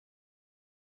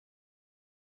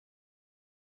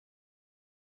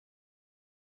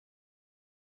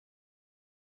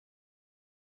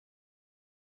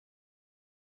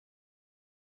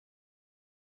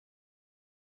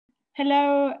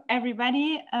Hello,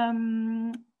 everybody.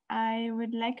 I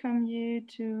would welcome you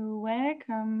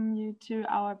to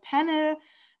our panel,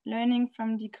 Learning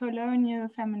from Decolonial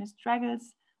Feminist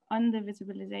Struggles on the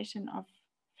Visibilization of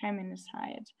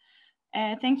Feminicide.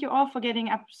 Thank you all for getting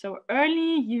up so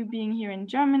early, you being here in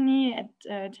Germany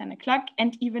at 10 o'clock,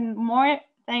 and even more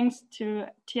thanks to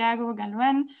Thiago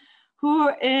Galván, who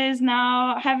is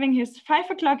now having his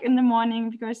 5 o'clock in the morning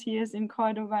because he is in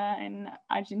Córdoba in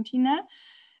Argentina.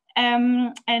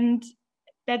 And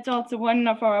that's also one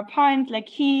of our points, like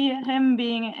him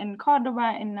being in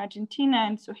Córdoba in Argentina,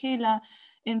 and Sohela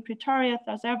in Pretoria,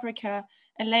 South Africa,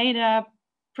 Aleida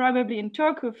probably in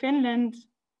Turku, Finland,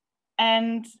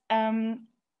 and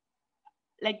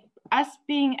like us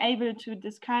being able to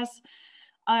discuss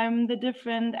the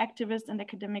different activist and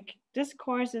academic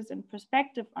discourses and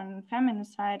perspective on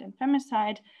feminicide and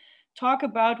femicide, talk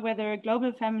about whether a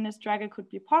global feminist struggle could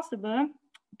be possible.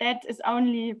 That is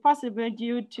only possible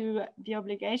due to the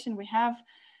obligation we have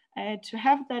to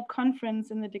have that conference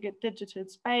in the digital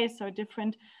space, so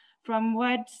different from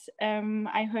what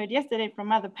I heard yesterday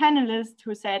from other panelists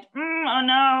who said, oh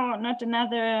no, not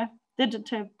another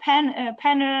digital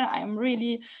panel.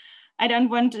 I don't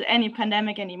want any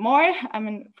pandemic anymore. I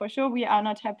mean, for sure, we are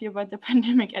not happy about the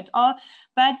pandemic at all,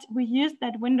 but we used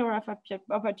that window of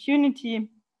opportunity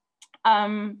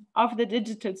of the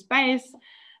digital space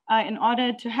in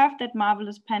order to have that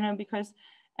marvelous panel, because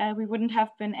we wouldn't have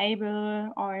been able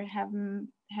or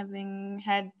having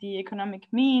had the economic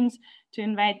means to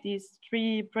invite these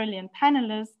three brilliant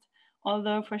panelists,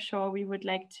 although for sure we would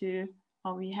like to,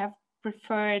 or we have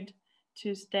preferred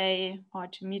to stay or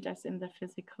to meet us in the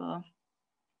physical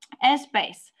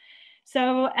space.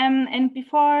 So, and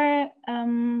before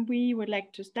we would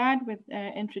like to start with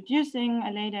introducing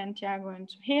Aleida and Thiago and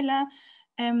Sohela,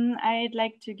 I'd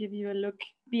like to give you a look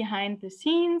behind the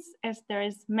scenes, as there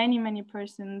is many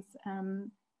persons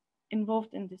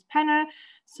involved in this panel.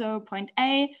 So point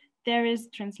A, there is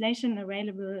translation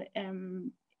available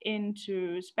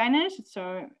into Spanish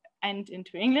and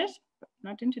into English, but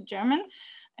not into German.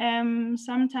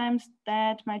 Sometimes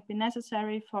that might be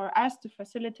necessary for us to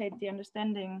facilitate the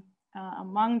understanding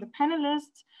among the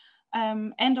panelists,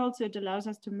 and also it allows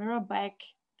us to mirror back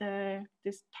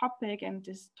this topic and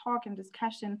this talk and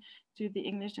discussion to the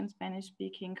English and Spanish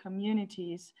speaking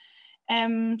communities.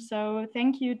 So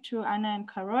thank you to Anna and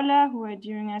Carola, who are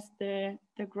doing us the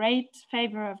great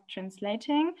favor of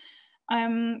translating.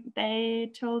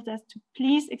 They told us to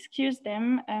please excuse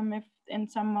them if in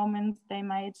some moments they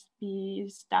might be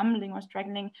stumbling or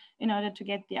struggling in order to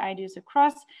get the ideas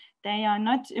across. They are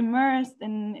not immersed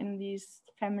in these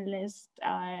feminist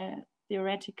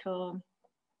theoretical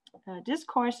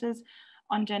discourses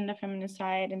on gender,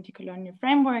 feminicide, and decolonial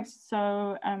frameworks.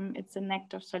 So it's an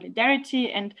act of solidarity,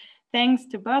 and thanks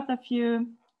to both of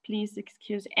you. Please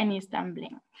excuse any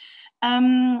stumbling.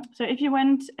 So if you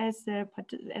want, as a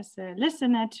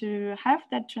listener, to have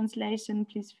that translation,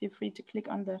 please feel free to click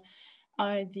on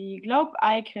the globe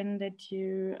icon that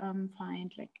you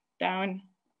find like down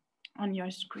on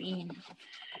your screen.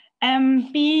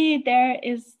 B, there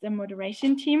is the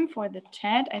moderation team for the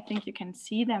chat. I think you can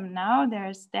see them now.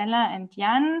 There's Stella and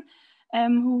Jana,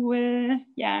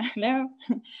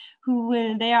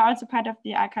 they are also part of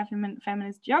the Archive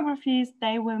Feminist Geographies.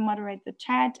 They will moderate the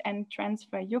chat and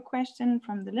transfer your question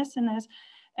from the listeners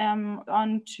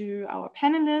onto our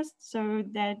panelists, so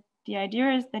that the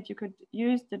idea is that you could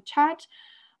use the chat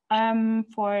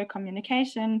for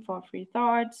communication, for free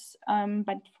thoughts,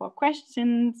 but for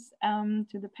questions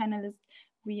to the panelists,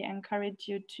 we encourage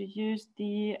you to use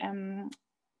the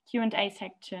Q&A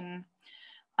section.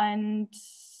 And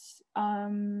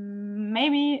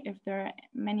maybe if there are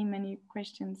many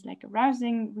questions like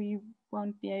arousing, we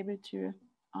won't be able to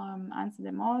answer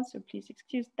them all, so please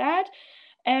excuse that.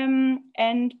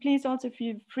 And please also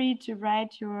feel free to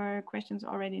write your questions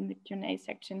already in the Q&A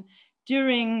section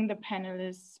during the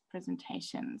panelists'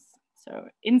 presentations, so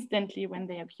instantly when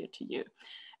they appear to you.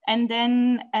 And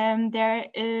then there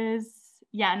is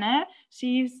Jana.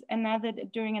 She's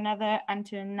doing another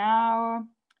until now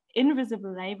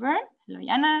invisible labor. Hello,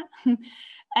 Jana.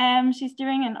 She's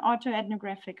doing an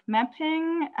autoethnographic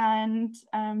mapping, and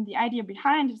the idea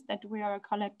behind is that we are a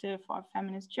collective of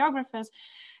feminist geographers.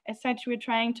 As such, we're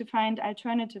trying to find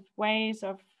alternative ways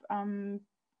of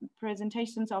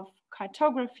presentations of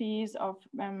cartographies, of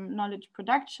knowledge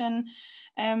production,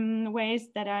 ways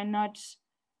that are not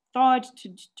thought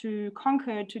to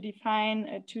conquer, to define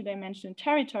a two-dimensional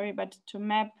territory, but to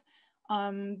map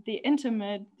the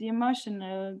intimate, the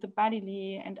emotional, the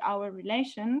bodily, and our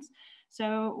relations.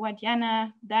 So what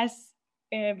Jana does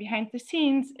behind the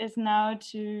scenes is now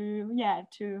to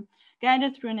guide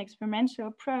it through an experimental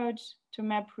approach to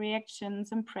map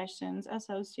reactions, impressions,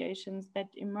 associations that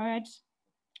emerge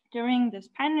during this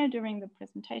panel, during the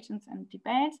presentations and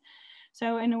debates.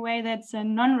 So in a way that's a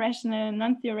non-rational,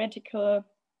 non-theoretical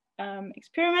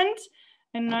experiment,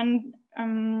 a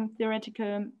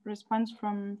non-theoretical response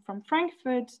from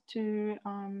Frankfurt to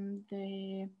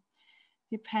the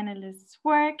panelists'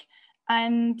 work.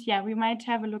 And yeah, we might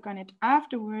have a look on it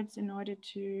afterwards in order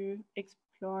to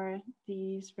explore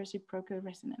these reciprocal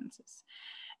resonances.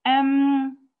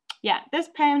 Yeah, this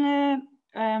panel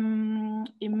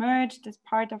emerged as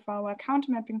part of our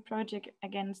countermapping project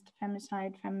against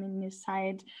femicide,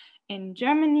 feminicide in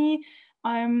Germany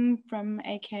from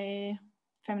AK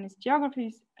Feminist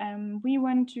Geographies. We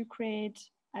want to create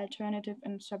alternative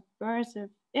and subversive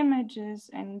images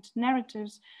and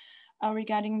narratives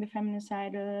regarding the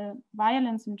feminicidal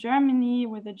violence in Germany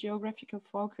with a geographical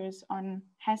focus on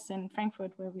Hesse and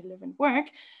Frankfurt, where we live and work,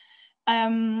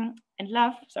 and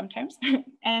love sometimes.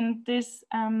 And this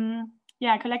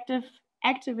collective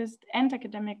activist and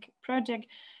academic project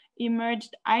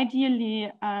emerged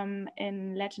ideally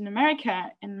in Latin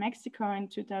America, in Mexico in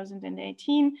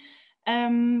 2018,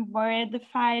 where the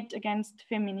fight against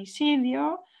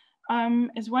feminicidio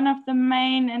is one of the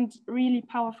main and really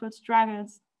powerful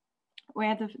struggles,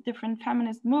 where the different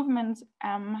feminist movements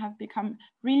have become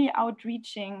really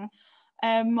outreaching,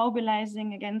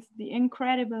 mobilizing against the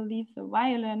incredible lethal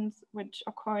violence, which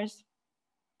of course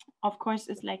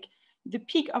is like the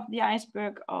peak of the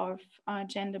iceberg of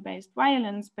gender-based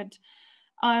violence. But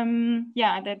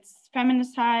that's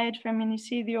feminicide,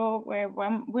 feminicidio, where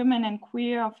women and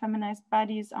queer or feminized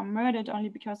bodies are murdered only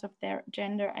because of their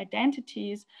gender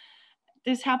identities.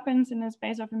 This happens in a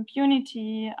space of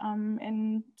impunity,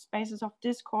 in spaces of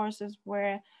discourses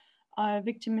where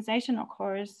victimization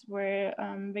occurs, where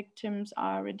victims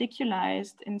are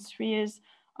ridiculized, in spheres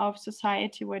of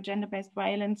society where gender-based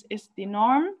violence is the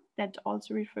norm. That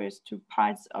also refers to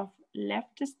parts of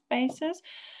leftist spaces.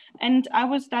 And I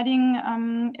was studying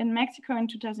in Mexico in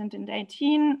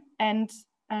 2018, and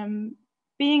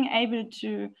being able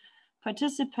to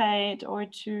participate or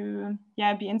to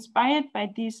be inspired by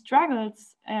these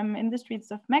struggles in the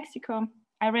streets of Mexico,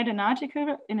 I read an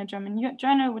article in a German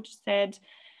journal which said,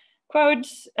 quote,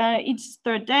 each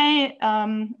third day,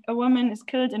 a woman is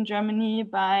killed in Germany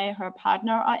by her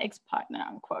partner or ex-partner,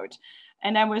 unquote.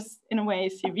 And I was in a way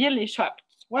severely shocked.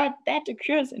 What, that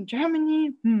occurs in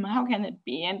Germany? How can it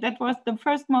be? And that was the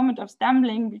first moment of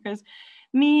stumbling, because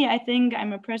I think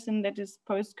I'm a person that is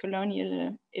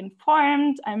post-colonial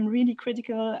informed. I'm really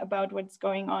critical about what's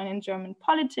going on in German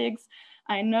politics.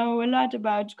 I know a lot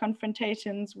about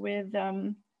confrontations with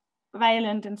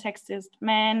violent and sexist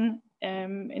men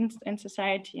in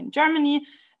society in Germany.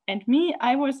 And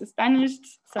I was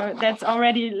astonished. So that's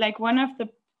already like one of the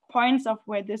points of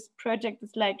where this project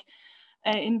is like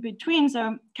in between.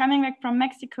 So coming back from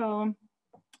Mexico,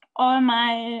 all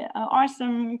my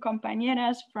awesome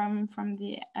compañeras from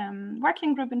the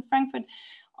working group in Frankfurt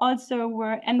also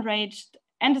were enraged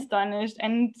and astonished,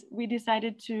 and we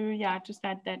decided to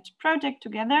start that project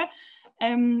together,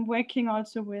 working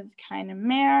also with Keine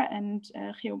Mehr and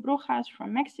Geo Brujas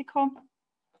from Mexico.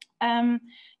 And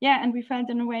we felt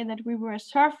in a way that we were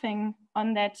surfing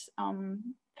on that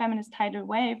feminist tidal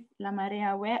wave, La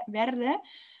Marea Verde,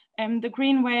 the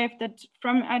green wave that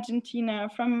from Argentina,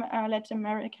 from Latin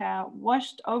America,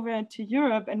 washed over to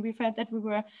Europe. And we felt that we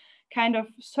were kind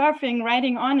of surfing,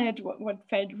 riding on it, what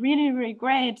felt really, really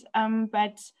great. I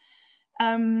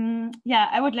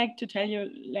would like to tell you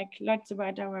like lots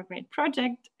about our great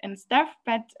project and stuff,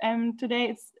 but today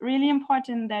it's really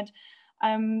important that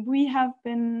we have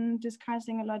been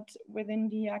discussing a lot within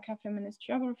the AK Feminist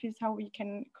Geographies how we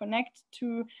can connect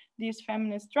to these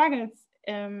feminist struggles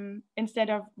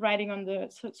instead of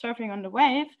surfing on the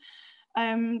wave,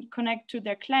 connect to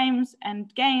their claims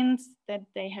and gains that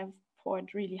they have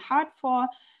fought really hard for.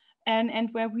 And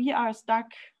where we are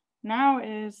stuck now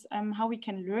is how we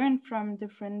can learn from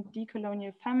different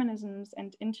decolonial feminisms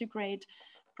and integrate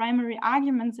primary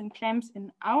arguments and claims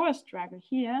in our struggle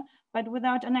here, but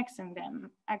without annexing them.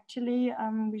 Actually,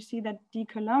 we see that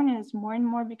decolonial is more and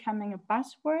more becoming a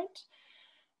buzzword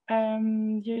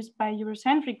used by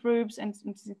Eurocentric groups and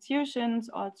institutions,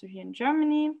 also here in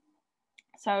Germany.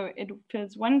 So it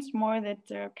feels once more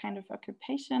that a kind of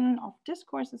occupation of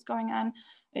discourse is going on,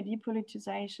 a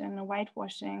depoliticization, a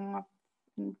whitewashing of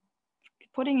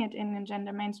putting it in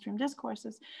gender mainstream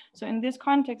discourses. So in this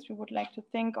context, we would like to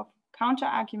think of counter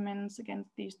arguments against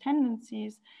these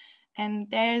tendencies. And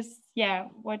that's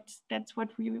what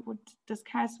we would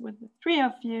discuss with the three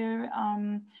of you.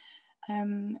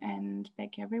 and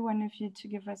beg every one of you to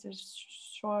give us a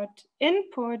short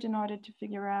input in order to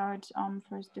figure out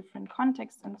first different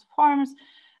contexts and forms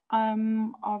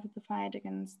of the fight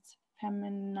against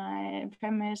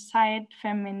femicide,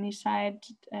 feminicide,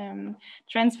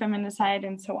 transfeminicide,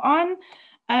 and so on.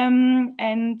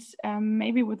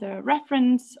 Maybe with a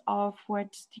reference of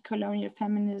what decolonial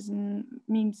feminism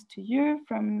means to you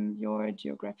from your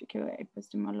geographical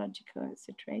epistemological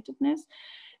situatedness,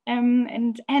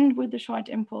 and end with a short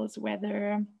impulse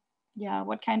whether,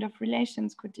 what kind of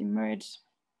relations could emerge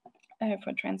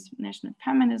for transnational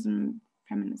feminism,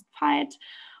 feminist fight,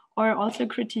 or also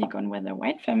critique on whether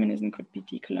white feminism could be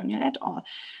decolonial at all.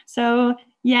 So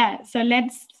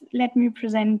let me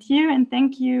present you, and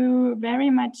thank you very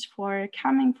much for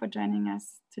coming, for joining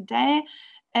us today.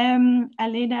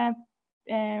 Aleida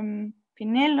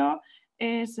Pinelo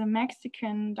is a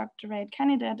Mexican doctorate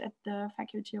candidate at the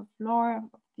Faculty of Law of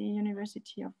the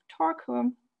University of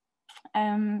Turku.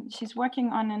 She's working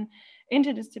on an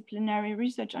interdisciplinary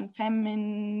research on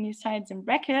feminicides in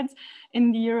brackets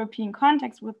in the European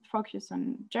context with focus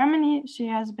on Germany. She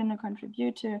has been a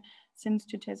contributor since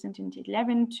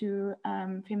 2011 to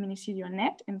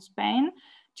Feminicidio.net in Spain.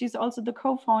 She's also the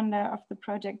co-founder of the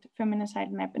project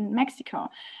Feminicide Map in Mexico.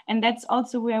 And that's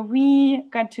also where we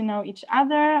got to know each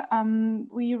other.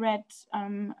 We read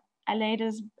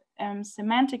Aleida's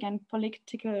semantic and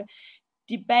political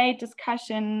debate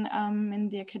discussion in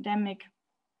the academic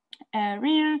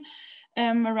realm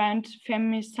around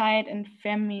femicide and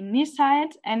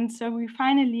feminicide. And so we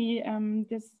finally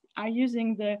are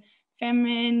using the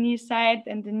feminicide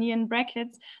and the neon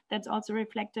brackets that's also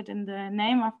reflected in the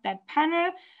name of that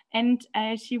panel. And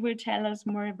she will tell us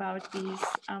more about these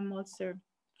also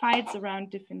fights around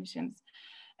definitions.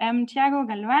 Thiago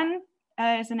Galván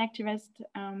is an activist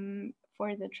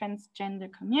for the transgender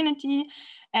community.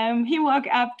 He woke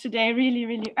up today really,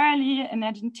 really early in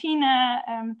Argentina.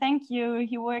 Thank you.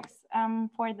 He works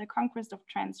for the conquest of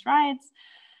trans rights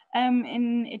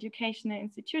in educational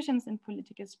institutions and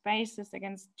political spaces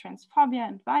against transphobia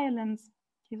and violence.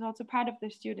 He's also part of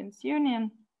the Students'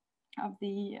 Union of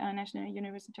the National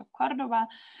University of Córdoba,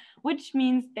 which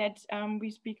means that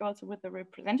we speak also with the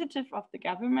representative of the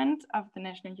government of the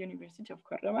National University of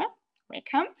Córdoba.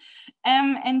 Welcome.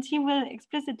 And he will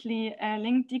explicitly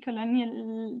link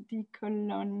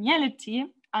decoloniality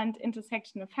and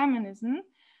intersectional feminism,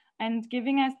 and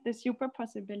giving us the super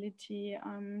possibility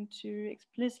to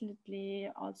explicitly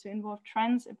also involve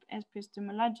trans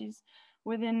epistemologies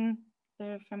within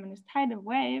the feminist tidal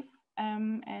wave.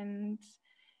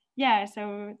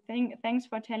 So thanks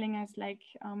for telling us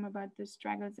about the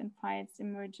struggles and fights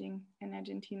emerging in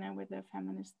Argentina with the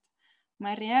feminist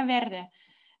Maria Verde.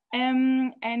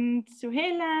 And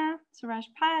Sohela,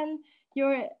 Surajpal,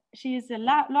 she is a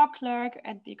law clerk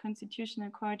at the Constitutional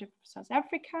Court of South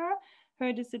Africa.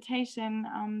 Her dissertation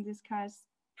discussed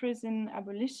prison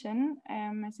abolition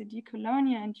as a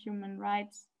decolonial and human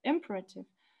rights imperative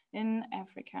in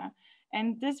Africa.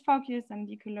 And this focus on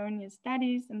decolonial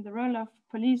studies and the role of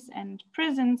police and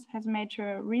prisons has made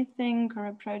her rethink her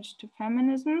approach to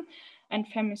feminism and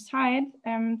femicide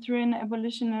through an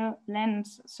abolitional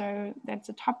lens. So that's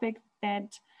a topic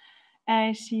that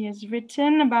she has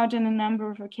written about on a number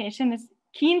of occasions, is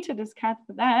keen to discuss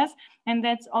with us. And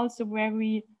that's also where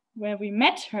we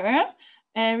met her,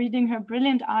 reading her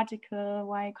brilliant article,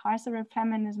 Why Carceral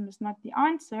Feminism is Not the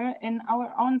Answer, in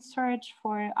our own search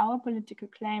for our political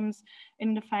claims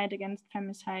in the fight against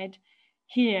femicide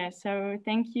here. So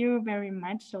thank you very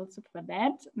much also for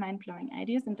that, mind-blowing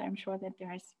ideas, and I'm sure that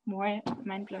there's more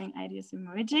mind-blowing ideas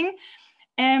emerging.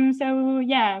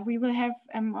 We will have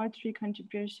all three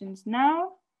contributions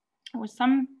now with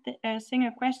some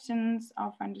single questions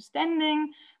of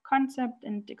understanding, concept,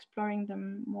 and exploring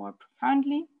them more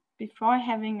profoundly before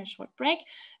having a short break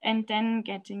and then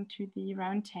getting to the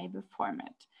roundtable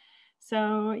format.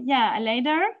 So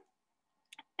Aleida,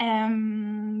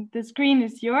 the screen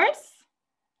is yours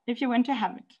if you want to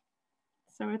have it.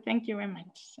 So thank you very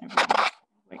much, everyone.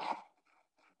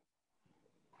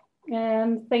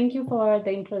 Thank you for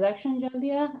the introduction,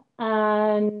 Julia,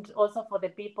 and also for the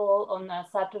people on a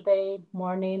Saturday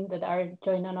morning that are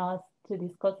joining us to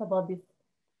discuss about this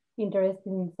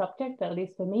interesting subject, at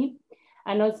least for me.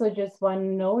 And also just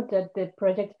one note that the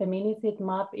project Feminicide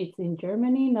Map is in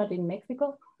Germany, not in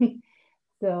Mexico.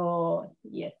 So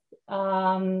yes.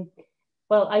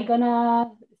 Well, I'm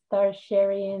gonna start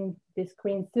sharing the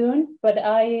screen soon, but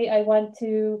I want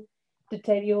to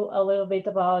tell you a little bit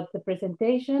about the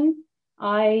presentation.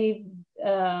 I've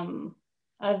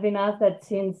been asked that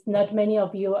since not many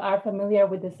of you are familiar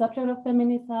with the subject of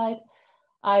feminicide,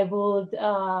 I would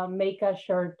make a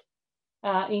short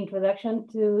introduction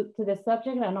to the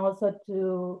subject, and also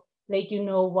to let you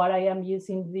know what I am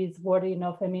using this wording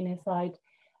of feminicide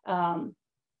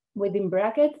within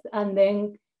brackets, and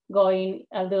then going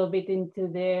a little bit into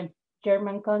the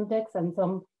German context and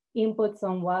some inputs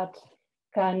on what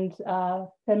can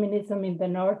feminism in the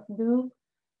North do.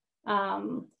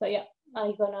 So yeah,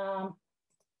 I'm gonna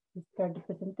start the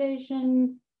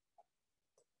presentation.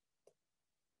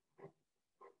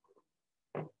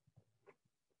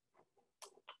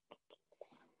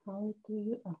 How do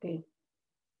you, okay.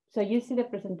 So you see the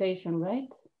presentation, right?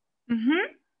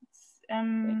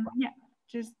 Mm-hmm. Yeah,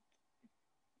 just,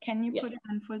 can you put it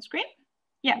on full screen?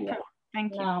 Yeah, perfect.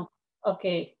 Thank you. Now,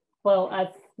 okay, well, as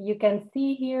you can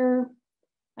see here,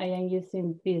 I am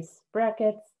using these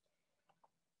brackets.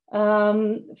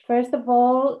 First of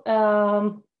all,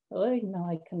 oh, no,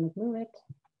 I cannot move it.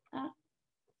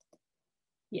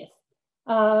 Yes.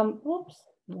 Oops,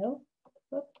 no.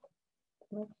 Oops.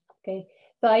 Okay,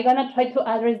 so I'm gonna try to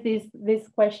address these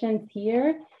questions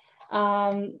here.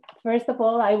 First of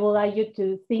all, I would like you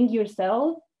to think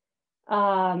yourself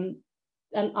and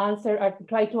answer, or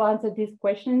try to answer these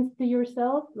questions to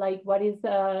yourself, like what is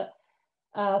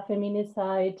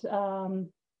feminicide,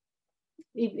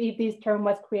 if this term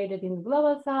was created in the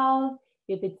Global South,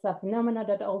 if it's a phenomenon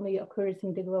that only occurs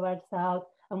in the Global South,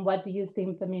 and what do you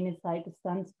think feminicide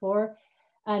stands for,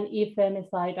 and if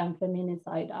femicide and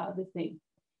feminicide are the same.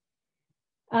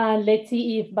 And let's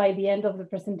see if by the end of the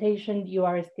presentation, you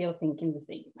are still thinking the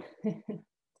same.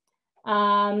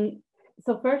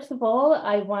 So first of all,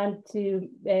 I want to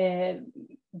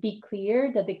be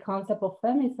clear that the concept of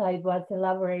femicide was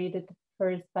elaborated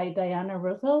first by Diana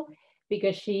Russell,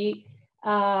 because she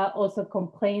also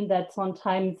complained that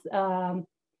sometimes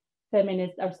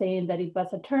feminists are saying that it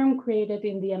was a term created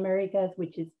in the Americas,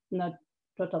 which is not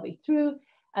totally true.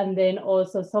 And then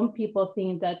also some people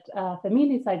think that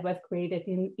feminicide was created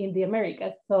in the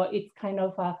Americas. So it's kind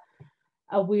of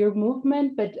a weird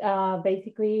movement, but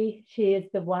basically she is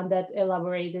the one that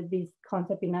elaborated this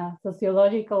concept in a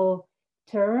sociological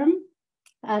term.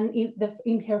 And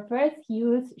in her first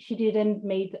use, she didn't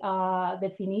make a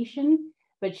definition,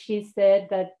 but she said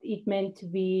that it meant to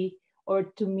be, or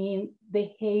to mean, the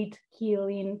hate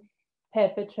killing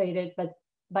perpetrated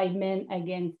by men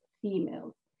against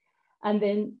females. And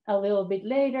then a little bit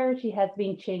later, she has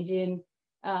been changing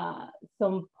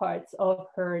some parts of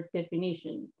her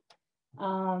definition.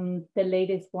 The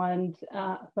latest one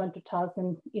from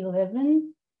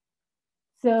 2011.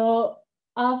 So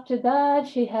after that,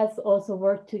 she has also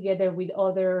worked together with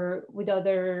other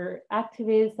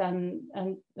activists and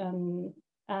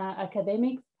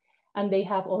academics, and they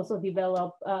have also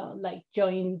developed like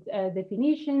joint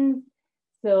definitions.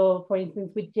 So, for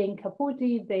instance, with Jane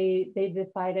Caputi, they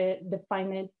defined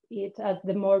it as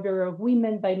the murder of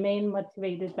women by men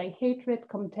motivated by hatred,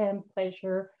 contempt,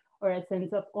 pleasure, or a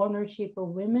sense of ownership of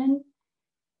women.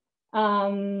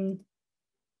 Then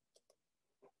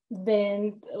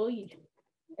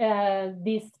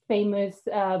this famous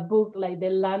book, like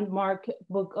the landmark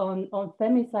book on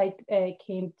femicide,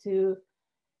 came to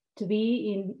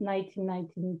be in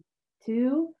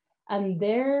 1992, and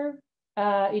there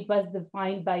it was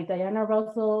defined by Diana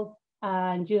Russell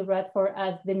and Jill Radford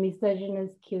as the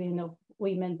misogynist killing of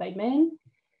women by men.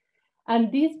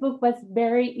 And this book was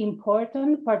very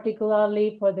important,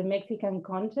 particularly for the Mexican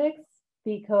context,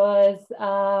 because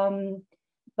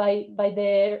by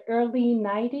the early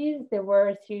 90s, there were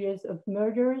a series of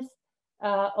murders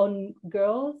on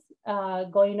girls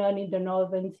going on in the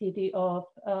northern city of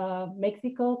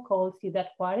Mexico called Ciudad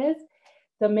Juárez.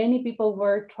 So many people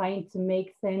were trying to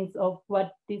make sense of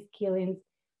what these killings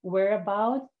were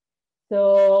about.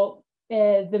 So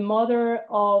the mother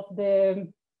of the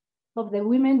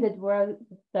women that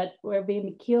were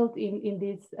being killed in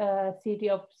this city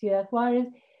of Ciudad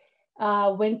Juárez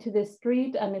went to the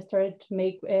street and started to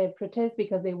make a protest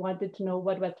because they wanted to know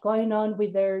what was going on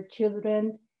with their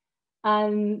children.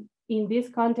 And in this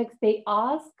context, they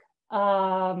asked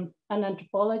an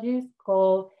anthropologist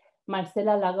called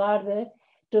Marcela Lagarde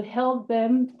to help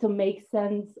them to make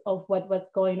sense of what was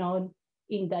going on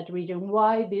in that region,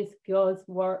 why these girls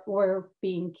were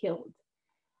being killed.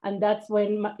 And that's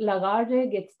when Lagarde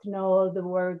gets to know the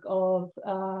work of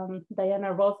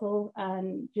Diana Russell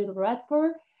and Jill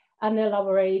Radford, and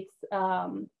elaborates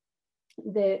the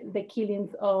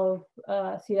killings of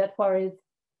Ciudad Juárez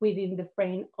within the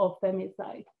frame of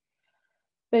femicide.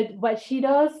 But what she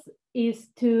does is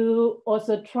to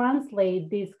also translate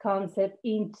this concept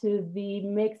into the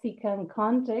Mexican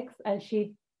context, and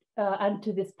and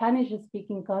to the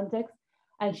Spanish-speaking context,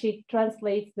 and she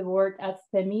translates the word as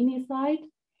feminicide.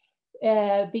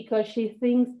 because she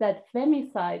thinks that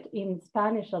femicide, in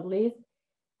Spanish at least,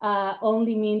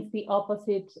 only means the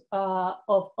opposite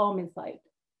of homicide.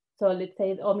 So let's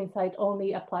say homicide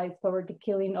only applies toward the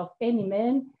killing of any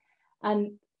man,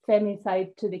 and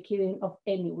femicide to the killing of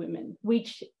any women,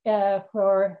 which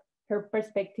for her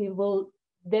perspective will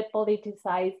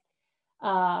depoliticize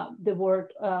the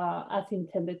word as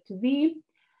intended to be.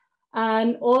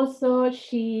 And also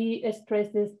she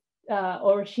stresses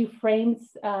or she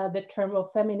frames the term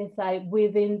of feminicide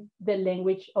within the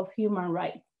language of human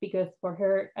rights, because for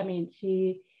her, I mean,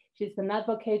 she's an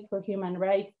advocate for human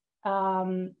rights.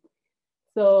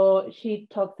 So she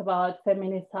talks about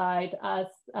feminicide as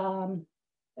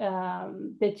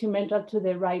detrimental to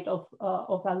the right of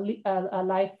a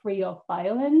life free of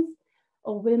violence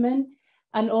of women.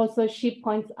 And also she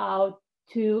points out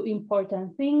two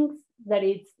important things, that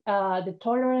it's the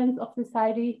tolerance of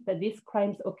society, that these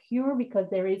crimes occur because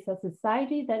there is a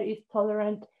society that is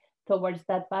tolerant towards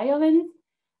that violence.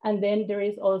 And then there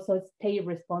is also state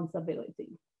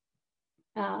responsibility.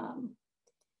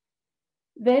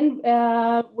 Then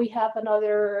we have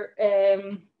another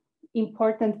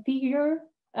important figure,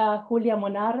 Julia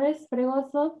Monares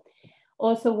Fregoso,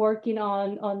 also working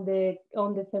on the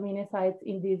feminicides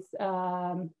in these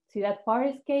Ciudad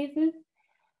Juarez cases.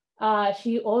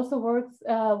 She also works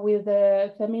with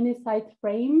the feminicide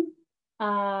frame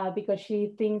because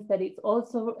she thinks that it's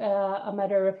also a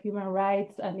matter of human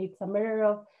rights, and it's a matter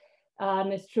of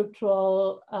a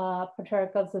structural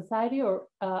patriarchal society or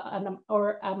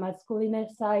a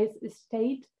masculinized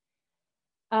state.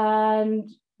 And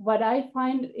what I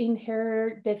find in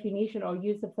her definition or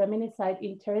use of feminicide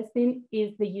interesting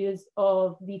is the use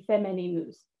of the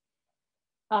femininus,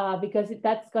 because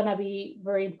that's gonna be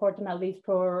very important, at least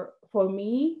for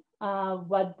me,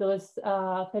 what those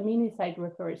feminicide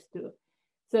refers to.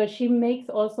 So she makes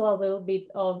also a little bit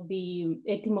of the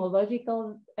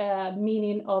etymological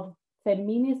meaning of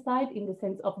feminicide in the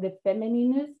sense of the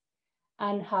femininus,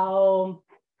 and how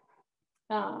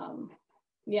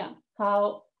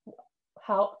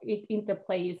it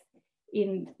interplays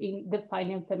in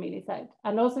defining feminicide.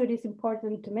 And also it is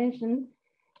important to mention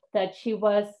that she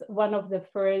was one of the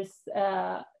first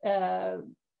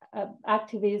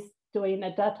activists doing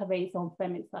a database on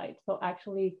femicide. So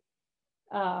actually,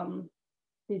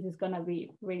 this is gonna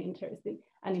be really interesting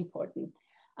and important.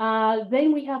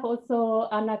 Then we have also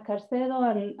Ana Carcedo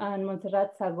and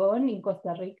Montserrat Sagón in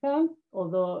Costa Rica,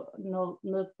 although not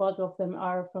both of them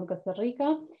are from Costa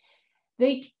Rica.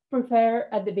 They prefer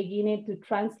at the beginning to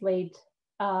translate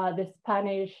the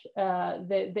Spanish,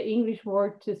 the English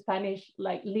word to Spanish,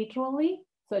 like literally.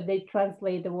 So they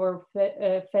translate the word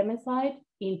femicide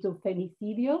into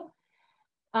femicidio.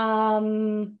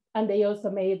 And they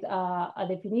also made a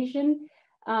definition.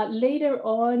 Later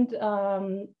on,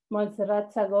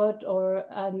 Montserrat Sagot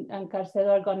and Carcedo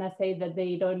are gonna say that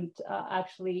they don't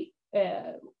actually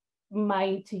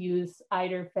mind to use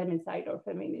either femicide or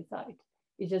feminicide.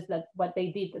 It's just that what they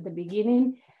did at the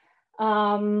beginning.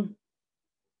 And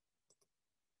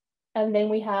then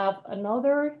we have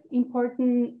another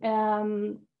important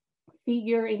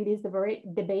figure in this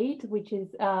debate, which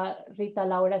is Rita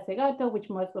Laura Segato, which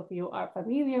most of you are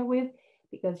familiar with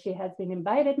because she has been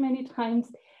invited many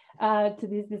times to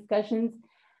these discussions.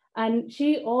 And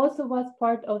she also was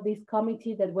part of this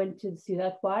committee that went to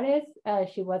Ciudad Juarez.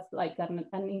 She was like an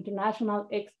international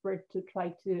expert to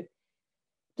try to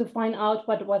find out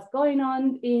what was going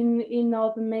on in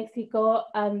Northern Mexico.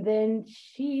 And then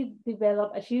she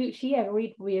developed, she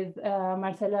agreed with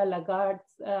Marcela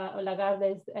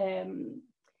Lagarde's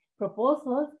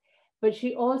proposals, but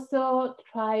she also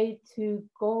tried to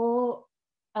go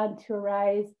and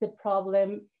theorize the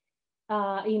problem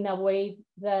in a way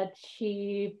that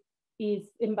she is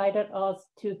invited us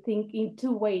to think in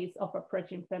two ways of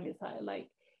approaching femicide. Like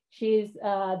she's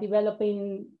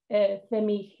developing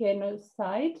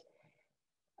femigenocide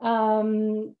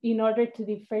in order to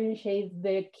differentiate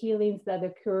the killings that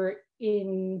occur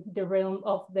in the realm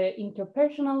of the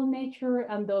interpersonal nature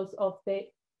and those of the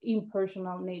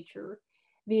impersonal nature.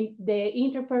 The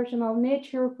interpersonal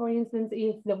nature, for instance,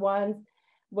 is the ones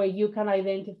where you can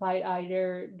identify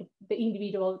either the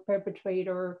individual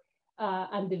perpetrator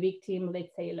and the victim.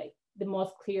 Let's say, like the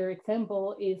most clear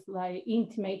example is like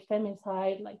intimate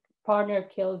femicide, like partner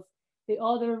kills the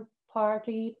other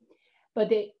party. But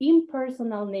the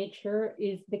impersonal nature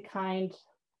is the kind,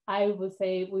 I would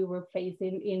say, we were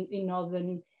facing in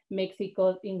Northern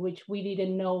Mexico, in which we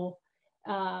didn't know,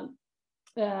 I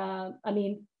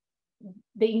mean,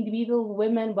 the individual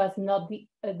women was not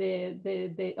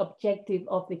the objective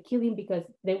of the killing, because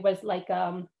there was like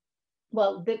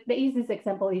well, the easiest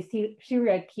example is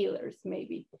serial killers,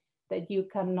 maybe, that you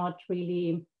cannot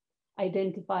really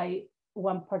identify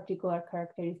one particular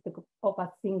characteristic of a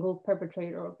single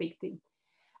perpetrator or victim.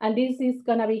 And this is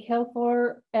going to be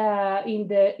helpful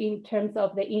in terms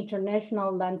of the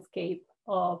international landscape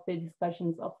of the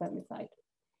discussions of femicide.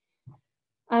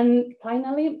 And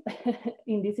finally,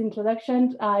 in this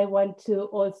introduction, I want to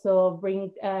also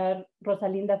bring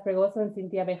Rosalinda Fregoso and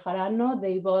Cynthia Bejarano.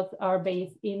 They both are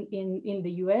based in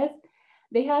the US.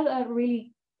 They have a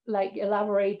really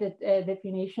elaborated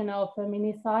definition of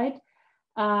feminicide.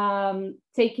 They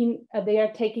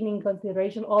are taking in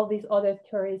consideration all these other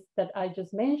theories that I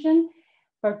just mentioned,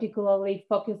 particularly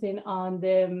focusing on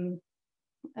the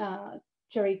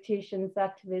theoreticians,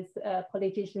 activists,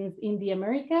 politicians in the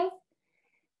Americas.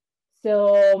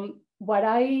 So what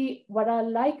I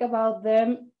like about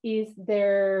them is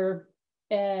their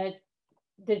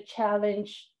the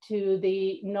challenge to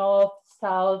the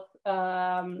north-south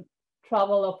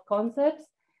travel of concepts.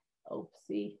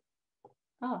 Oopsie.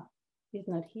 Ah, he's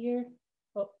not here.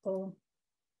 Oh.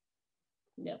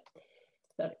 Yeah,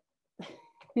 sorry.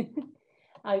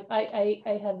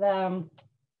 I have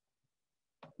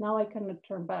now I cannot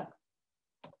turn back.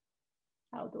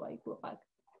 How do I go back?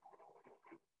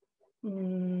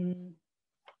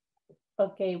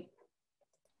 Okay.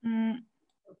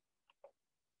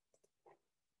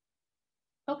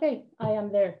 Okay, I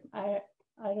am there. I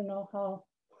don't know how.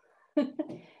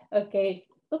 Okay,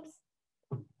 oops.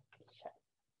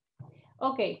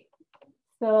 Okay,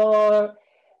 so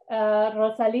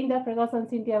Rosalinda Fregoso and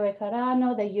Cynthia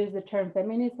Bejarano, they use the term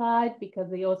feminicide because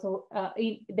they also,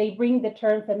 they bring the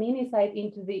term feminicide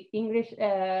into the English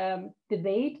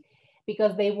debate,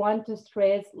 because they want to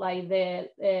stress like the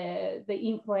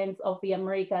influence of the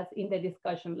Americas in the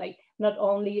discussion. Like not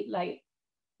only like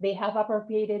they have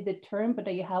appropriated the term, but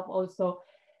they have also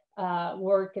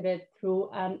worked it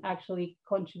through and actually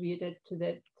contributed to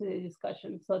the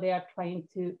discussion. So they are trying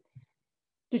to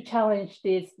challenge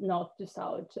this north to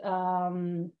south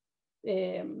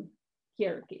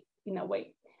hierarchy in a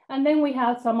way. And then we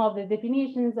have some of the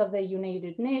definitions of the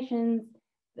United Nations,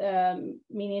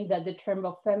 meaning that the term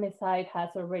of femicide has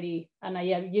already, and I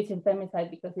am using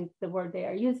femicide because it's the word they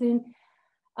are using.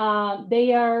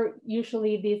 They are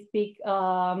usually these big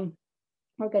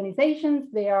organizations.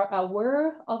 They are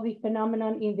aware of the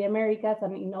phenomenon in the Americas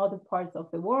and in other parts of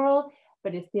the world,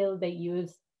 but still they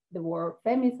use the word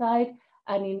femicide.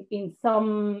 And in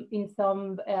some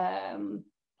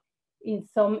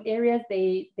areas,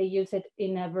 they use it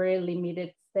in a very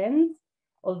limited sense,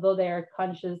 although they are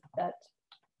conscious that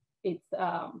it's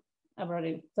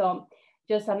abroad. So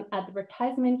just an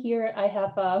advertisement here. I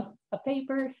have a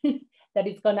paper that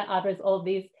is going to address all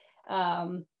these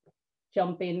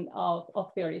jumping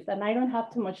of theories. And I don't have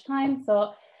too much time.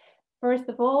 So first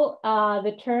of all,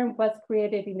 the term was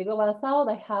created in the Global South.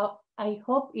 I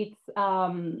hope it's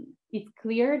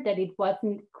clear that it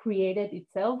wasn't created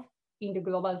itself in the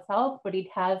Global South, but it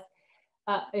has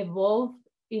evolved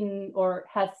in or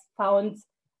has found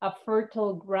a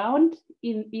fertile ground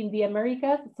in the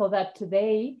Americas, so that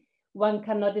today one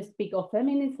cannot speak of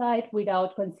feminicide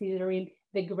without considering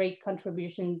the great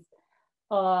contributions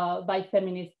by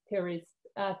feminist theorists,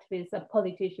 activists, and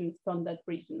politicians from that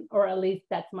region, or at least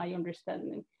that's my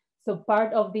understanding. So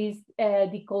part of this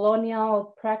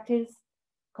decolonial practice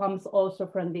comes also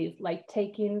from this, like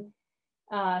taking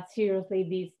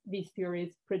seriously these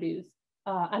theories produce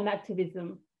an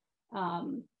activism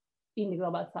in the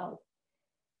Global South.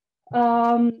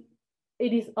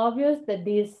 It is obvious that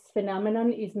this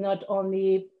phenomenon is not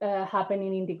only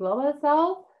happening in the Global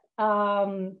South,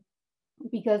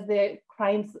 because the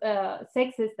crimes,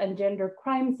 sexist and gender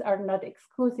crimes, are not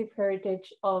exclusive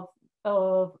heritage of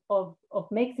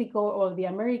Mexico or the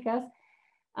Americas.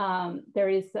 There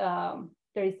is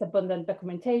abundant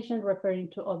documentation referring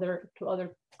to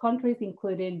other countries,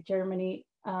 including Germany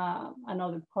and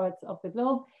other parts of the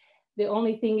globe. The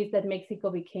only thing is that Mexico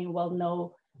became well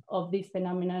known of this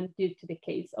phenomenon due to the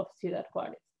case of Ciudad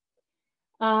Juárez.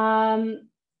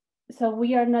 So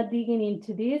we are not digging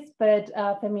into this, but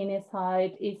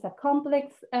feminicide is a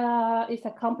complex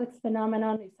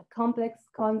phenomenon. It's a complex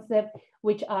concept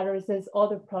which addresses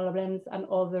other problems and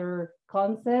other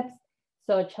concepts,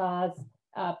 such as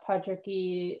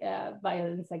patriarchy,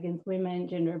 violence against women,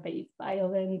 gender-based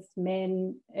violence,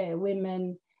 men,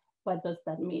 women. What does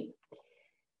that mean?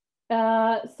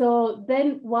 So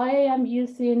then why I'm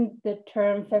using the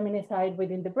term feminicide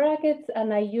within the brackets,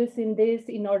 and I'm using this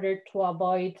in order to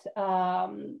avoid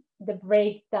the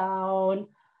breakdown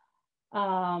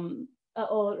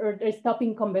or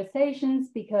stopping conversations,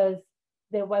 because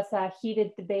there was a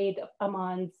heated debate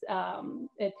amongst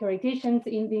theoreticians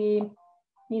in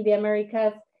the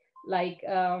Americas, like,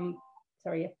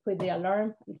 sorry, I put the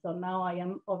alarm, and so now I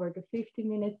am over the 50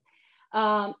 minutes.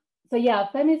 So yeah,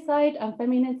 femicide and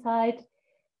feminicide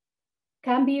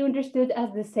can be understood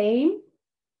as the same.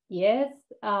 Yes,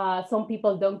 some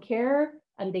people don't care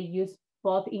and they use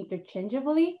both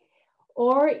interchangeably,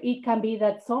 or it can be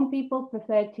that some people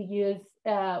prefer to use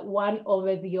one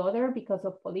over the other because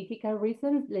of political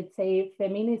reasons. Let's say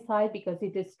feminicide because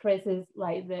it stresses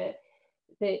like the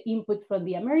input from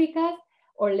the Americas,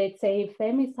 or let's say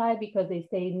femicide because they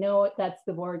say, no, that's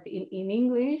the word in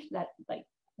English,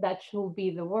 that should be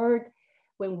the word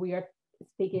when we are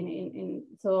speaking in.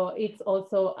 So it's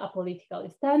also a political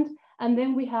stand. And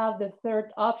then we have the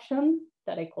third option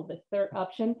that I call the third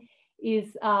option,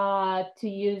 is to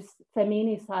use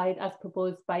feminicide as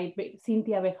proposed by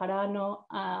Cynthia Bejarano,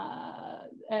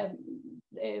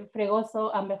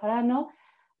 Fregoso and Bejarano,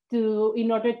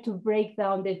 in order to break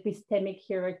down the epistemic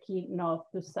hierarchy north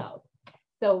to south.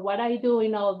 So what I do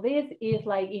in all this is,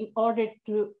 like, in order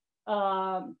to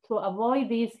avoid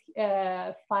these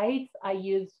fights, I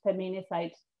use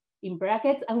feminicide in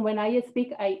brackets, and when I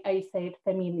speak, I say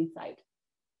feminicide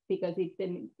because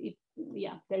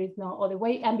yeah, there is no other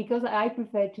way, and because I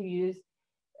prefer to use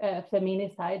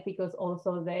feminicide because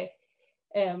also the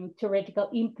theoretical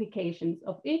implications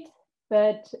of it,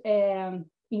 but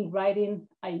in writing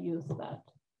I use that.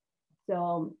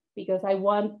 So because I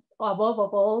want, above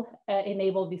all,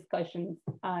 enable discussions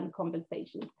and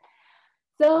conversations.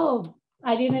 So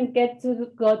I didn't get to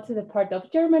go to the part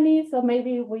of Germany, so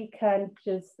maybe we can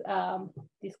just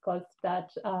discuss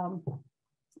that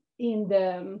in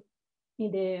the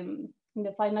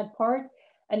final part.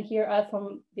 And here are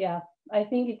some, yeah, I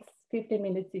think it's 15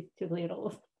 minutes is too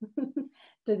little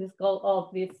to discuss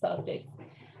all these subjects.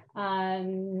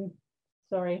 And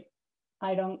sorry,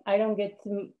 I don't get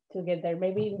to get there.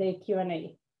 Maybe in the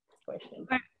Q&A question.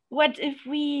 What if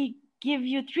we give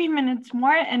you 3 minutes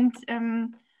more, and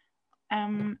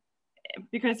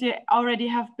because you already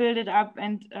have built it up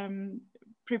and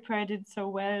prepared it so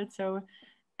well, so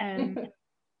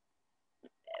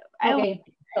okay,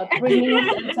 so 3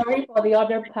 minutes. I'm sorry for the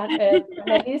other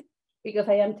panelists because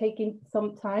I am taking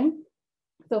some time.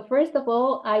 So first of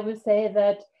all, I would say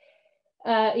that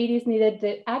it is needed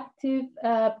the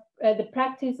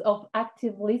practice of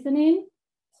active listening.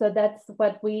 So that's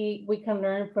what we can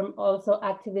learn from also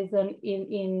activism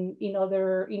in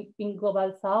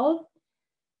Global South.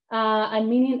 And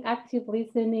meaning active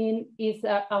listening is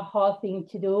a hard thing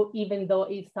to do, even though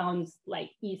it sounds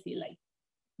like easy, like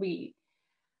really.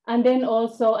 And then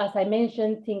also, as I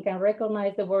mentioned, think and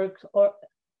recognize the works or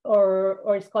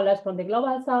scholars from the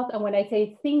Global South. And when I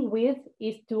say think with,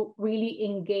 is to really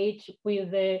engage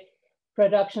with the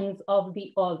productions of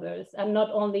the others, and not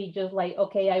only just like,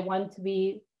 okay, I want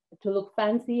to look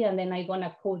fancy and then I'm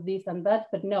gonna quote this and that,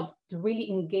 but no, to really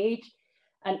engage.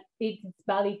 And it's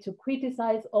valid to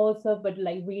criticize also, but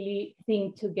like really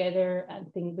think together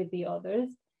and think with the others.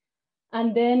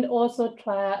 And then also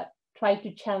try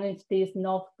to challenge these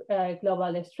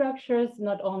global structures,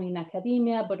 not only in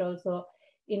academia, but also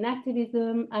in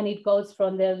activism. And it goes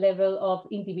from the level of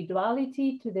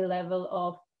individuality to the level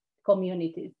of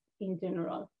communities in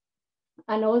general.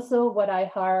 And also what I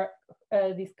heard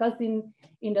discussing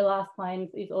in the last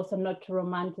times is also not to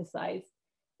romanticize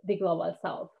the Global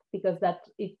South, because that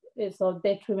is so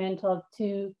detrimental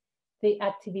to the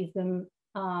activism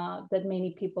that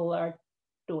many people are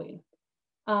doing,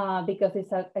 because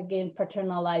it's again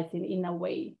paternalizing in a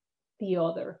way the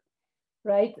other,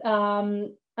 right?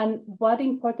 And what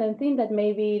important thing that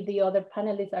maybe the other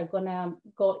panelists are gonna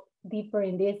go deeper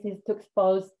in this is to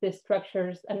expose the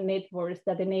structures and networks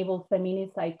that enable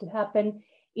feminicide to happen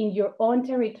in your own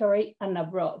territory and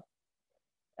abroad.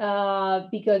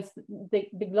 Because the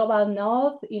Global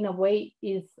North, in a way,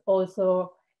 is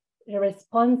also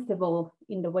responsible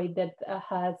in the way that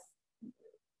has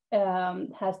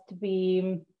to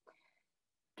be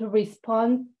to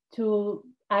respond to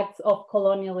acts of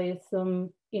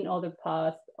colonialism in other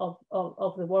parts of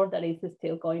the world that is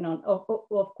still going on. Of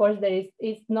course,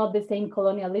 it's not the same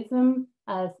colonialism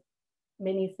as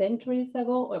many centuries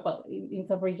ago, or well, in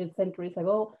some regions centuries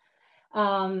ago,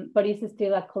 but it's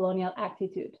still a colonial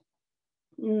attitude.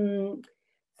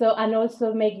 So, and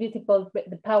also make visible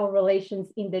the power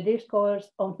relations in the discourse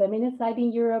on feminicide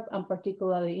in Europe and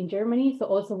particularly in Germany. So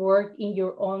also work in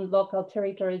your own local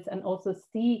territories and also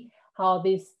see how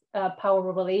these power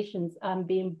relations are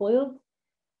being built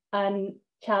and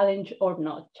challenge or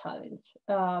not challenge.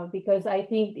 Because I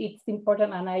think it's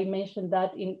important, and I mentioned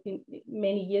that in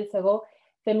many years ago,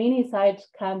 feminicide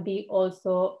can be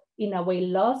also in a way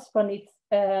lost from its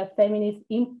feminist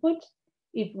input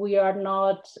if we are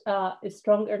not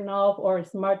strong enough or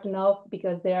smart enough,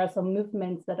 because there are some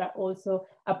movements that are also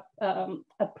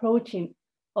approaching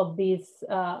of this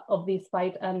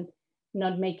fight and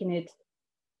not making it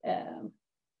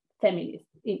feminist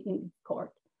in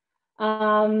court.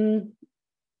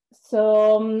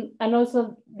 So, and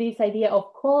also this idea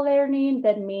of co-learning,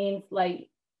 that means like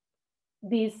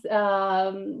these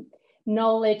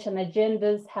knowledge and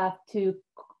agendas have to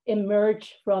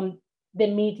emerge from the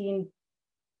meeting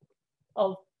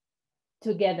of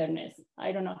togetherness.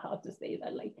 I don't know how to say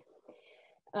that, like,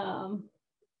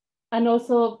 and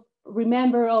also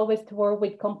remember always to work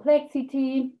with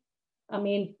complexity. I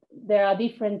mean, there are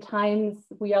different times,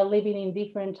 we are living in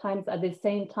different times at the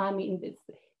same time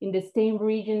in the same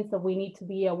region, so we need to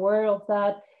be aware of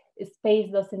that.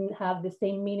 Space doesn't have the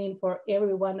same meaning for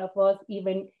every one of us,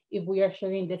 even if we are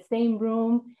sharing the same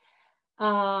room.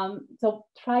 So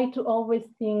try to always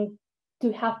think,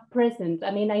 to have present.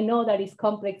 I mean, I know that it's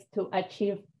complex to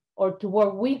achieve or to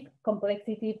work with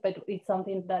complexity, but it's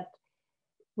something that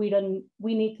we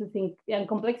need to think, and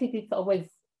complexity is always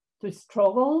to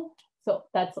struggle. So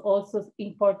that's also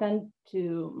important,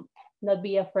 to not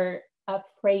be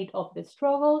afraid of the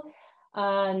struggle.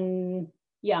 And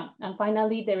yeah, and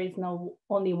finally, there is no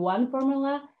only one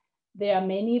formula. There are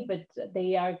many, but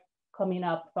they are coming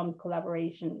up from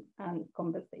collaboration and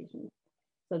conversation.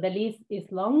 So the list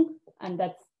is long, and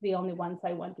that's the only ones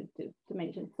I wanted to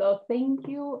mention. So thank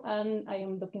you, and I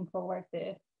am looking forward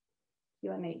to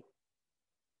Q&A.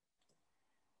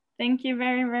 Thank you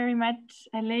very, very much,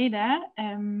 Aleida,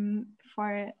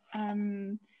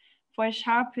 for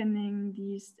sharpening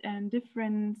these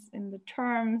difference in the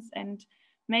terms and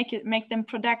make them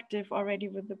productive already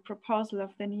with the proposal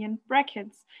of the neon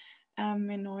brackets,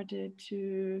 in order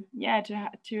to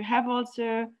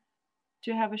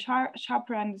have a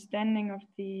sharper understanding of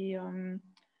the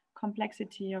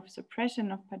complexity of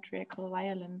suppression of patriarchal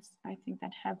violence. I think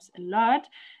that helps a lot.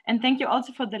 And thank you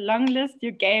also for the long list you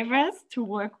gave us to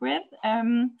work with.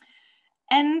 And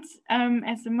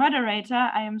as a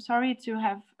moderator, I am sorry to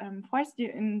have forced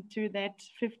you into that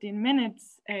 15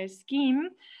 minutes scheme.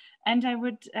 And I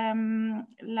would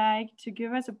like to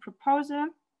give us a proposal,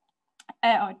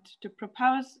 or to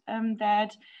propose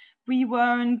that we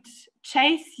won't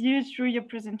chase you through your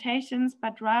presentations,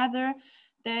 but rather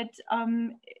that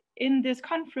in this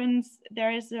conference,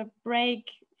 there is a break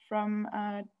from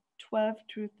 12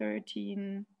 to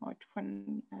 13 or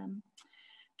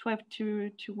 12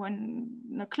 to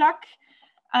 1 o'clock,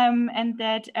 and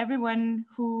that everyone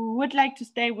who would like to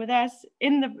stay with us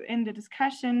in the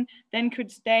discussion then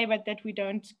could stay, but that we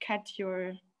don't cut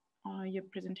your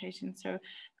presentation. So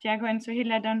Thiago and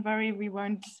Sohela, don't worry, we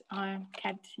won't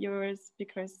cut yours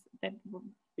because we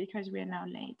are now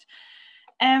late.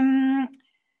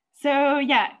 So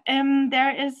yeah,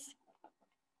 there is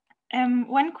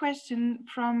one question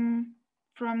from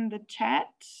the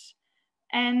chat,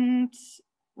 and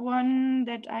one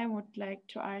that I would like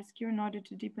to ask you in order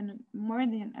to deepen more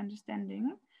the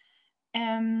understanding.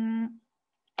 I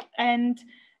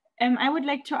would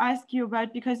like to ask you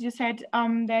about, because you said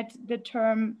that the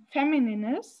term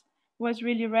femininist was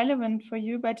really relevant for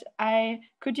you, but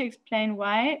could you explain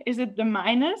why? Is it the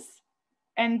minus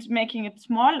and making it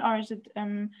small, or is it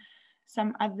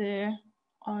some other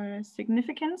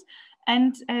significance?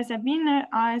 And Sabine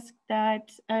asked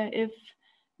that if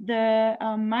the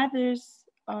mothers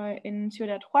in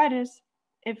Ciudad Juárez,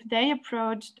 if they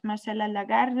approached Marcela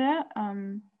Lagarde,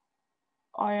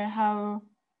 or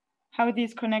how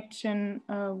these connection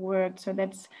work. So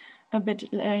that's a bit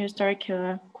a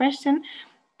historical question.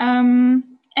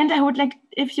 And I would like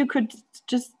if you could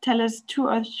just tell us 2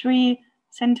 or 3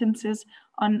 sentences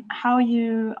on how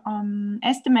you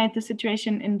estimate the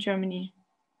situation in Germany.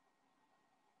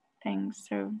 Thanks.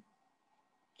 So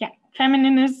yeah,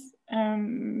 feminists,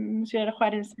 Ciudad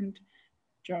Juárez and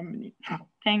Germany.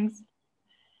 Thanks.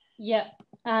 Yeah,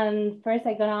 and first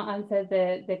I'm gonna answer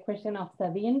the question of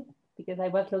Sabine, because I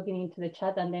was looking into the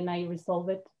chat and then I resolved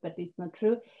it, but it's not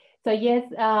true. So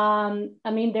yes,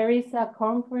 I mean, there is a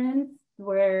conference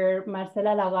where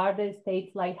Marcela Lagarde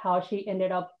states like how she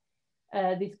ended up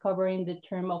discovering the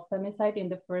term of femicide in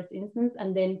the first instance,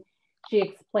 and then she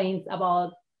explains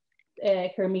about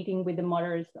her meeting with the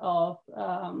mothers of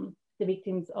the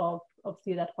victims of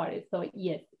Ciudad Juárez. So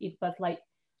yes, it was like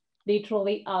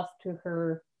literally asked to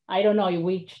her, I don't know in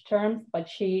which terms, but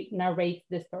she narrates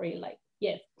the story like,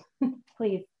 yes,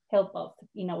 please help us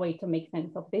in a way to make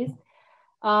sense of this.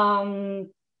 And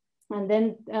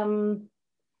then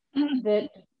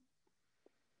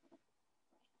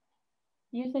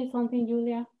you say something,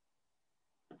 Julia?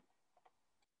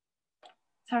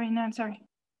 Sorry, no, sorry.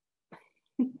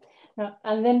 No,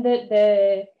 and then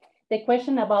the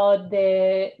question about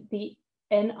the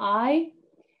NI.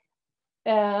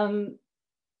 Can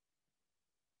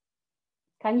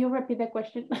you repeat the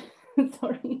question?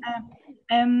 Sorry.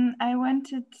 I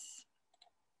wanted.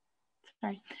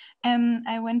 Sorry.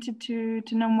 I wanted to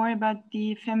know more about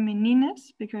the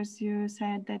feminines because you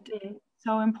said that it's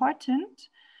so important.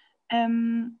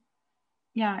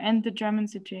 Yeah, and the German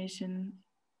situation.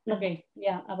 Okay,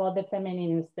 yeah, about the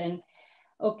feminines then.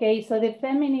 Okay, so the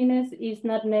feminines is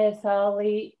not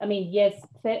necessarily, I mean, yes,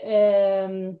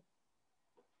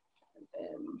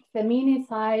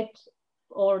 feminicide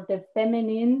or the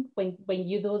feminine, when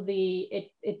you do the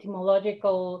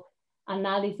etymological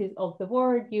analysis of the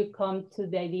word, you come to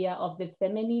the idea of the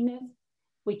feminineness,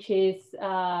 which is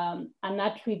an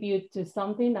attribute to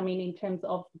something. I mean, in terms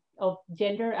of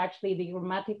gender, actually the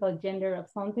grammatical gender of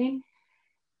something.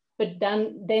 But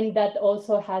then that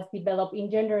also has developed in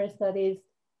gender studies,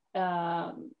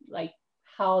 like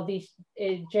how this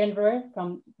gender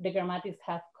from the grammatics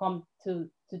have come to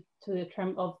the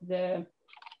term of the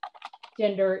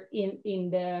gender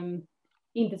in the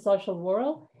social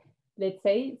world, let's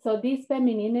say. So this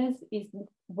feminineness is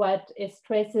what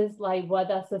stresses like what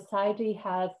a society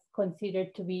has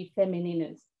considered to be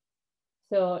feminineness.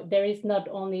 So there is not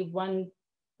only one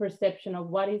perception of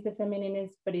what is the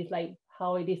feminineness, but it's like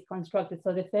how it is constructed.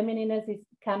 So the feminineness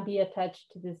can be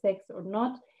attached to the sex or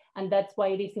not. And that's why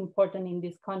it is important in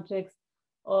this context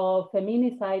of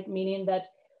feminicide, meaning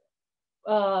that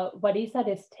what is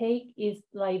at stake is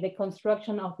like the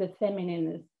construction of the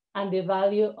feminineness and the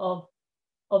value of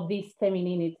this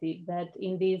femininity, that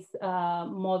in this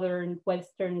modern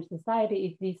Western society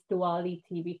is this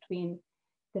duality between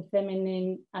the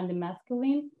feminine and the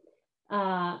masculine.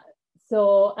 And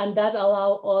that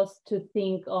allows us to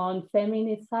think on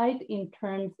feminicide in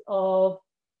terms of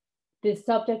the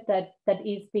subject that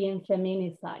is being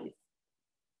feminicized,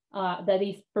 that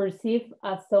is perceived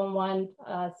as someone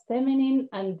as feminine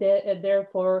and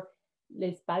therefore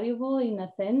less valuable in a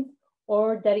sense,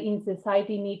 or that in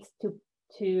society needs to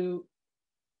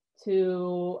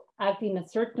act in a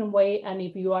certain way, and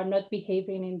if you are not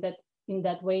behaving in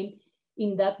that way,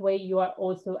 you are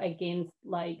also against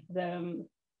like the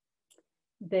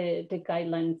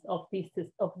guidelines of this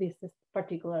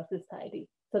particular society.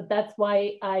 So that's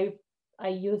why I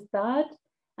use that,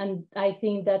 and I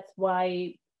think that's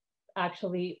why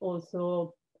actually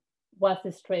also was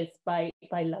stressed by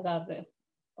Lagarde,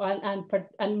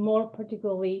 and more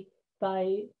particularly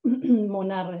by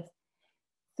Monarres.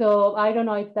 So I don't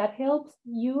know if that helps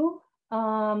you.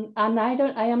 And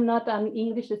I am not an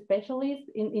English specialist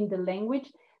in the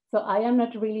language, so I am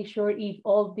not really sure if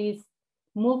all these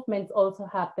movements also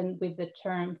happen with the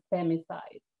term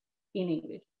femicide in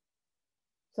English.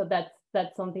 So that's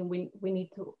something we need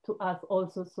to ask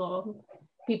also. So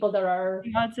people that are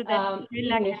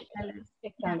English,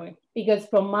 exactly. Because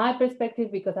from my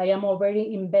perspective, because I am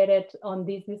already embedded on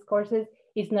these discourses,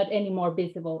 it's not any more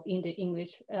visible in the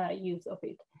English use of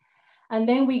it. And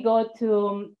then we go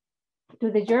to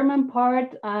the German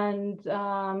part, and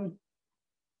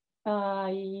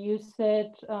you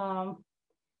said,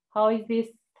 how is this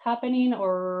happening,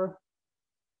 or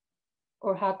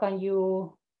how can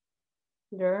you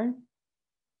learn?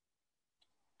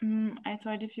 I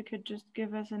thought if you could just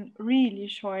give us a really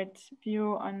short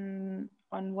view on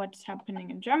what's happening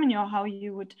in Germany, or how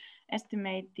you would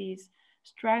estimate these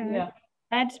struggles. Yeah.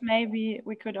 But maybe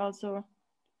we could also,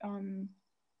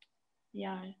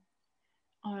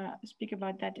 speak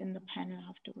about that in the panel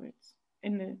afterwards,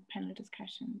 in the panel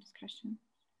discussion.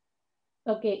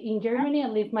 Okay, in Germany,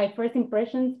 at least my first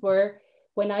impressions were,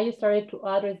 when I started to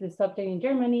address the subject in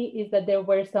Germany, is that there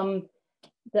were some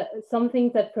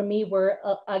things that for me were,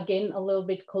 again, a little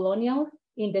bit colonial,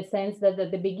 in the sense that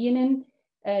at the beginning,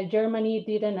 Germany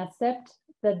didn't accept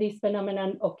that this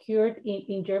phenomenon occurred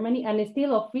in Germany, and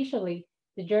still officially,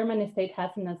 the German state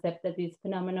hasn't accepted that this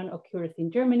phenomenon occurs in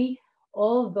Germany,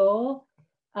 although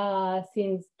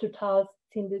since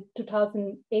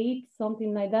 2008,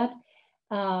 something like that,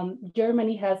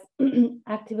 Germany has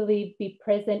actively been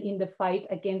present in the fight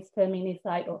against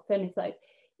feminicide or femicide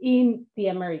in the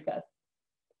Americas.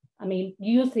 I mean,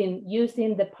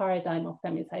 using the paradigm of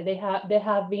femicide. There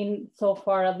have been so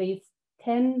far at least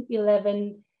 10,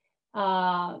 11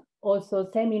 also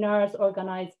seminars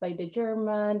organized by the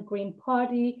German Green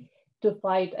Party to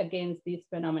fight against this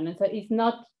phenomenon. So it's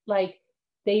not like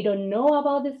they don't know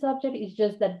about the subject, it's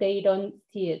just that they don't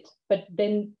see it. But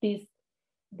then this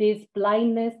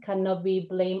blindness cannot be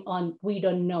blamed on we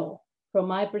don't know. from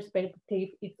my perspective,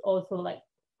 it's also like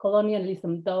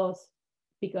colonialism does,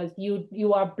 because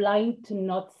you are blind to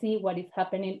not see what is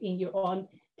happening in your own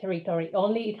territory.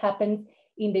 Only it happens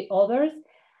in the others.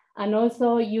 And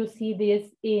also you see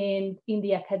this in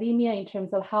the academia in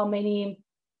terms of how many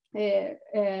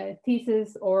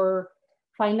theses or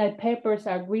final papers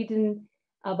are written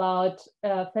about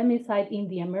femicide in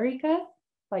the Americas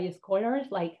by scholars.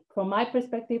 Like, from my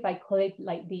perspective, I call it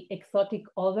like the exotic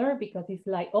other, because it's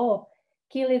like, oh,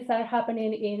 killings are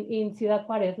happening in Ciudad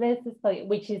Juárez, let's study,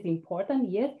 which is important,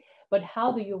 yes, but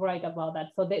how do you write about that?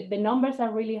 So the numbers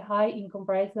are really high in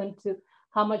comparison to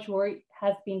how much work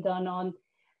has been done on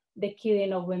the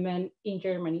killing of women in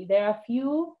Germany. There are a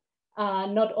few,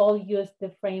 not all use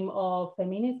the frame of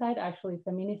feminicide. Actually,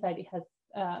 feminicide has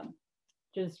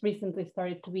just recently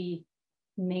started to be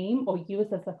named or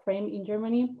used as a frame in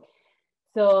Germany.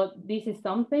 So this is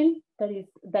something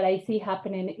that I see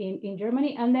happening in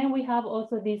Germany. And then we have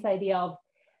also this idea of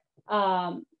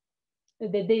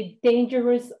the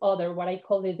dangerous other, what I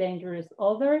call the dangerous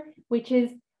other, which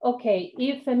is, okay,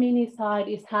 if feminicide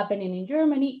is happening in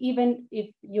Germany, even if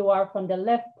you are from the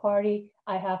left party,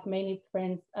 I have many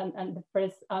friends, and the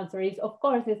first answer is, of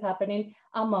course, it's happening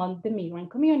among the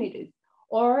migrant communities.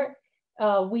 Or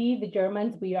we, the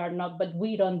Germans, we are not, but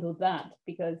we don't do that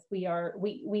because we are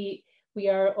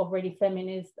already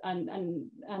feminist and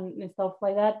stuff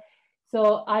like that.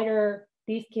 So either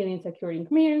these killings occur in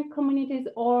migrant communities,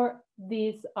 or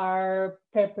these are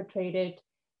perpetrated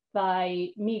by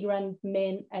migrant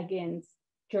men against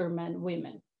German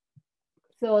women.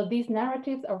 So these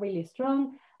narratives are really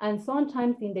strong, and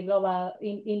sometimes in the global,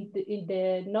 in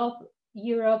the North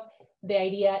Europe, the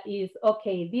idea is,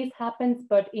 okay, this happens,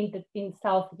 but in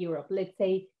South Europe, let's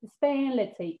say Spain,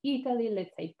 let's say Italy,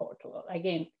 let's say Portugal.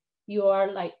 Again, you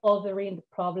are like othering the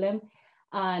problem,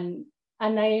 and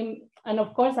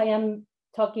of course I am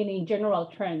talking in general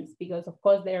terms, because of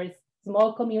course there is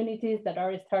small communities that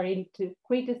are starting to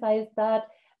criticize that,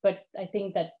 but I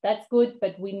think that that's good,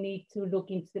 but we need to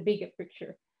look into the bigger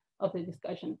picture of the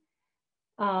discussion.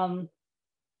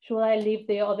 Should I leave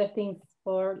the other things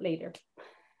for later?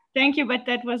 Thank you, but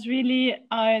that was really,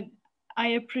 I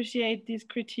appreciate this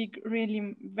critique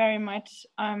really very much.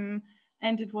 And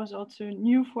it was also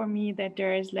new for me that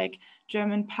there is like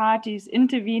German parties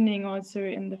intervening also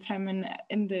in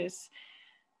this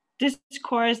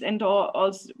discourse and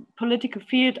also political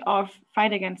field of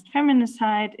fight against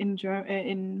feminicide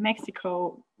in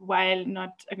Mexico, while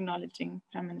not acknowledging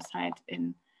feminicide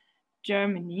in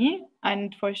Germany.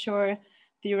 And for sure,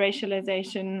 the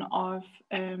racialization of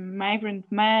migrant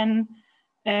men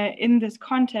in this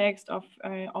context of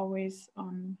always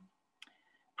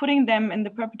putting them in the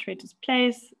perpetrator's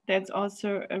place, that's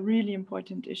also a really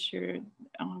important issue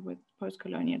with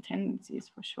post-colonial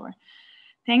tendencies, for sure.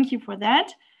 Thank you for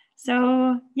that.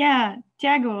 So yeah,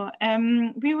 Thiago,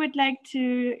 we would like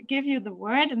to give you the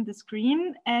word and the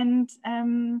screen, and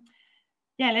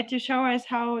yeah, let you show us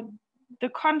how the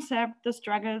concept, the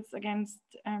struggles against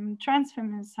trans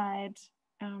feminicide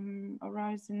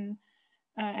arose in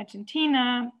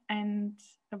Argentina, and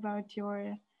about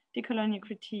your decolonial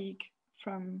critique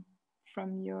from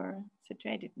your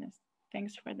situatedness.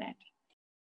 Thanks for that.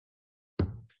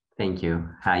 Thank you.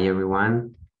 Hi,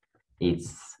 everyone.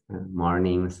 It's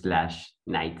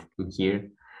morning/night here.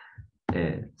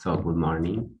 So good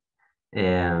morning.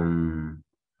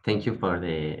 Thank you for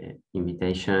the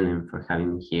invitation and for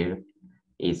having me here.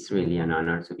 It's really an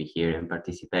honor to be here and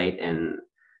participate. And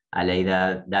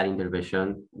Aleida, that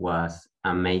intervention was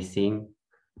amazing.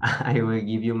 I will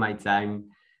give you my time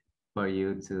for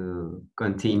you to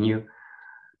continue,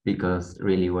 because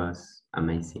really was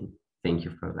amazing. Thank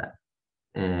you for that.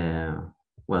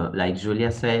 Well, like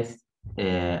Julia says,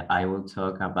 I will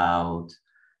talk about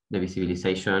the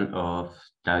visibilization of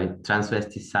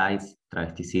transvesticides,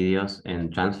 travesticidios,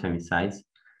 and transfemicides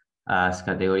as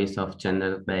categories of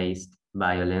gender-based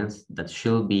violence that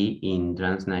should be in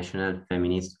transnational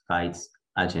feminist fights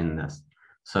agendas.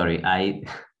 Sorry, I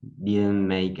didn't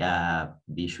make a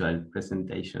visual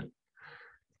presentation.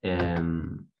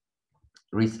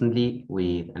 Recently,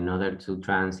 with another two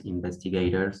trans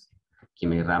investigators,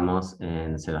 Kimi Ramos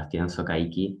and Sebastián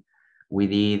Socaiki, we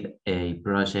did a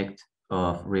project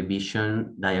of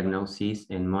revision, diagnosis,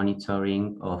 and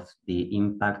monitoring of the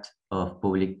impact of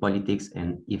public politics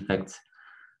and effects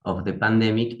of the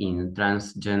pandemic in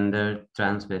transgender,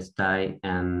 transvestite,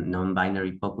 and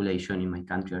non-binary population in my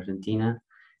country, Argentina,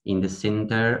 in the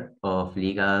Center of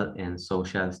Legal and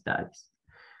Social Studies.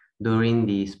 During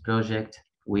this project,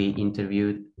 we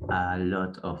interviewed a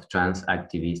lot of trans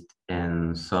activists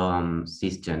and some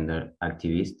cisgender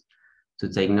activists to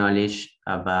take knowledge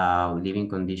about living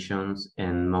conditions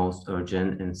and most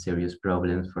urgent and serious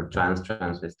problems for trans,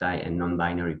 transvestite, and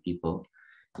non-binary people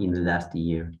in the last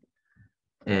year.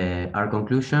 Our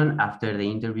conclusion after the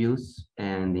interviews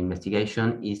and the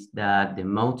investigation is that the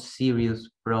most serious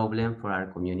problem for our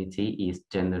community is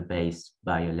gender-based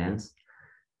violence,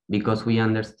 because we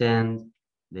understand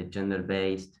the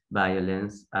gender-based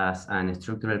violence as an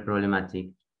structural problematic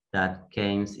that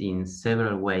comes in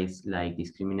several ways, like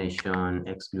discrimination,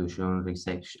 exclusion,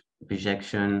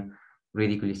 rejection,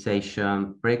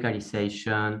 ridiculization,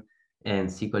 precarization,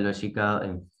 and psychological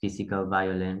and physical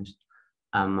violence,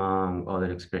 among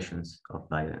other expressions of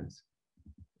violence.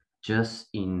 Just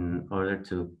in order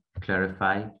to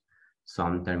clarify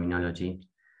some terminology,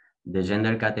 the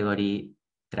gender category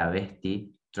travesti,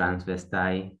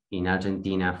 transvestite in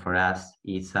Argentina for us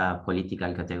is a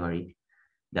political category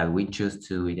that we choose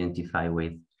to identify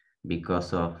with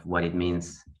because of what it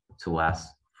means to us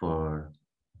for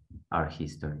our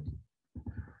history.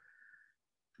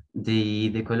 The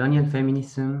decolonial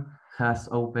feminism has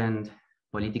opened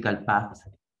political paths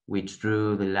which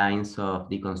drew the lines of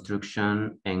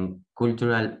deconstruction and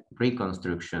cultural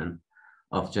reconstruction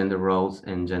of gender roles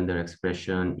and gender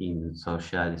expression in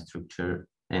social structure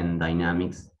and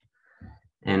dynamics.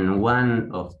 And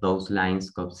one of those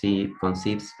lines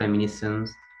conceives feminism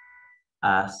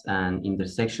as an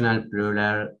intersectional,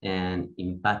 plural, and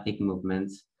empathic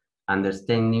movement,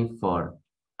 understanding for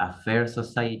a fair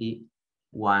society,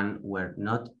 one where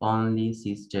not only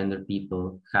cisgender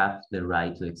people have the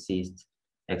right to exist,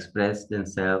 express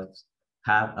themselves,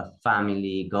 have a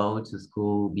family, go to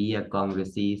school, be a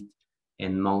congressist,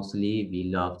 and mostly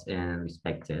be loved and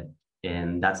respected.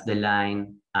 And that's the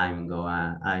line I'm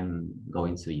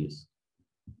going to use.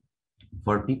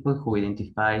 For people who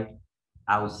identify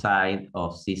outside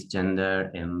of cisgender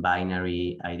and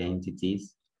binary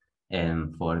identities,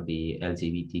 and for the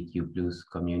LGBTQ+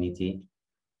 community,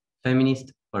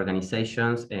 feminist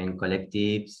organizations and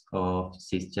collectives of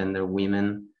cisgender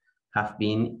women have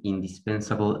been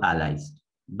indispensable allies.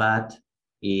 But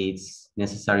it's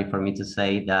necessary for me to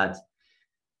say that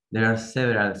there are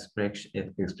several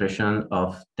expressions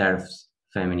of TERFs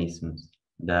feminism.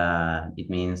 It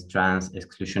means trans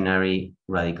exclusionary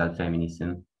radical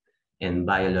feminism and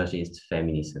biologist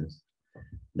feminisms.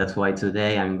 That's why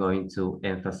today I'm going to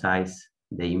emphasize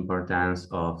the importance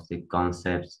of the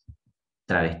concepts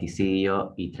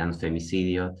travesticidio y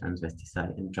transfemicidio,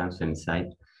 transvesticide and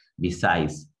transfemicide,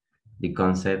 besides the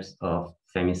concepts of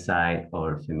femicide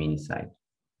or feminicide.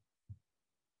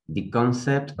 The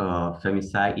concept of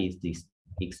femicide is this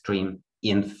extreme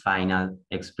and final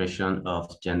expression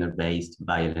of gender-based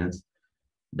violence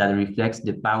that reflects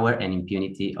the power and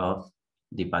impunity of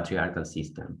the patriarchal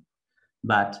system.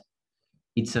 But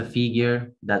it's a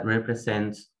figure that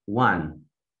represents one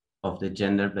of the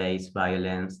gender-based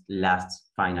violence last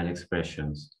final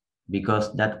expressions,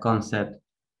 because that concept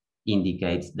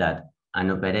indicates that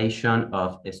an operation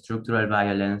of structural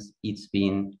violence is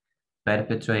being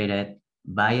perpetrated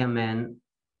by a man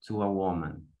to a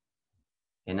woman.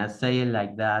 And I say it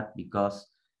like that because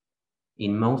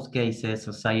in most cases,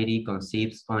 society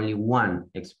conceives only one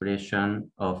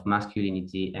expression of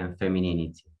masculinity and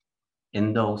femininity,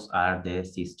 and those are the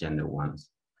cisgender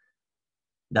ones.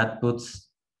 That puts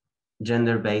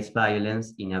gender-based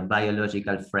violence in a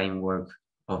biological framework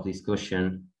of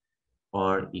discussion,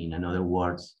 or in other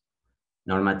words,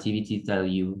 normativity tells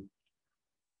you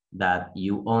that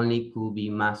you only could be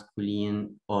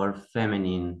masculine or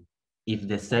feminine if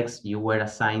the sex you were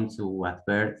assigned to at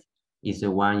birth is the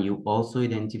one you also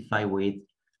identify with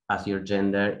as your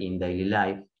gender in daily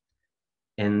life.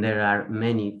 And there are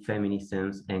many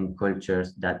feminisms and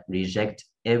cultures that reject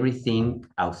everything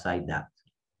outside that.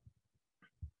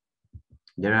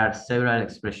 There are several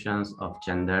expressions of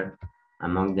gender,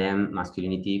 among them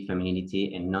masculinity,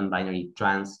 femininity, and non-binary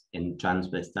trans and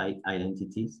transvestite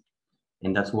identities.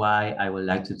 And that's why I would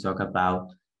like to talk about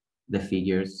the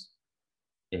figures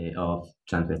of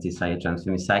transvesticide,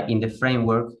 transfemicide in the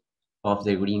framework of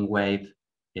the green wave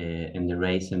and the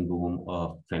rise and boom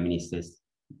of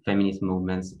feminist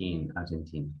movements in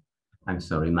Argentina. I'm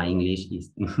sorry, my English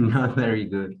is not very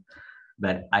good,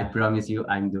 but I promise you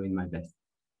I'm doing my best.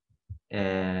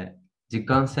 The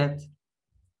concept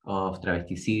of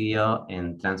travesticidio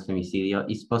and transfemicidio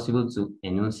is possible to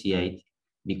enunciate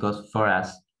because for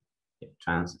us,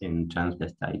 trans and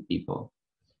transvestite people,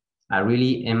 a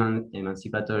really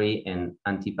emancipatory and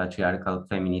anti-patriarchal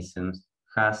feminism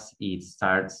has its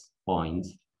start point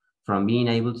from being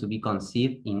able to be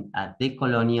conceived in a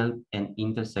decolonial and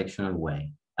intersectional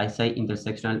way. I say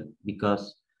intersectional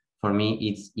because for me,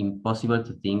 it's impossible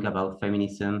to think about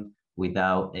feminism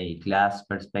without a class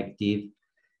perspective,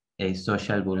 a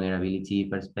social vulnerability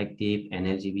perspective, an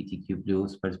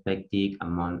LGBTQ+ perspective,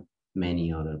 among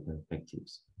many other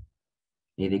perspectives.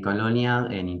 The decolonial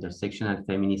and intersectional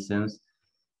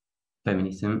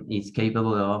feminism is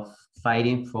capable of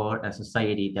fighting for a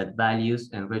society that values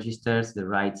and registers the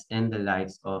rights and the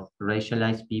lives of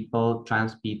racialized people,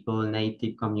 trans people,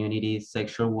 native communities,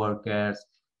 sexual workers,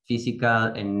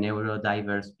 physical and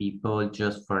neurodiverse people,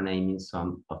 just for naming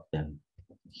some of them.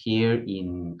 Here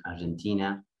in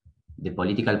Argentina, the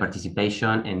political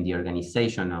participation and the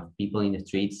organization of people in the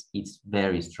streets is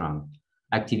very strong.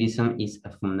 Activism is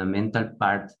a fundamental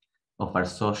part of our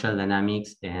social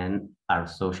dynamics and our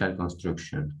social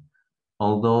construction.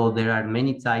 Although there are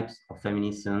many types of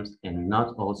feminisms and not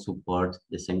all support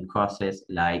the same causes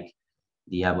like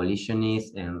the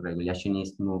abolitionist and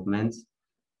regulationist movements,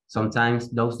 sometimes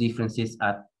those differences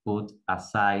are put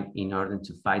aside in order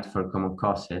to fight for common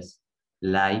causes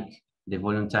like the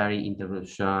voluntary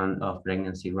interruption of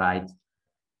pregnancy rights,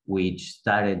 which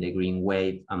started the Green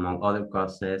Wave, among other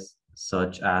causes,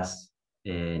 such as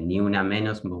Ni Una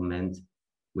Menos movement,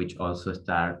 which also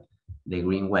started the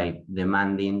Green Wave,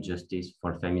 demanding justice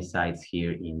for femicides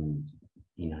here in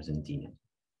Argentina.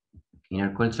 In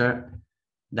our culture,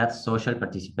 that social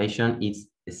participation is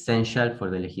essential for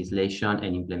the legislation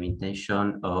and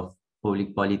implementation of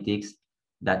public politics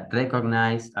that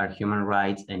recognize our human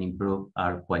rights and improve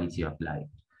our quality of life.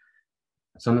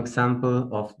 Some examples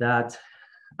of that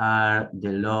are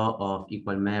the law of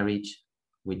equal marriage,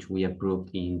 which we approved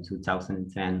in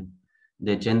 2010,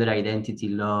 the gender identity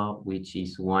law, which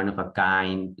is one of a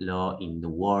kind law in the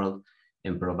world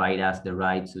and provide us the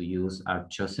right to use our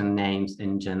chosen names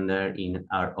and gender in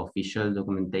our official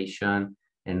documentation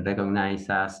and recognize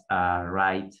us a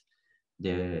right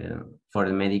for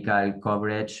the medical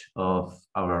coverage of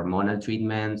our hormonal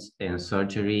treatments and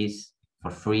surgeries for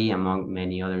free, among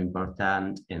many other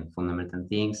important and fundamental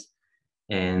things.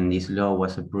 And this law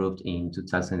was approved in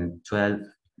 2012.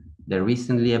 The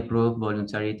recently approved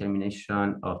voluntary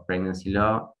termination of pregnancy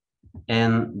law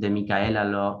and the Micaela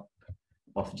law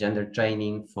of gender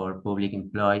training for public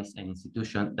employees and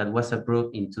institutions that was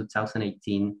approved in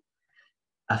 2018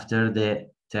 after the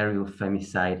terrible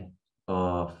femicide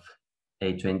of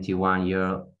a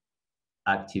 21-year-old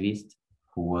activist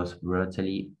who was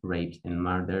brutally raped and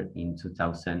murdered in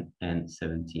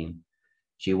 2017.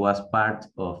 She was part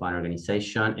of an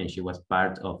organization and she was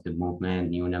part of the movement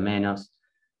Ni Una Menos.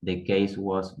 The case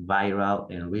was viral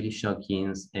and really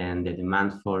shocking, and the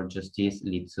demand for justice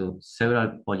led to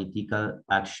several political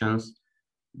actions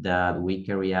that we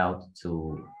carry out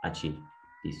to achieve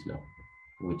this law,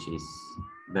 which is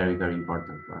very, very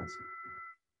important for us.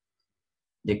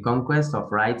 The conquest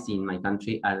of rights in my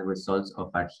country are the results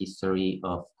of our history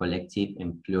of collective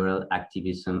and plural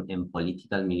activism and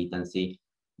political militancy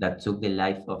that took the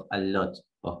life of a lot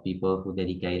of people who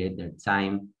dedicated their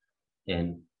time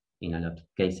and, in a lot of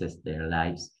cases, their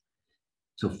lives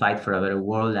to fight for a better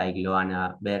world, like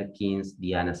Loana Berkins,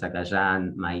 Diana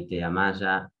Zacayán, Maite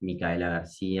Amaya, Micaela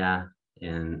Garcia,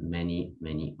 and many,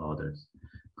 many others.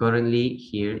 Currently,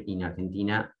 here in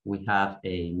Argentina, we have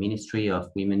a Ministry of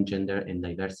Women, Gender, and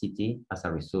Diversity as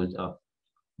a result of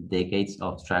decades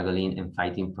of struggling and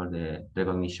fighting for the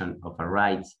recognition of our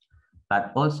rights.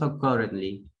 But also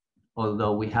currently,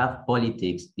 although we have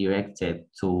politics directed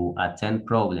to attend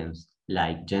problems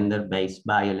like gender-based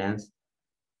violence,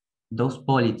 those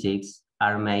politics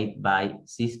are made by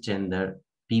cisgender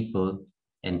people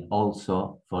and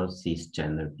also for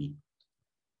cisgender people.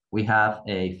 We have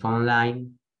a phone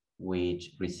line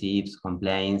which receives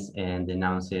complaints and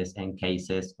denounces and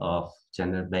cases of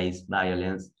gender-based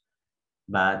violence.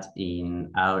 But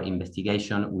in our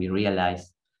investigation, we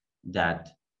realized that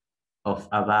of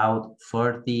about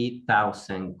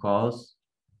 40,000 calls,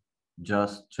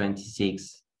 just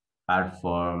 26 are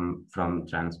from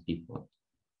trans people.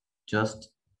 Just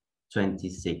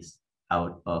 26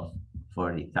 out of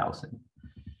 40,000.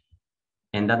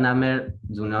 And that number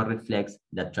do not reflect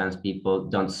that trans people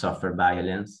don't suffer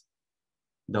violence.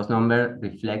 Those numbers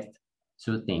reflect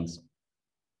two things.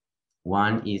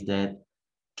 One is that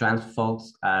trans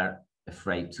folks are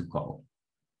afraid to call.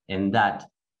 And that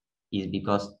is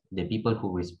because the people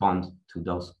who respond to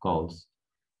those calls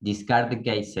discard the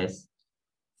cases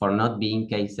for not being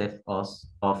cases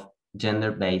of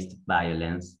gender-based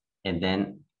violence and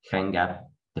then hang up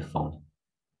the phone.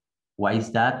 Why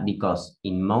is that? Because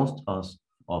in most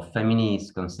of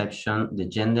feminist conception, the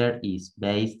gender is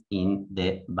based in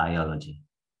the biology.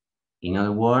 In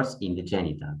other words, in the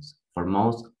genitals. For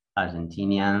most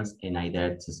Argentinians, and I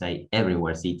dare to say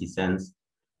everywhere citizens,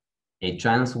 a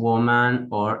trans woman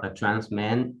or a trans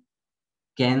man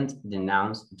can't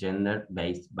denounce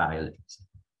gender-based violence.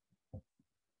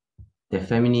 The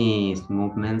feminist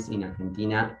movements in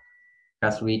Argentina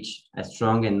has reached a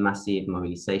strong and massive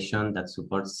mobilization that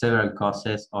supports several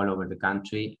causes all over the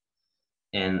country.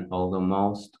 And although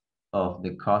most of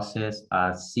the causes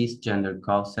are cisgender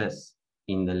causes,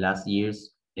 in the last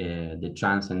years, the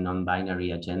trans and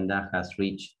non-binary agenda has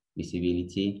reached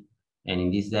visibility. And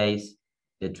in these days,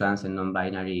 the trans and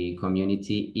non-binary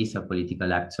community is a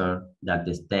political actor that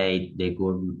the state, the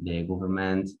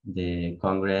government, the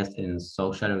Congress, and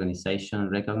social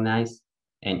organizations recognize,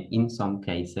 and in some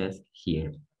cases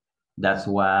here. That's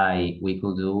why we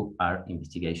could do our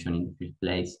investigation in the first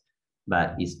place,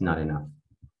 but it's not enough.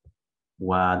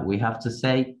 What we have to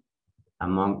say,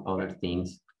 among other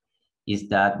things, is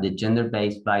that the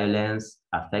gender-based violence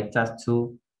affects us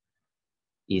too,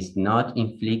 is not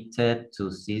inflicted to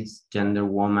cisgender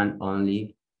women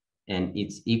only, and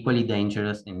it's equally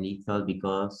dangerous and lethal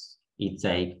because it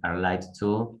takes our lives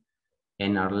too,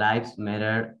 and our lives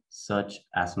matter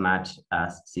as much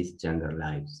as cisgender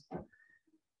lives.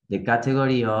 The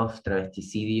category of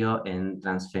travesticidio and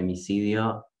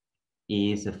transfemicidio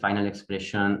is the final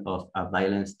expression of a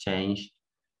violence chain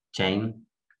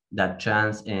that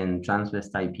trans and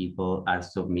transvestite people are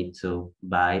submitted to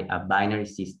by a binary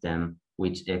system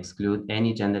which excludes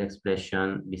any gender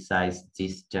expression besides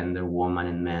cisgender women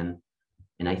and men.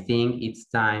 And I think it's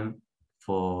time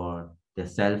for the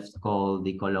self-called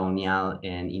decolonial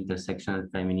and intersectional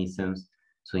feminisms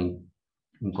to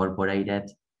incorporate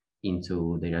it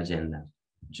into their agenda,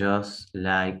 just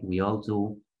like we all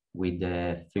do with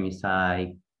the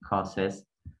femicide causes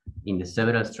in the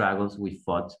several struggles we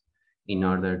fought in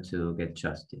order to get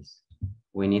justice.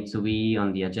 We need to be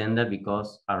on the agenda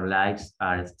because our lives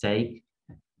are at stake.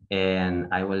 And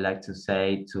I would like to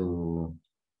say to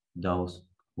those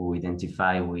who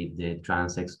identify with the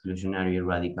trans exclusionary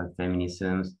radical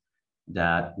feminisms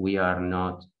that we are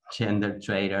not gender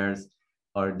traitors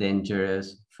or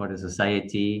dangerous for the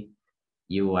society.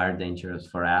 You are dangerous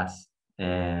for us.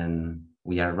 And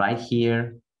we are right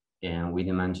here, and we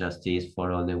demand justice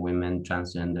for all the women,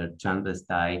 transgender,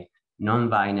 transvestite,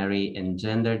 non-binary, and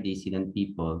gender dissident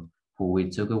people who we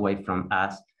took away from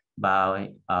us by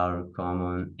our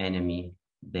common enemy,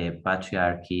 the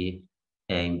patriarchy,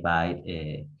 and by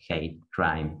a hate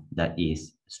crime that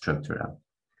is structural.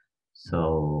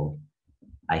 So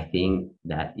I think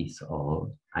that is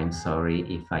all. I'm sorry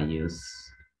if I use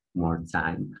more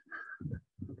time.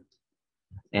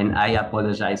 And I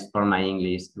apologize for my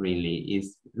English, really.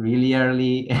 It's really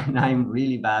early and I'm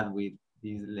really bad with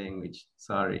this language,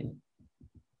 sorry.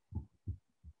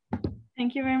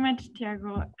 Thank you very much,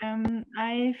 Thiago.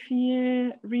 I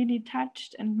feel really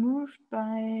touched and moved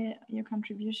by your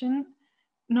contribution.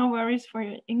 No worries for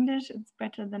your English, it's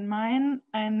better than mine.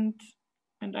 And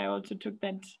I also took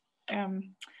that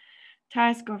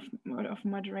task of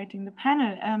moderating the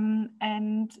panel.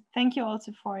 And thank you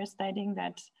also for stating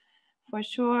that for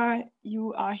sure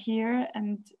you are here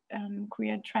and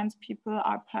queer trans people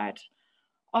are part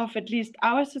of at least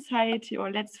our society,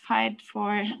 or let's fight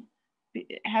for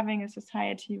having a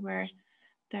society where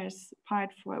there's part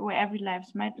for where every life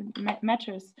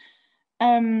matters.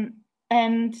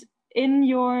 And in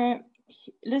your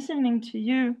listening to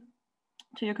your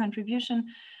contribution,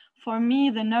 for me,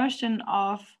 the notion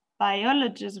of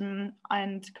biologism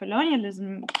and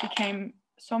colonialism became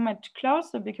so much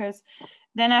closer, because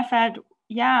then I felt,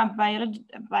 yeah,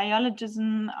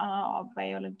 biologism or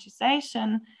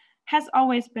biologization has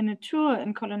always been a tool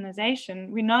in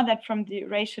colonization. We know that from the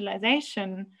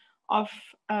racialization of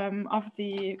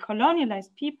the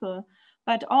colonialized people,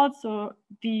 but also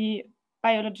the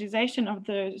biologization of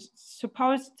the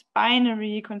supposed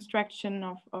binary construction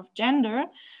of gender,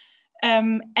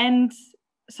 and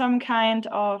some kind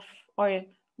of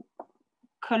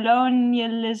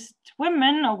colonialist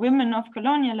women or women of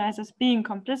colonializers being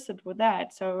complicit with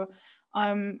that. So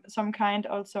some kind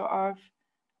also of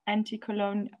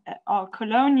anti-colonial or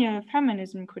colonial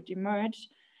feminism could emerge.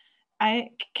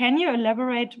 Can you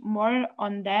elaborate more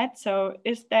on that? So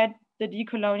is that the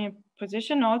decolonial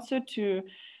position also to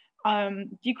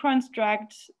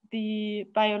deconstruct the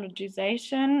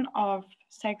biologization of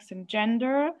sex and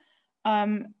gender,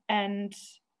 and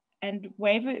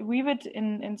weave it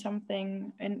in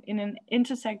something in an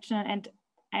intersectional and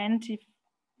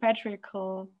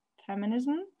anti-patriarchal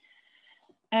feminism?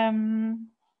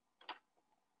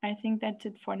 I think that's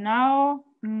it for now.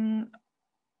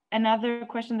 Another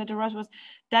question that arose was,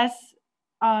 does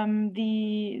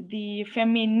the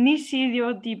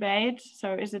feminicidio debate,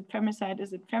 so is it femicide,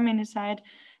 is it feminicide,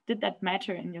 did that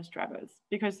matter in your struggles?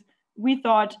 Because we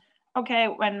thought, okay,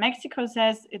 when Mexico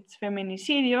says it's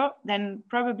feminicidio, then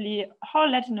probably whole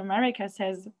Latin America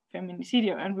says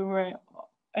feminicidio, and we were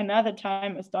another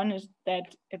time astonished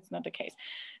that it's not the case.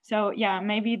 So yeah,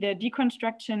 maybe the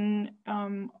deconstruction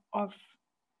of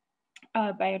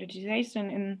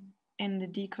biologization in the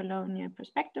decolonial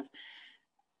perspective.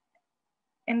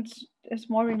 And a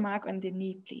small remark on the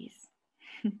knee, please.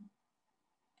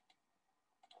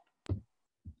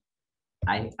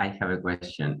 I have a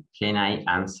question. Can I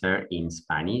answer in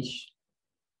Spanish?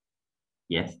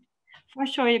 Yes. For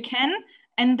sure you can.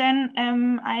 And then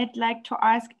I'd like to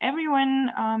ask everyone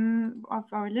of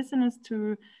our listeners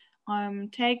to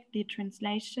take the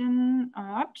translation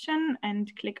option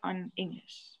and click on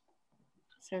English.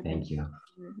 So thank you.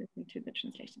 Listen to the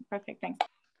translation. Perfect, thanks.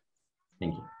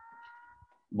 Thank you.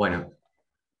 Bueno.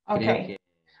 Okay,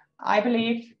 I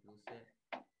believe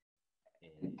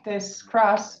this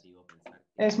cross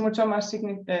is mucho más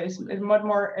significant, is much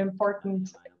more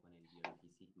important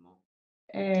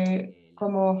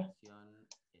como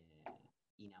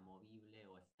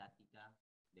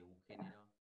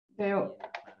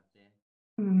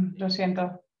lo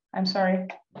siento, I'm sorry.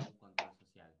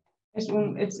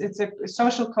 It's a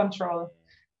social control.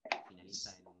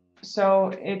 So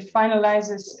it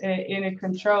finalizes in a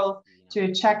control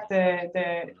to check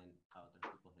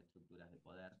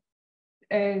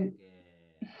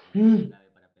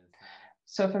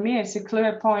so for me, it's a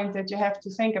clear point that you have to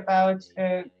think about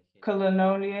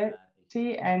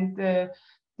coloniality and the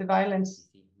violence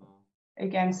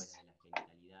against.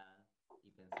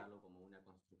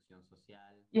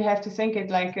 You have to think it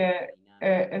like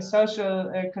a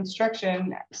social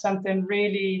construction, something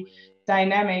really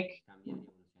dynamic.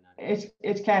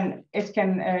 It can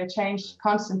change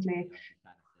constantly.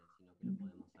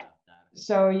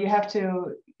 So you have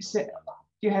to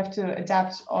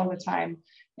adapt all the time.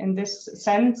 In this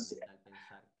sense,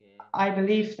 I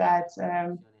believe that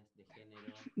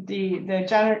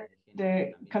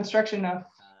the construction of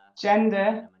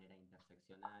gender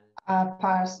are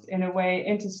passed in a way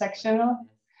intersectional,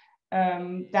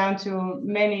 down to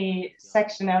many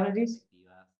sectionalities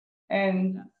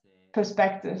and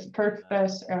perspectives,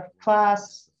 purpose of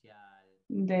class,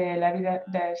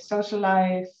 the social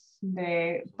life,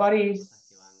 the bodies.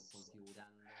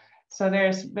 So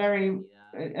there's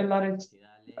a lot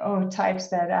of types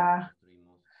that are,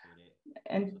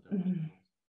 and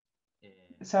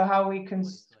so how we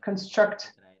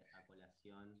construct.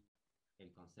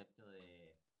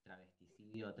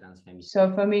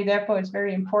 So for me, therefore, it's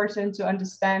very important to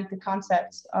understand the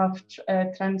concepts of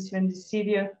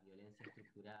transfemicidio,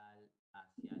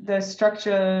 the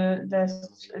structural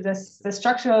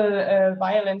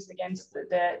violence against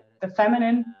the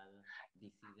feminine.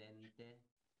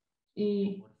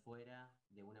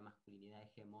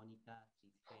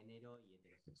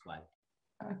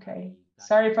 Okay,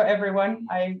 sorry for everyone.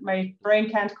 My brain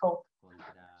can't cope.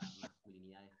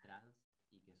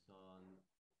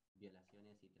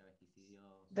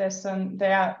 There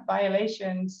are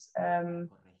violations.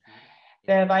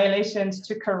 There are violations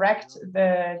to correct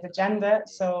the gender.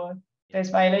 So there's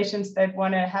violations that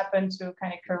want to happen to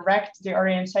kind of correct the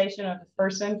orientation of the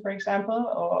person, for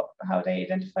example, or how they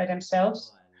identify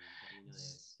themselves.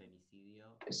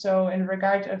 So in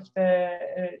regard of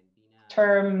the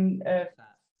term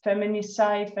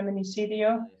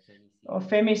feminicidio, or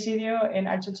femicidio, in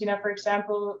Argentina, for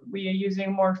example, we are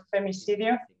using more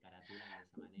femicidio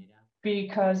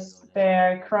because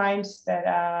they're crimes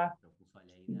that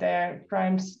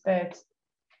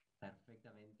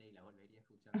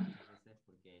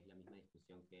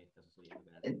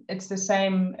it's the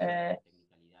same.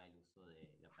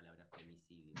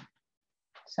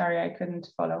 Sorry, I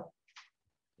couldn't follow.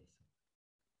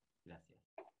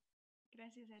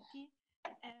 Gracias a ti.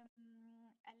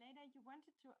 Aleida, you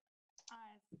wanted to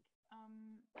ask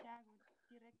Thiago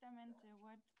directamente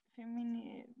what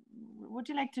would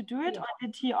you like to do it, or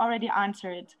did he already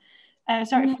answer it?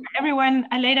 Sorry for everyone,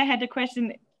 Aleida had a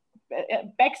question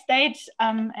backstage,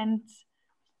 and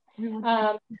we would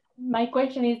my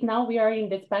question is, now we are in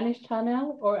the Spanish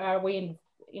channel, or are we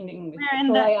in English? We're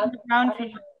in the ground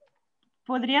floor.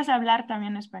 Podrías hablar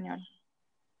también español.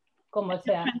 Como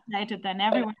sea. Translated, then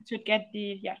everyone should get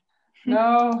the, yeah.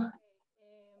 No.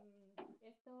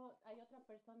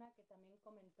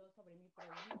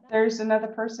 There's another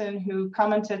person who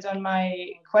commented on my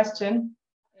question.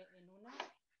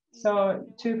 So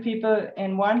two people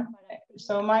in one.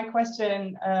 So my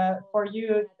question for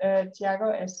you,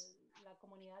 Thiago, is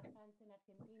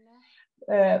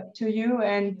to you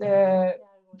and the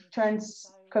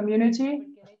trans community.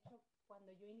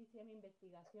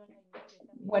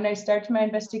 When I start my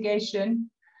investigation,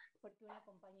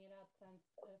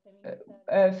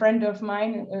 a friend of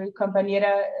mine,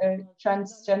 compañera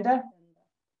transgender,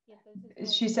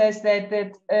 she says that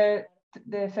the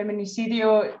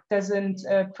feminicidio doesn't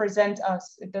present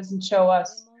us, it doesn't show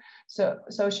us.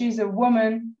 So she's a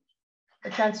woman, a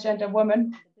transgender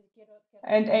woman,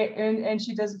 and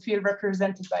she doesn't feel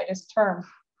represented by this term.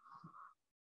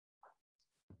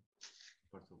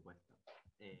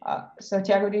 So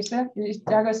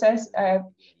Thiago says,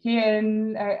 here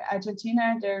in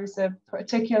Argentina, there's a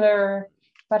particularity,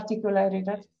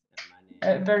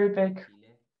 very big.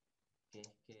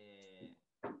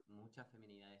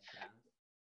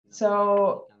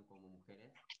 So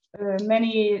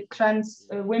many trans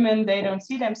women, they don't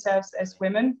see themselves as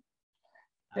women.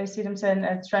 They see themselves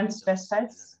as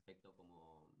transvestites.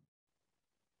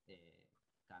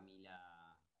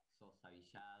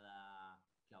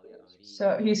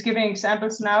 So he's giving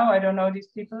examples now. I don't know these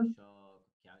people.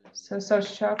 So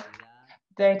shock.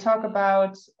 They talk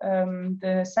about the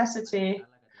necessity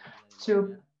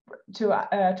to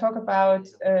talk about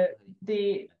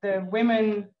the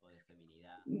women,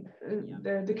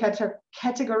 the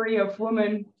category of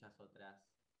women.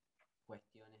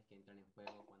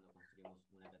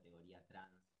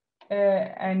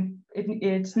 And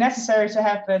it's necessary to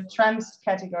have a trans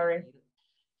category.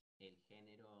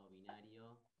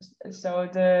 So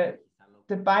the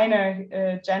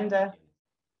binary gender.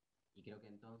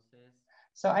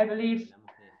 So I believe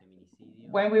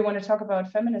when we want to talk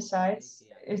about feminicides,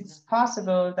 it's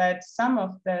possible that some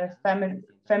of the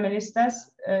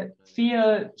feministas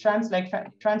feel trans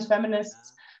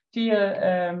feminists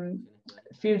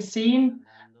feel seen,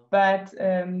 but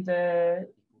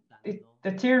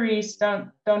the theories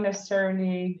don't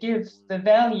necessarily give the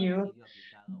value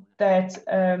that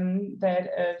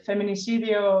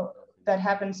feminicidio that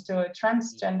happens to a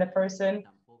transgender person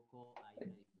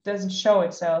doesn't show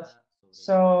itself.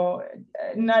 So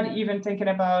not even thinking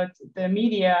about the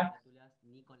media.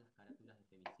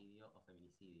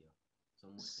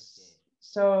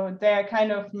 So they're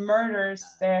kind of murders,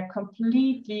 they're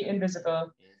completely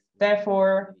invisible.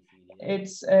 Therefore,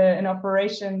 it's an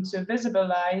operation to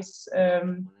visibilize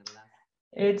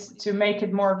it, to make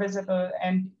it more visible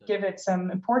and give it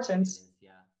some importance.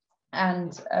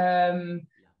 And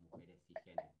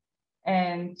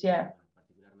yeah,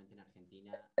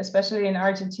 especially in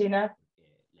Argentina,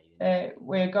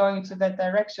 we're going to that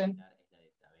direction.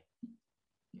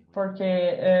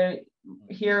 Porque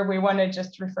here we want to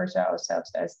just refer to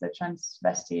ourselves as the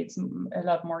transvestite. It's a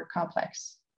lot more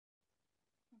complex.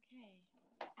 Okay, we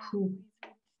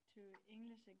switch to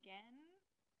English again.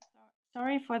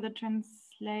 Sorry for the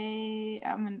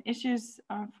issues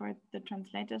for the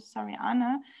translators. Sorry,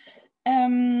 Anna.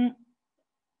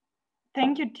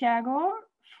 Thank you, Thiago,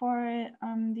 for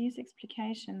these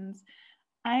explications.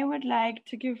 I would like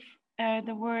to give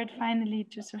the word finally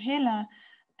to Sohela.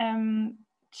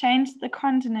 Change the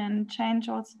continent, change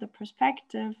also the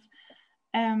perspective,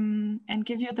 and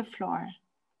give you the floor.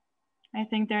 I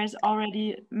think there's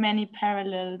already many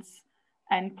parallels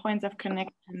and points of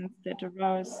connection that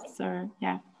arose. So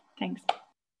yeah, thanks.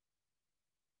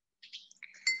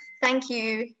 Thank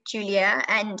you, Julia,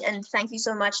 and thank you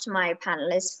so much to my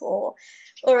panelists for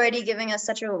already giving us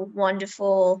such a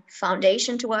wonderful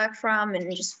foundation to work from,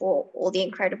 and just for all the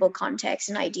incredible context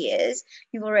and ideas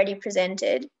you've already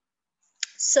presented.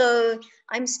 So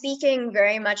I'm speaking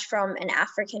very much from an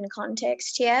African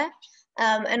context here.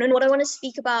 And what I want to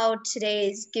speak about today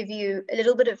is give you a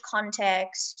little bit of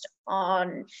context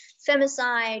on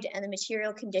femicide and the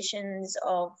material conditions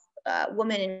of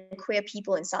women and queer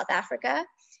people in South Africa.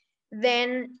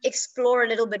 Then explore a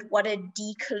little bit what a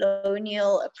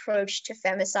decolonial approach to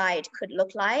femicide could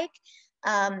look like.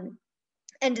 And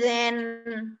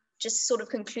then just sort of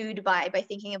conclude by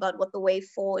thinking about what the way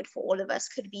forward for all of us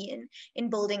could be in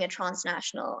building a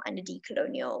transnational and a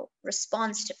decolonial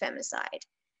response to femicide.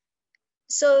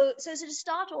 So to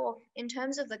start off, in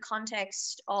terms of the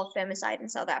context of femicide in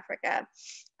South Africa,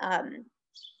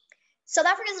 South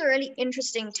Africa is a really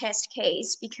interesting test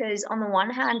case because on the one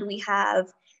hand, we have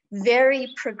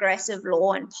very progressive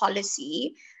law and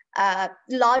policy,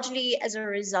 largely as a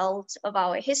result of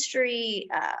our history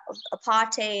of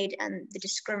apartheid and the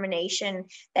discrimination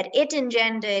that it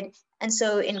engendered. And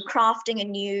so in crafting a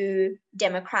new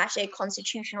democratic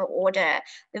constitutional order,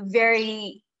 a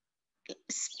very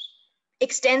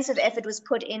extensive effort was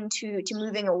put into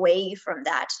moving away from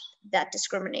that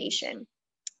discrimination.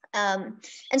 And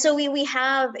so we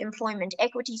have employment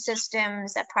equity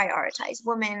systems that prioritize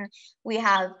women. We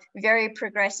have very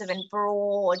progressive and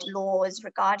broad laws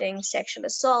regarding sexual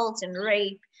assault and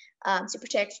rape to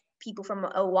protect people from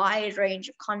a wide range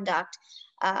of conduct.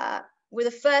 we're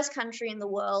the first country in the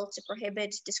world to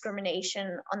prohibit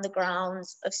discrimination on the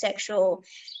grounds of sexual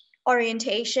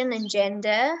orientation and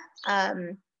gender,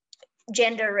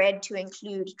 gender read to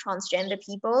include transgender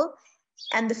people,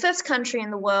 and the fifth country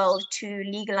in the world to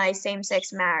legalize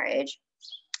same-sex marriage.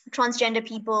 Transgender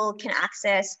people can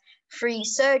access free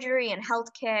surgery and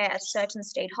healthcare at certain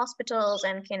state hospitals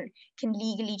and can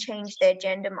legally change their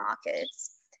gender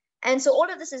markers. And so all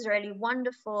of this is really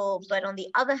wonderful, but on the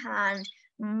other hand,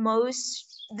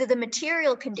 the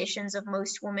material conditions of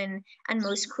most women and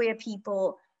most queer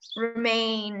people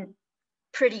remain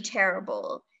pretty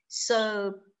terrible.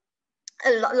 So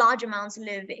large amounts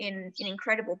live in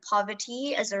incredible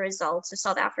poverty as a result of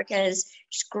South Africa's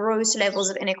just gross levels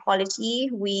of inequality.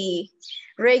 We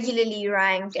regularly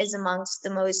rank as amongst the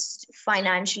most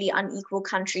financially unequal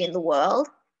country in the world.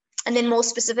 And then more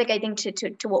specific, I think,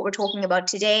 to what we're talking about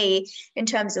today in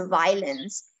terms of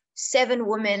violence, 7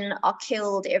 women are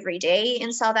killed every day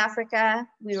in South Africa.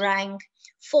 We rank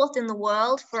 4th in the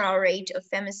world for our rate of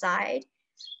femicide.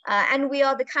 And we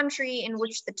are the country in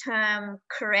which the term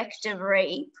corrective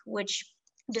rape, which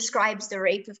describes the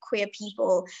rape of queer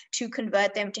people to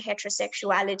convert them to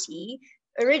heterosexuality,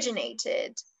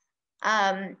 originated.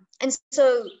 And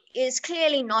so it's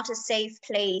clearly not a safe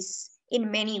place in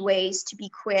many ways to be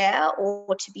queer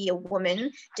or to be a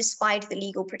woman, despite the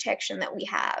legal protection that we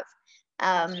have.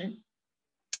 And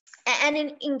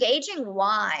in engaging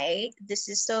why this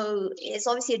is so, it's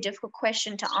obviously a difficult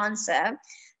question to answer.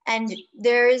 And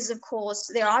there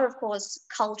are of course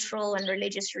cultural and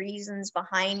religious reasons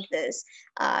behind this.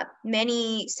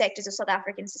 Many sectors of South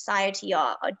African society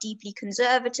are deeply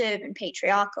conservative and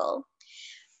patriarchal.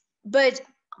 But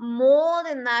more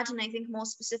than that, and I think more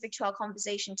specific to our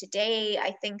conversation today,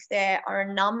 I think there are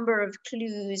a number of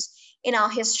clues in our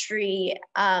history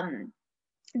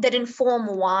that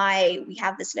inform why we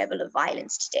have this level of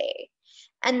violence today.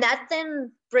 And that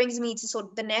then brings me to sort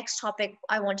of the next topic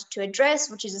I wanted to address,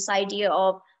 which is this idea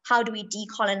of how do we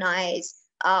decolonize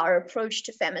our approach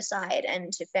to femicide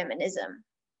and to feminism.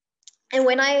 And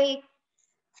when I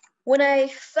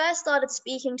first started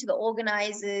speaking to the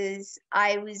organizers,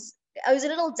 I was a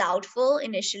little doubtful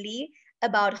initially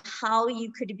about how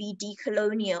you could be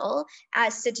decolonial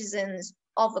as citizens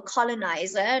of a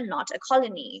colonizer, not a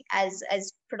colony, as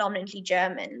predominantly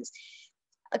Germans.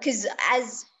 Because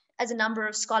as a number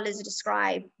of scholars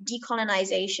describe,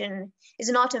 decolonization is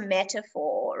not a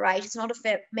metaphor, right? It's not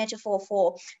a metaphor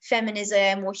for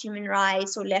feminism or human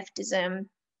rights or leftism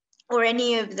or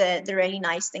any of the really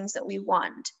nice things that we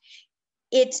want.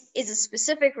 It is a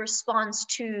specific response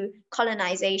to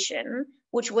colonization,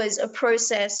 which was a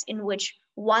process in which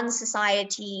one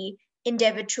society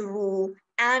endeavored to rule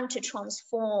and to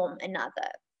transform another.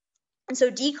 And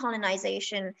so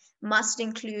decolonization must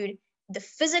include the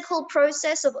physical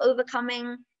process of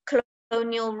overcoming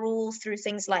colonial rule through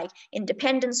things like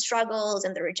independence struggles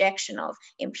and the rejection of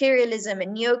imperialism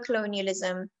and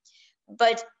neocolonialism,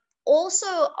 but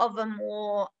also of a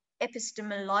more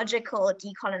epistemological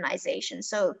decolonization.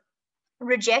 So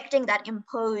rejecting that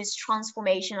imposed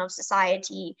transformation of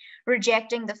society,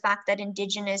 rejecting the fact that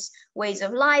indigenous ways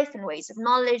of life and ways of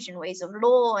knowledge and ways of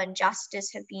law and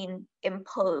justice have been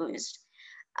imposed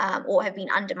or have been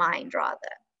undermined rather.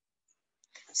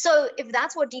 So if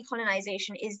that's what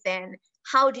decolonization is, then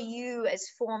how do you as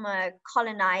former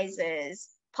colonizers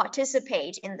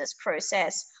participate in this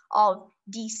process of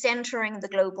decentering the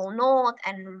global north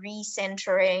and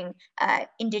recentering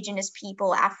indigenous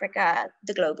people, Africa,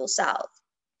 the global south?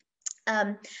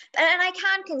 And I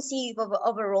can conceive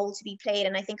of a role to be played,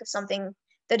 and I think of something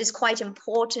that is quite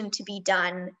important to be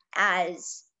done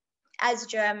as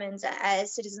Germans,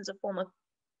 as citizens of former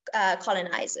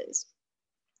colonizers.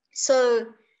 So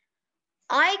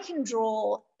I can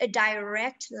draw a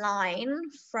direct line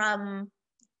from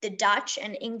the Dutch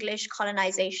and English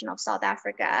colonization of South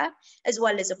Africa, as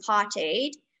well as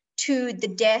apartheid, to the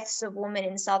deaths of women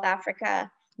in South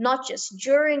Africa, not just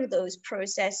during those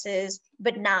processes,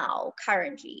 but now,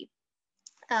 currently.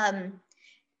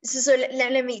 So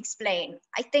let me explain.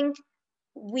 I think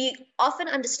we often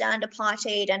understand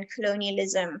apartheid and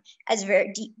colonialism as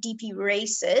very deeply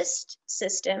racist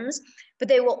systems, but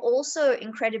they were also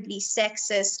incredibly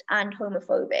sexist and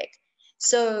homophobic.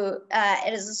 So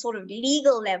at a sort of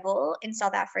legal level in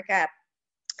South Africa,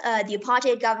 the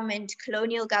apartheid government,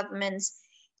 colonial governments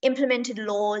implemented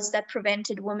laws that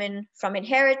prevented women from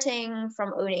inheriting,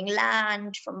 from owning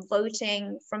land, from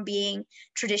voting, from being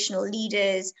traditional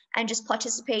leaders, and just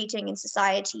participating in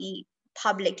society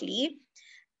publicly.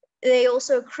 They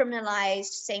also criminalized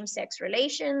same-sex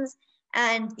relations,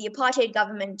 And the apartheid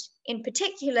government in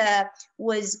particular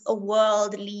was a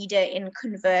world leader in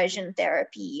conversion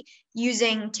therapy,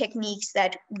 using techniques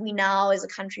that we now as a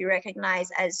country recognize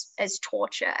as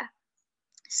torture.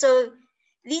 So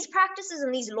these practices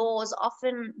and these laws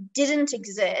often didn't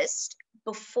exist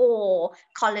before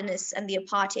colonists and the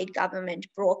apartheid government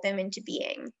brought them into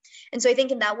being. And so I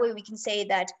think in that way we can say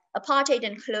that apartheid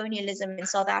and colonialism in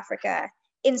South Africa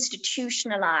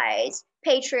institutionalized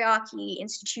patriarchy,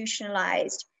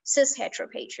 institutionalized cis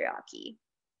heteropatriarchy.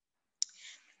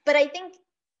 But I think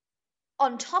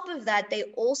on top of that, they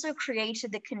also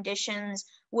created the conditions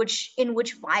in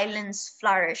which violence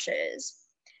flourishes.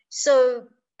 So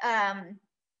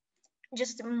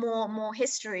just more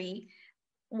history.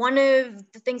 One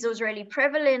of the things that was really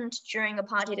prevalent during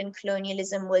apartheid and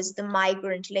colonialism was the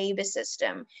migrant labor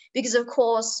system, because of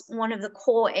course, one of the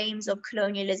core aims of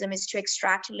colonialism is to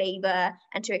extract labor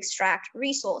and to extract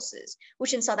resources,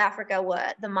 which in South Africa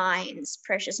were the mines,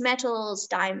 precious metals,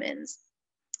 diamonds.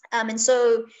 And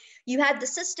so you had the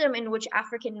system in which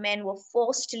African men were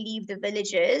forced to leave the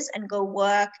villages and go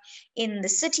work in the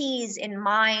cities, in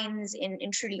mines, in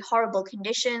truly horrible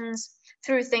conditions,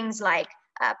 through things like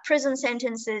prison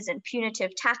sentences and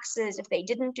punitive taxes if they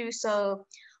didn't do so,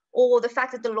 or the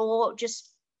fact that the law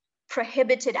just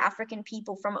prohibited African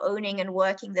people from owning and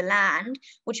working the land,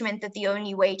 which meant that the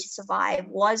only way to survive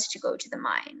was to go to the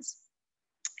mines.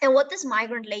 And what this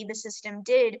migrant labor system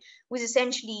did was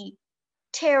essentially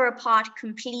tear apart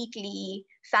completely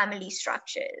family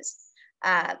structures.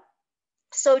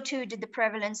 So too did the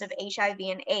prevalence of HIV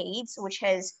and AIDS, which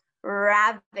has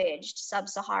ravaged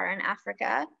sub-Saharan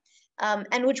Africa,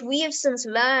 and which we have since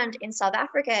learned in South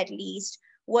Africa at least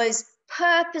was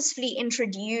purposefully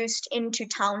introduced into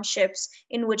townships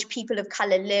in which people of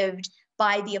color lived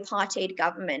by the apartheid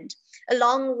government,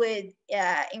 along with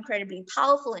incredibly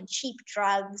powerful and cheap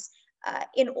drugs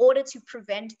in order to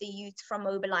prevent the youth from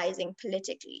mobilizing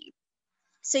politically.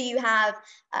 So you have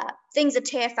things that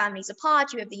tear families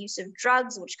apart. You have the use of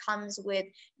drugs, which comes with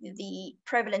the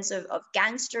prevalence of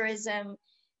gangsterism.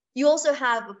 You also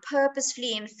have a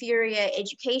purposefully inferior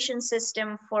education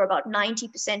system for about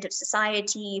 90% of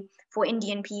society, for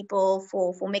Indian people,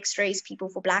 for mixed race people,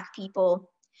 for Black people.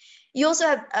 You also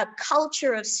have a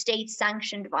culture of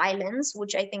state-sanctioned violence,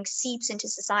 which I think seeps into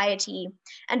society,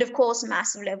 and of course,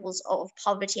 massive levels of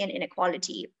poverty and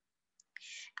inequality.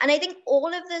 And I think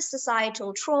all of this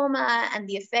societal trauma and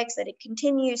the effects that it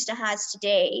continues to have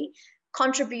today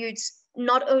contributes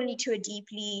not only to a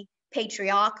deeply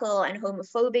patriarchal and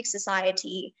homophobic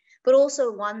society, but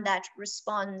also one that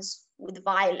responds with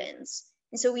violence.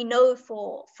 And so we know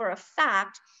for a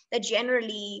fact that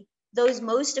generally those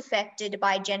most affected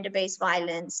by gender-based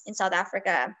violence in South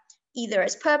Africa, either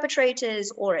as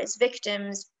perpetrators or as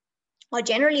victims, are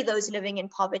generally those living in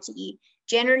poverty,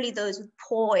 generally those with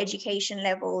poor education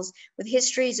levels, with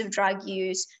histories of drug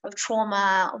use, of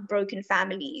trauma, of broken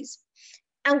families.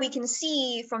 And we can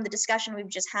see from the discussion we've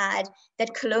just had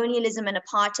that colonialism and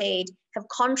apartheid have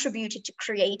contributed to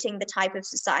creating the type of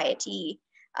society,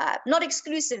 not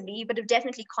exclusively, but have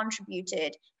definitely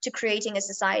contributed to creating a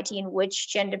society in which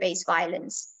gender-based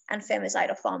violence and femicide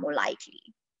are far more likely.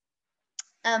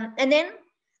 And then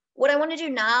what I want to do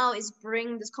now is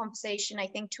bring this conversation, I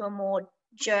think, to a more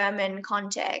German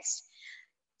context.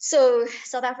 So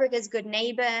South Africa's good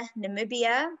neighbor,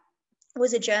 Namibia,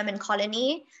 was a German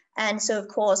colony. And so, of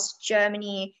course,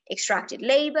 Germany extracted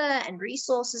labor and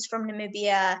resources from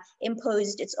Namibia,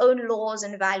 imposed its own laws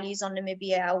and values on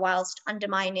Namibia whilst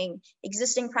undermining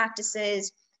existing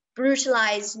practices,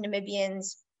 brutalized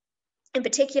Namibians. In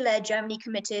particular, Germany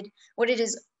committed what it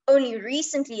is only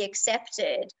recently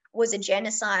accepted was a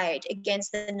genocide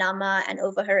against the Nama and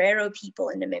Over-Herero people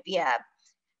in Namibia.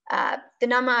 The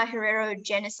Nama-Herero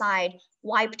genocide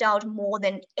wiped out more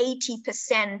than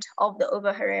 80% of the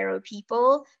Over-Herero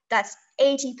people. That's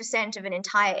 80% of an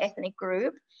entire ethnic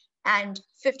group and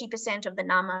 50% of the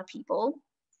Nama people.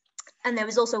 And there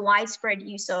was also widespread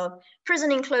use of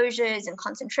prison enclosures and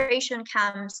concentration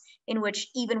camps in which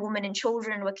even women and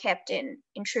children were kept in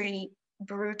truly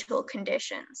brutal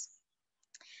conditions.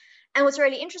 And what's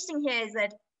really interesting here is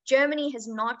that Germany has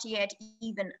not yet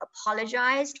even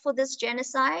apologized for this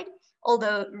genocide,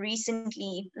 although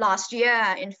recently, last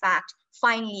year, in fact,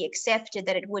 finally accepted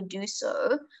that it would do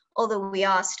so, although we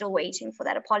are still waiting for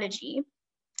that apology.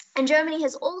 And Germany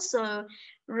has also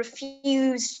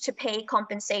refused to pay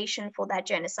compensation for that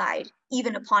genocide,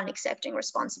 even upon accepting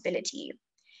responsibility.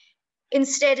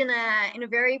 Instead, in a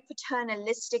very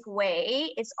paternalistic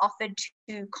way, it's offered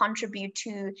to contribute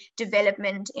to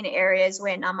development in areas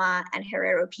where Nama and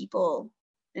Herero people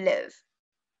live.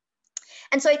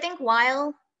 And so I think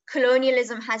while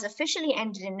colonialism has officially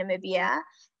ended in Namibia,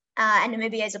 and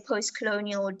Namibia is a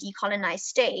post-colonial decolonized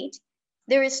state,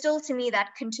 there is still, to me,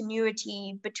 that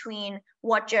continuity between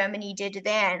what Germany did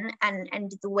then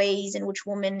and the ways in which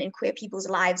women and queer people's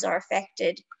lives are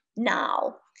affected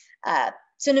now.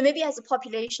 So Namibia has a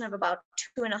population of about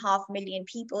 2.5 million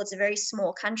people. It's a very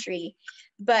small country,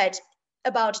 but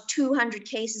about 200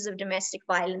 cases of domestic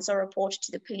violence are reported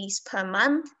to the police per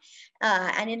month.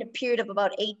 And in a period of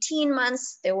about 18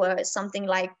 months, there were something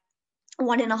like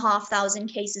 1,500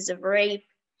 cases of rape.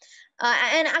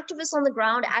 And activists on the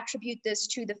ground attribute this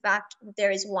to the fact that there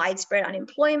is widespread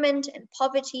unemployment and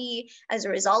poverty as a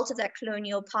result of that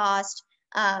colonial past,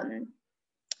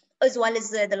 as well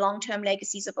as the long-term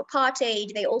legacies of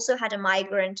apartheid. They also had a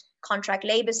migrant contract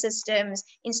labor systems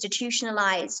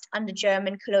institutionalized under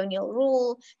German colonial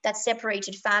rule that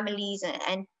separated families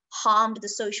and harmed the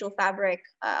social fabric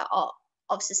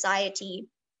of society.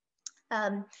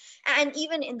 And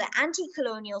even in the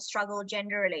anti-colonial struggle,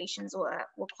 gender relations were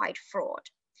quite fraught.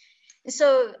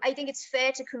 So I think it's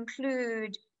fair to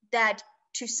conclude that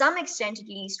to some extent, at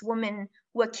least, women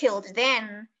were killed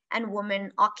then and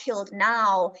women are killed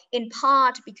now, in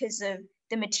part because of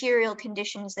the material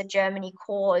conditions that Germany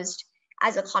caused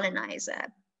as a colonizer.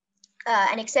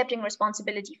 And accepting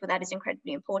responsibility for that is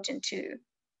incredibly important too.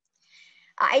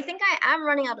 I think I am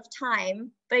running out of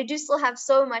time, but I do still have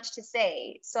so much to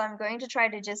say. So I'm going to try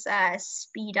to just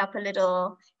speed up a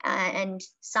little and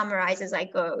summarize as I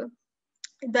go.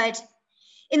 But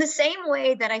in the same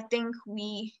way that I think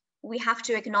we have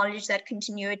to acknowledge that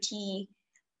continuity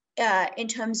in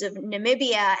terms of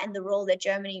Namibia and the role that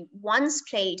Germany once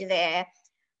played there,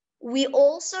 we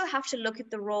also have to look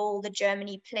at the role that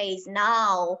Germany plays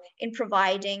now in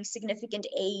providing significant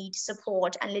aid,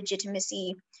 support, and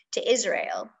legitimacy to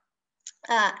Israel.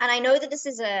 And I know that this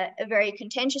is a very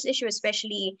contentious issue,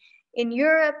 especially in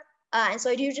Europe. And so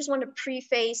I do just want to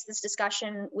preface this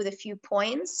discussion with a few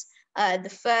points. The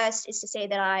first is to say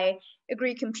that I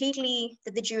agree completely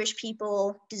that the Jewish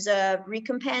people deserve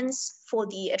recompense for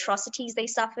the atrocities they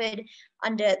suffered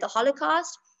under the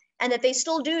Holocaust, and that they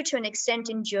still do to an extent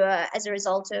endure as a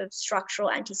result of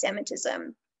structural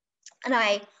anti-Semitism. And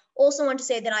I also want to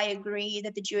say that I agree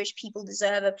that the Jewish people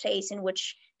deserve a place in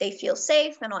which they feel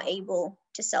safe and are able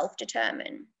to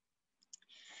self-determine.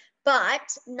 But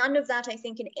none of that, I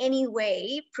think, in any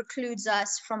way precludes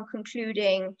us from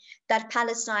concluding that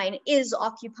Palestine is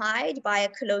occupied by a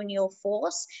colonial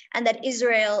force and that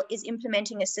Israel is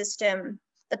implementing a system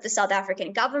that the South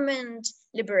African government,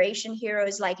 liberation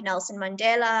heroes like Nelson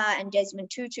Mandela and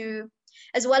Desmond Tutu,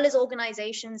 as well as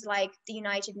organizations like the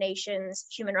United Nations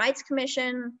Human Rights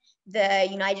Commission, the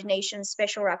United Nations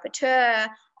Special Rapporteur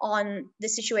on the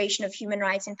situation of human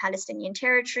rights in Palestinian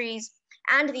territories,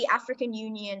 and the African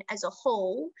Union as a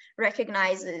whole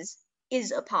recognizes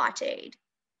is apartheid.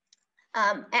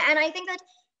 And I think that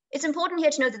it's important here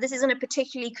to note that this isn't a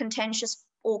particularly contentious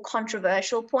or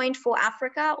controversial point for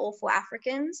Africa or for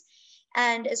Africans.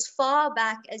 And as far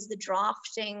back as the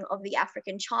drafting of the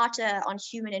African Charter on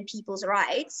Human and People's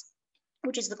Rights,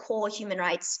 which is the core human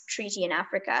rights treaty in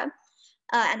Africa,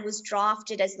 and was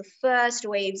drafted as the first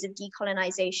waves of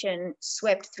decolonization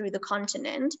swept through the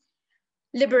continent,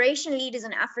 liberation leaders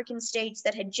in African states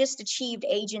that had just achieved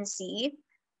agency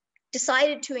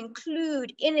decided to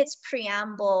include in its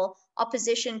preamble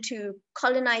opposition to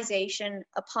colonization,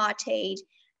 apartheid,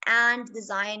 and the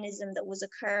Zionism that was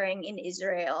occurring in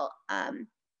Israel.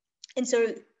 And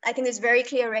so I think there's very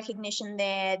clear recognition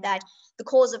there that the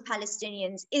cause of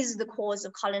Palestinians is the cause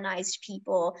of colonized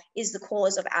people, is the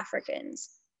cause of Africans.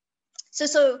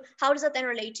 So how does that then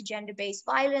relate to gender-based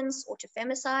violence or to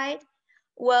femicide?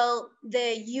 Well,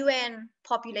 the UN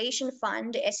Population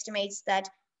Fund estimates that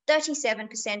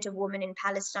 37% of women in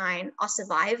Palestine are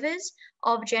survivors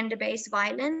of gender-based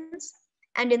violence.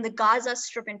 And in the Gaza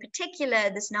Strip in particular,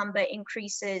 this number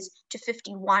increases to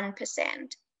 51%,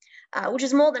 which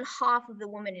is more than half of the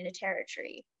women in a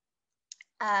territory.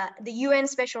 The UN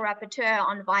Special Rapporteur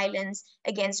on Violence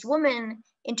Against Women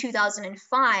in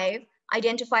 2005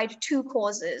 identified two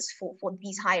causes for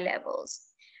these high levels.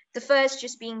 The first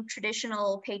just being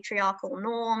traditional patriarchal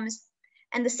norms,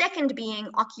 and the second being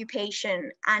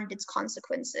occupation and its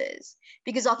consequences,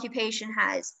 because occupation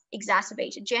has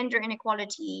exacerbated gender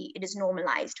inequality, it has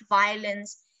normalized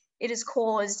violence, it has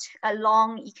caused a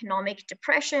long economic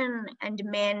depression, and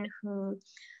men who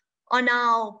are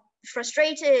now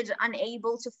frustrated,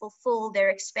 unable to fulfill their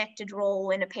expected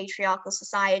role in a patriarchal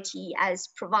society as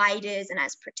providers and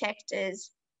as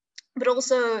protectors. But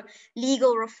also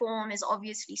legal reform is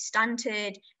obviously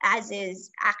stunted, as is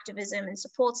activism and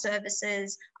support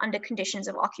services under conditions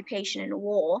of occupation and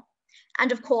war.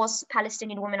 And of course,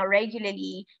 Palestinian women are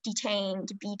regularly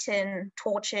detained, beaten,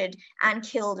 tortured, and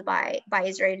killed by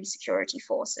Israeli security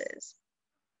forces.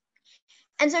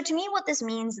 And so to me, what this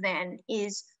means then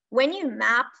is when you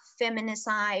map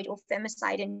feminicide or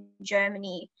femicide in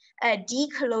Germany, a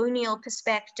decolonial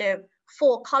perspective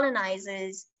for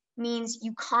colonizers means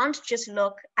you can't just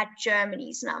look at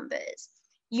Germany's numbers.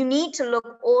 You need to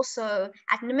look also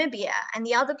at Namibia and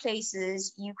the other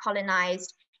places you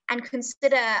colonized and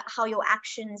consider how your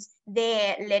actions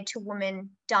there led to women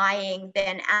dying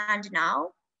then and now.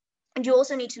 And you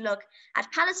also need to look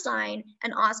at Palestine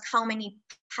and ask how many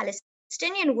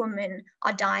Palestinian women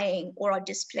are dying or are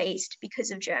displaced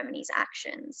because of Germany's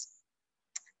actions.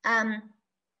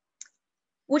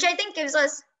 Which I think gives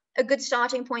us a good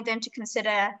starting point then to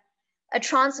consider a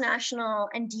transnational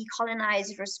and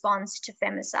decolonized response to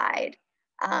femicide.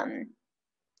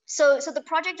 So the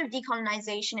project of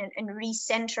decolonization and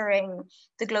recentering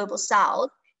the global South,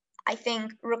 I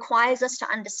think, requires us to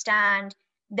understand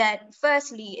that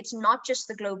firstly, it's not just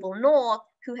the global North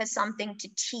who has something to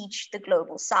teach the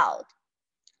global South,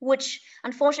 which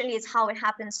unfortunately is how it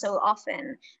happens so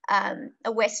often.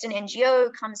 A Western NGO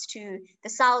comes to the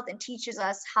South and teaches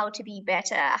us how to be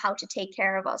better, how to take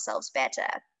care of ourselves better.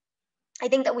 I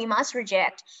think that we must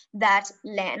reject that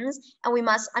lens, and we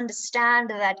must understand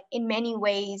that in many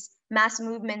ways, mass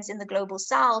movements in the global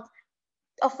South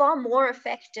are far more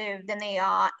effective than they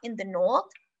are in the North.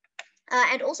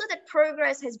 And also that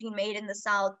progress has been made in the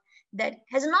South that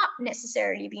has not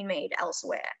necessarily been made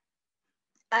elsewhere.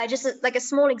 Just like a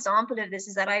small example of this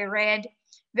is that I read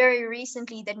very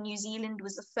recently that New Zealand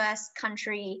was the first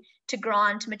country to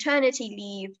grant maternity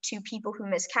leave to people who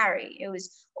miscarry. It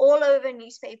was all over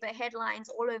newspaper headlines,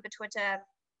 all over Twitter.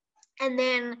 And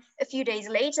then a few days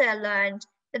later, I learned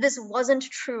that this wasn't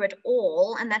true at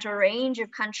all, and that a range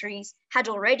of countries had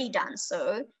already done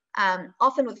so,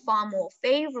 often with far more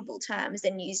favorable terms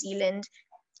than New Zealand,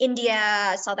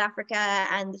 India, South Africa,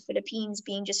 and the Philippines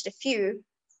being just a few.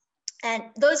 And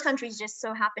those countries just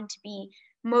so happen to be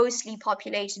mostly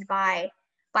populated by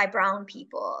brown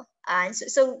people. And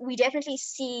so we definitely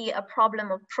see a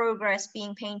problem of progress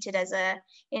being painted as a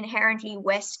inherently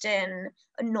Western,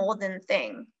 Northern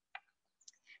thing.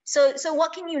 So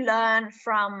what can you learn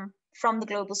from the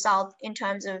global South in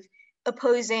terms of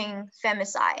opposing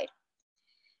femicide?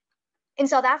 In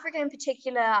South Africa in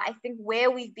particular, I think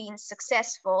where we've been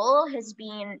successful has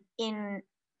been in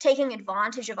taking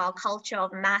advantage of our culture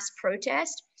of mass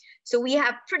protest. So we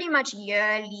have pretty much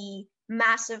yearly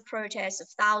massive protests of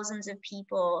thousands of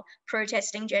people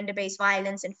protesting gender-based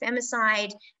violence and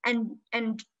femicide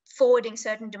and forwarding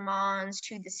certain demands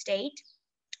to the state.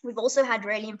 We've also had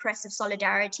really impressive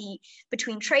solidarity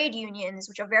between trade unions,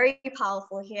 which are very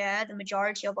powerful here. The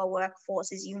majority of our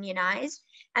workforce is unionized,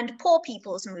 and poor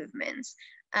people's movements,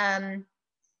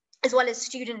 as well as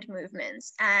student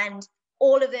movements. And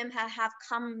all of them have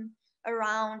come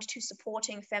around to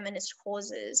supporting feminist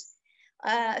causes.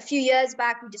 A few years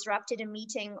back, we disrupted a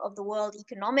meeting of the World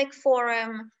Economic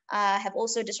Forum, have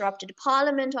also disrupted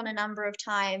Parliament on a number of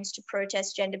times to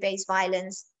protest gender-based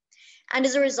violence. And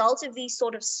as a result of these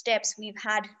sort of steps, we've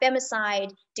had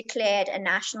femicide declared a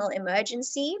national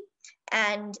emergency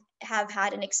and have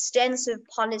had an extensive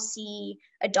policy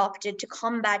adopted to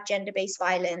combat gender-based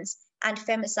violence and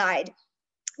femicide,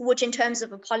 which in terms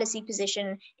of a policy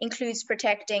position includes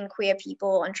protecting queer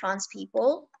people and trans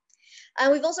people.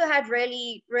 And we've also had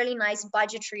really, really nice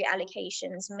budgetary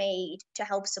allocations made to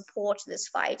help support this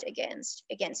fight against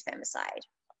femicide.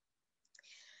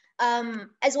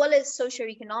 As well as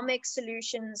socioeconomic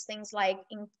solutions, things like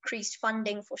increased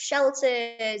funding for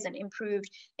shelters and improved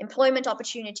employment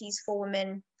opportunities for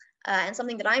women. And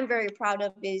something that I'm very proud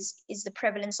of is the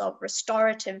prevalence of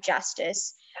restorative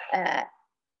justice,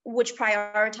 which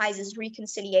prioritizes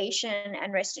reconciliation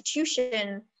and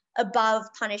restitution above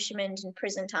punishment and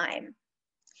prison time.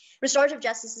 Restorative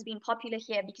justice has been popular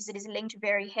here because it is linked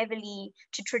very heavily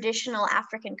to traditional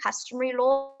African customary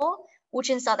law, which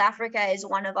in South Africa is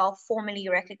one of our formally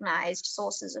recognized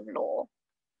sources of law.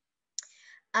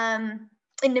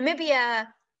 In Namibia,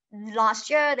 last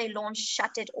year, they launched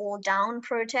Shut It All Down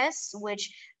protests,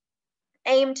 which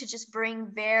aim to just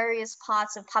bring various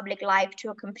parts of public life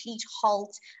to a complete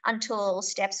halt until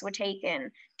steps were taken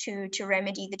to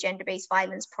remedy the gender-based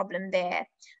violence problem there.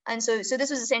 And so this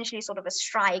was essentially sort of a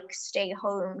strike, stay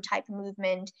home type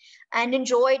movement, and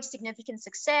enjoyed significant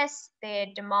success. Their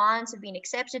demands have been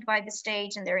accepted by the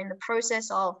state and they're in the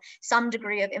process of some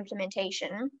degree of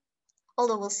implementation,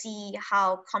 although we'll see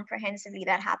how comprehensively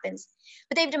that happens.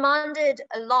 But they've demanded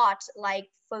a lot, like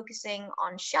focusing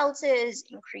on shelters,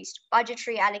 increased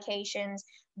budgetary allocations,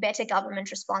 better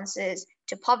government responses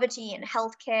to poverty and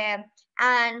healthcare,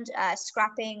 and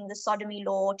scrapping the sodomy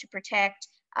law to protect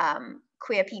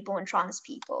queer people and trans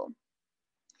people.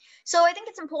 So I think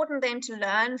it's important then to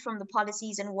learn from the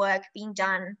policies and work being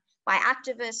done by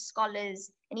activists,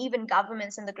 scholars, and even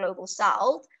governments in the Global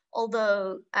South.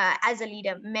 Although, as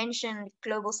Aleida mentioned,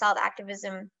 Global South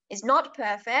activism is not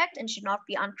perfect and should not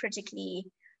be uncritically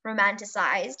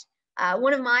romanticized.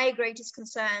 One of my greatest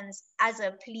concerns as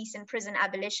a police and prison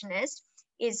abolitionist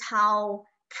is how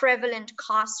prevalent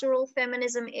carceral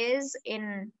feminism is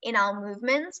in our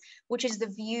movements, which is the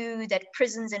view that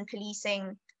prisons and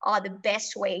policing are the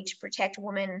best way to protect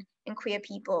women and queer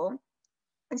people.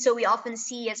 And so we often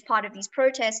see, as part of these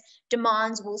protests,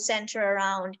 demands will center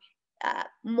around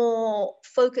more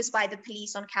focus by the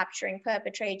police on capturing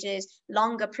perpetrators,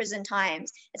 longer prison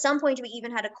times. At some point, we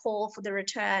even had a call for the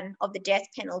return of the death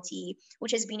penalty,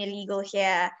 which has been illegal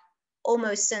here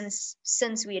almost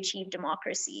since we achieved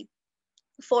democracy.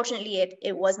 Fortunately,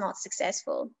 it was not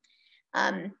successful.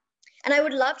 And I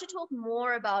would love to talk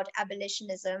more about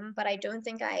abolitionism, but I don't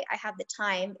think I have the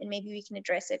time, and maybe we can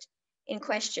address it in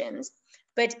questions.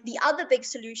 But the other big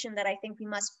solution that I think we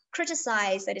must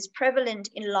criticize, that is prevalent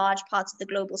in large parts of the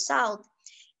Global South,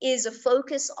 is a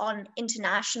focus on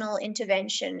international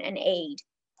intervention and aid.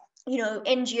 You know,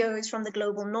 NGOs from the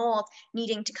Global North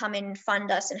needing to come in and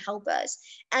fund us and help us.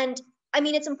 And I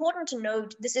mean, it's important to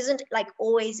note, this isn't like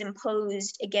always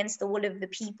imposed against the will of the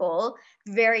people.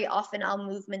 Very often our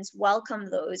movements welcome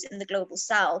those in the Global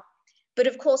South. But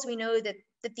of course, we know that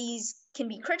these can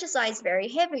be criticized very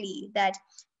heavily, that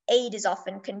aid is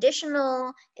often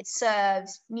conditional, it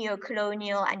serves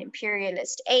neo-colonial and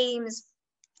imperialist aims.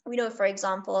 We know, for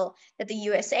example, that the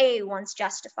USA once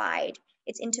justified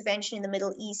its intervention in the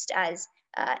Middle East as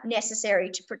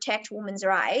necessary to protect women's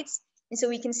rights. And so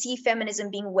we can see feminism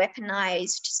being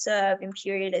weaponized to serve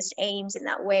imperialist aims in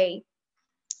that way.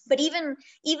 But even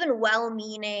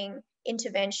well-meaning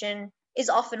intervention is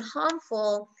often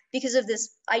harmful because of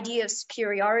this idea of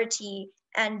superiority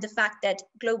and the fact that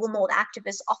Global North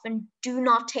activists often do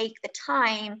not take the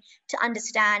time to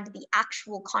understand the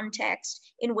actual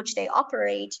context in which they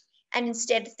operate, and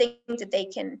instead think that they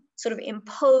can sort of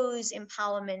impose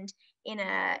empowerment in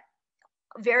a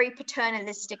very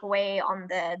paternalistic way on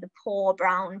the poor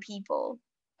brown people.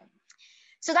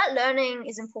 So that learning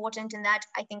is important, and that,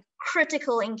 I think,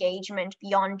 critical engagement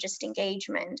beyond just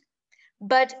engagement.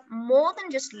 But more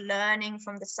than just learning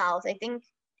from the South, I think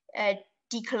a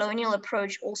decolonial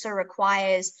approach also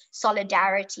requires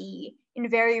solidarity in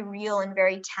very real and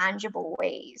very tangible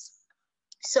ways.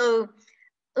 So,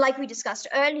 like we discussed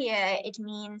earlier, it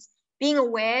means being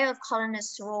aware of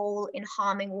colonists' role in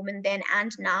harming women then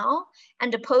and now,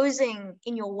 and opposing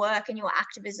in your work and your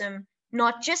activism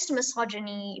not just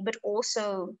misogyny, but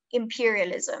also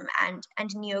imperialism and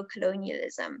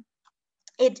neocolonialism.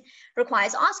 It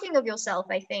requires asking of yourself,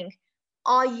 I think,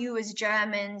 are you as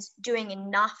Germans doing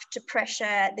enough to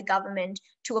pressure the government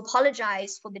to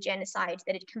apologize for the genocide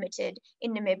that it committed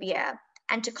in Namibia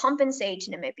and to compensate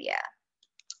Namibia?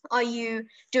 Are you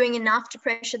doing enough to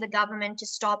pressure the government to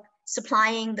stop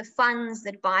supplying the funds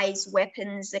that buys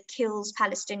weapons that kills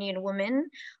Palestinian women?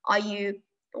 Are you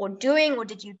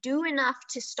did you do enough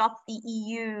to stop the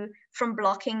EU from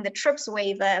blocking the TRIPS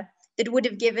waiver that would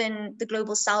have given the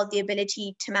Global South the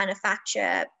ability to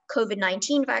manufacture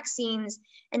COVID-19 vaccines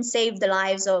and save the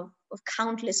lives of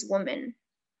countless women?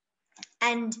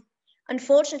 And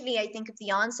unfortunately, I think if the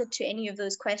answer to any of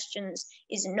those questions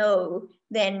is no,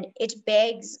 then it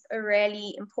begs a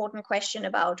really important question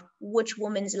about which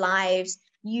women's lives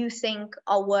you think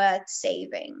are worth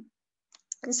saving.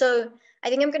 And so I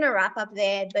think I'm going to wrap up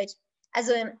there, but as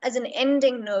an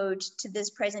ending note to this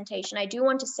presentation, I do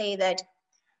want to say that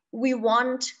we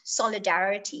want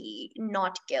solidarity,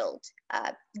 not guilt.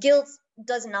 Guilt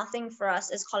does nothing for us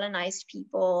as colonized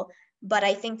people, but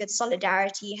I think that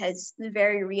solidarity has the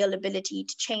very real ability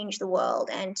to change the world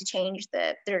and to change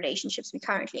the relationships we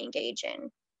currently engage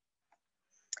in.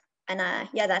 And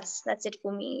yeah, that's it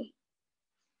for me.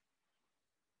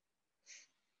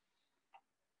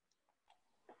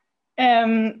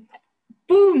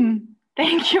 Boom.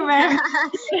 Thank you very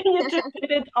much. You just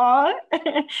did it all.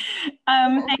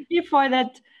 Thank you for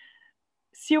that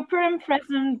super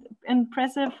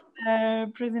impressive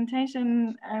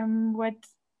presentation. What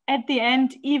at the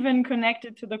end even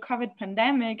connected to the COVID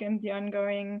pandemic and the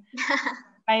ongoing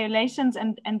violations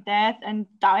and death and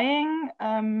dying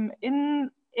and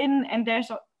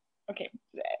there's okay.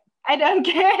 I don't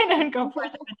care. I don't go for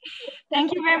it.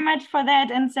 Thank you very much for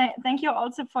that, and thank you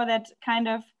also for that kind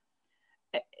of.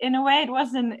 In a way, it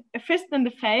wasn't a fist in the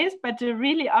face, but a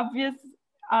really obvious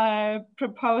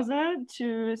proposal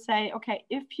to say, okay,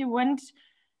 if you want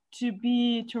to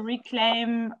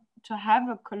reclaim, to have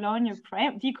a decolonial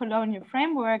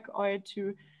framework, or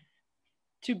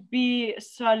to be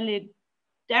solidary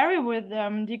with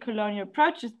decolonial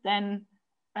approaches, then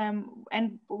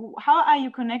and how are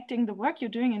you connecting the work you're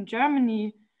doing in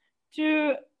Germany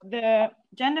to the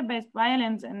gender-based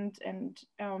violence and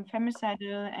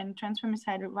femicidal and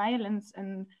transfemicidal violence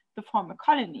in the former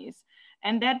colonies?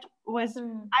 And that was,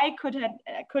 I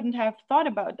couldn't have thought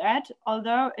about that,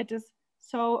 although it is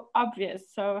so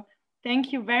obvious. So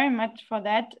thank you very much for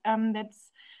that.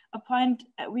 That's a point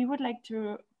we would like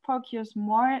to focus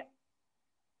more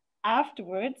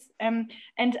afterwards. And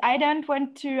I don't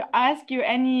want to ask you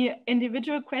any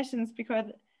individual questions because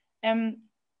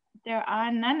there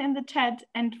are none in the chat.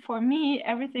 And for me,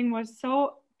 everything was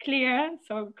so clear,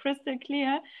 so crystal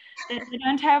clear, that I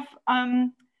don't have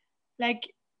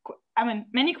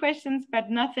many questions, but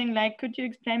nothing like, could you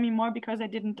explain me more, because I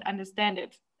didn't understand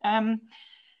it.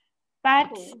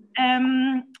 But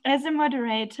as a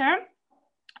moderator,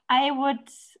 I would,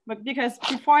 because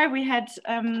before we had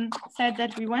said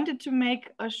that we wanted to make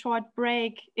a short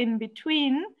break in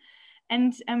between,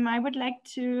 and I would like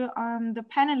to the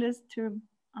panelists to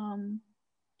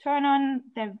turn on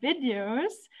their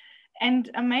videos and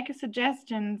make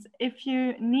suggestions if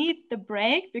you need the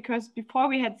break, because before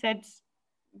we had said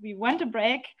we want a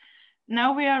break.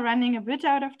 Now we are running a bit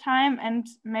out of time, and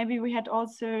maybe we had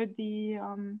also the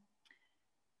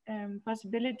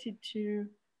possibility to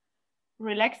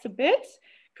relax a bit.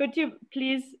 Could you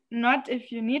please nod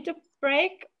if you need a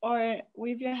break, or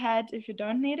wave your head if you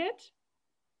don't need it?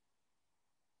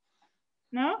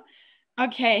 No?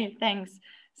 Okay, thanks.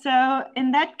 So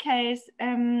in that case,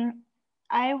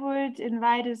 I would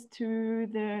invite us to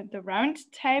the round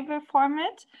table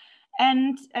format,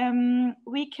 and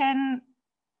we can,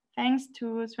 thanks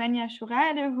to Svenja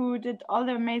Schurade, who did all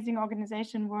the amazing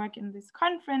organization work in this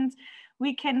conference,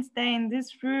 we can stay in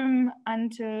this room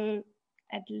until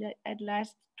at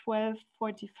last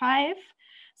 12:45.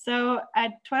 So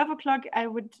at 12 o'clock, I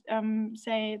would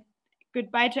say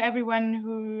goodbye to everyone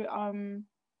who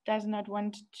does not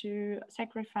want to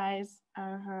sacrifice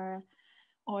her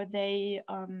or they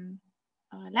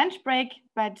lunch break.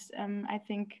 But I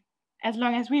think as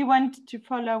long as we want to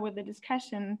follow with the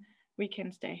discussion, we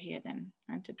can stay here then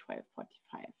until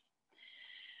 12:45.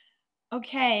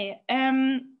 Okay,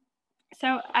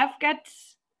 so I've got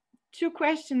two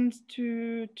questions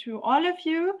to all of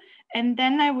you, and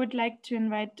then I would like to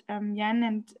invite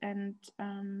Jan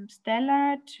and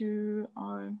Stella to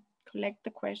collect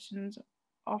the questions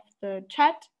of the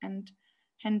chat and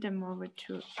hand them over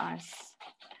to us.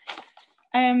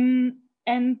 And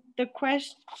the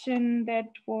question that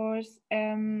was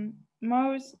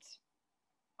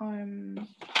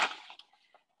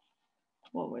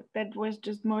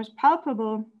just most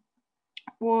palpable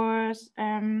was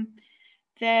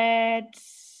that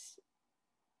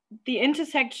the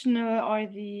intersectional, or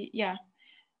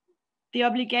the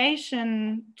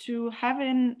obligation to have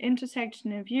an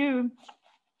intersectional view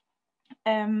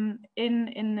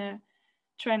in a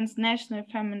transnational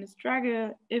feminist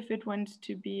struggle, if it wants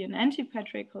to be an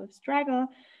anti-patriarchal struggle,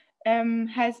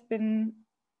 has been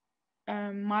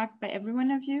marked by every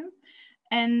one of you.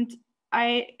 And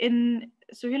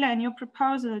Sohela, in your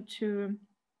proposal to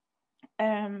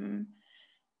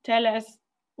tell us,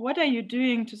 what are you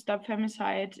doing to stop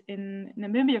femicide in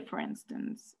Namibia, for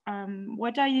instance?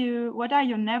 What are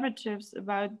your narratives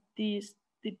about the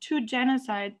two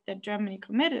genocides that Germany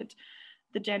committed,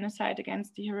 the genocide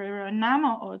against the Herero and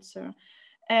Nama also?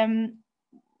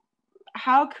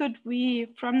 How could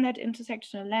we, from that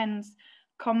intersectional lens,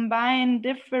 combine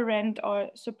different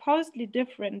or supposedly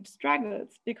different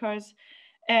struggles? Because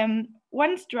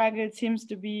one struggle seems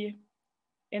to be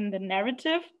in the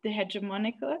narrative, the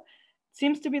hegemonical,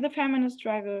 seems to be the feminist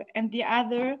struggle, and the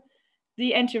other,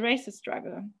 the anti-racist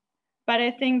struggle. But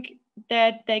I think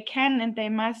that they can and they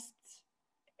must,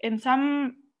 in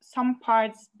some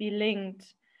parts, be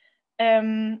linked.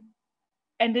 And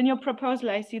in your proposal,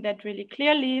 I see that really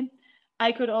clearly.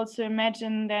 I could also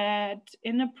imagine that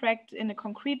in a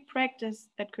concrete practice,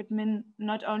 that could mean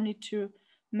not only to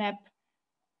map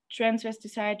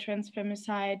transvesticide,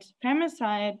 transfemicide,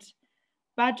 femicide,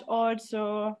 but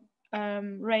also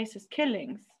racist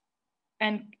killings,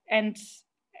 and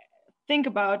think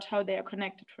about how they are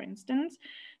connected, for instance.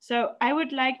 So I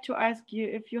would like to ask you,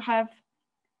 if you have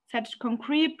such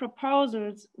concrete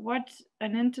proposals, what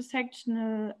an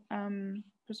intersectional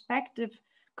perspective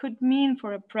could mean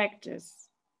for a practice,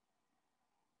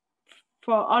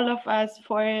 for all of us,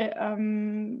 for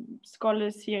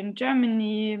scholars here in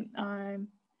Germany,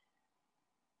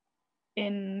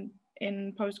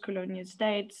 in post-colonial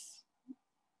states.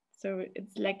 So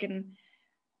it's like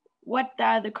what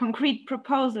are the concrete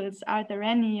proposals? Are there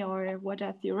any, or what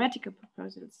are theoretical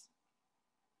proposals?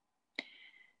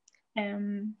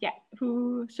 Yeah,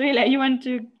 Sohela, you want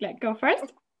to go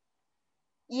first?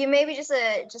 You maybe just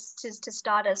to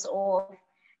start us off.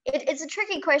 It's a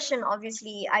tricky question.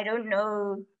 Obviously, I don't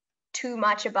know too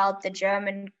much about the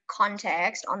German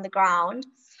context on the ground,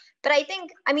 but I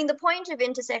think, I mean, the point of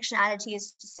intersectionality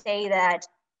is to say that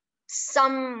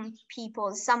some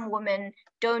people, some women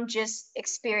don't just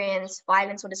experience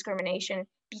violence or discrimination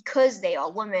because they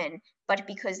are women, but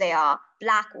because they are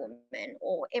Black women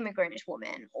or immigrant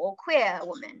women or queer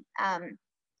women.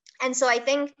 And so I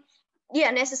think,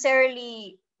 yeah,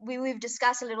 necessarily, we've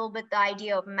discussed a little bit the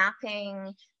idea of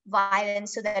mapping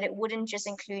violence so that it wouldn't just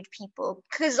include people,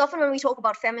 because often when we talk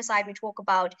about femicide, we talk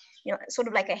about, you know, sort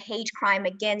of like a hate crime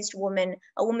against women,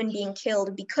 a woman being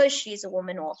killed because she's a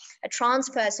woman, or a trans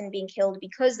person being killed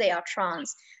because they are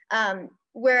trans.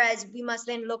 Whereas we must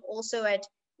then look also at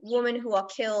women who are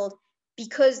killed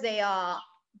because they are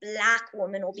Black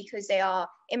women, or because they are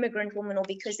immigrant women, or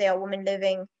because they are women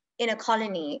living in a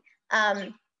colony.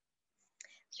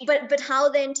 But how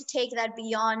then to take that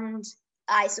beyond,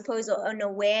 I suppose, an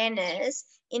awareness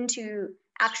into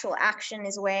actual action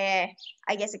is where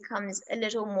I guess it becomes a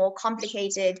little more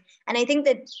complicated. And I think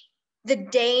that the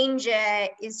danger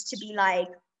is to be like,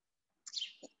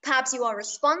 perhaps you are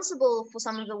responsible for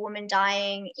some of the women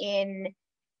dying in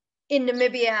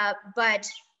Namibia, but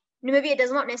Namibia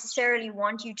does not necessarily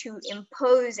want you to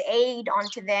impose aid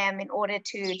onto them in order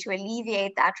to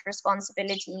alleviate that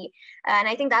responsibility. And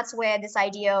I think that's where this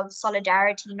idea of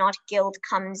solidarity, not guilt,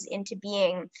 comes into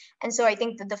being. And so I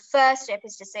think that the first step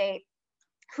is to say,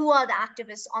 who are the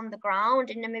activists on the ground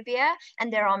in Namibia?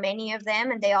 And there are many of them,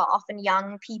 and they are often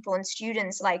young people and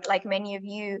students like many of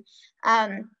you.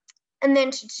 And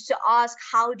then to ask,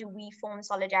 how do we form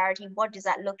solidarity? What does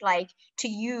that look like to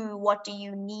you? What do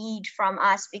you need from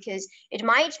us? Because it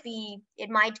might be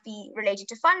related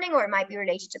to funding, or it might be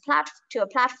related to a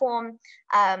platform.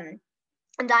 And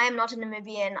I am not a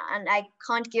Namibian, and I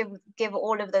can't give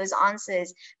all of those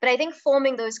answers. But I think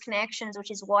forming those connections, which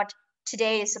is what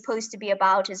today is supposed to be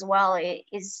about as well,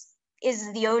 is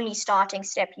the only starting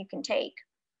step you can take.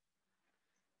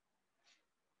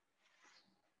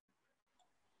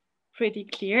 Pretty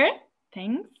clear,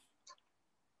 thanks.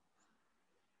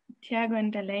 Thiago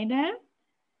and Aleida,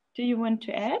 do you want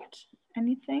to add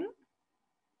anything?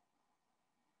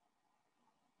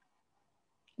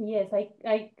 Yes,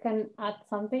 I can add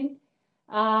something.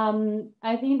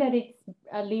 I think that it's,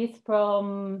 at least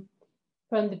from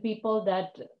the people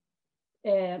that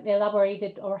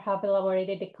elaborated or have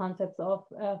elaborated the concepts of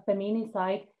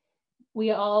feminicide, we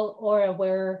all are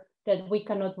aware that we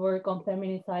cannot work on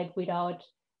feminicide without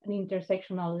an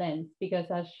intersectional lens, because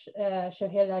as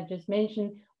Sohela just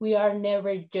mentioned, we are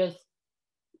never just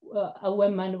a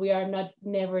woman, we are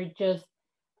never just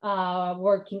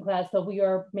working class, so we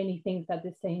are many things at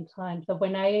the same time. So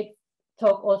when I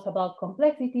talk also about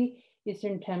complexity, it's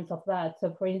in terms of that.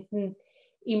 So for instance,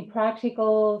 in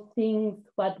practical things,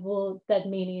 what will that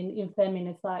mean in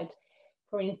feminicide?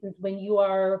 For instance, when you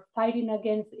are fighting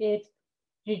against it,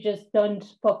 you just don't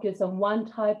focus on one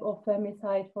type of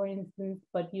femicide, for instance,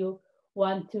 but you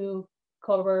want to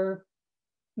cover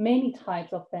many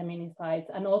types of feminicides.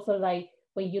 And also, like,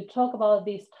 when you talk about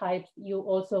these types, you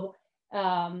also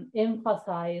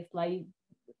emphasize like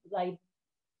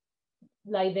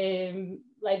the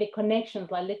connections,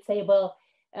 like, let's say, well,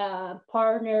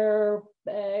 partner,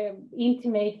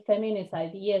 intimate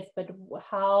feminicide, yes, but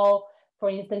how,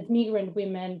 for instance, migrant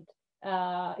women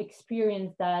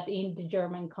experience that in the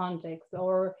German context,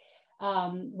 or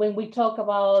when we talk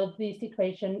about the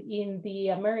situation in the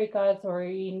Americas or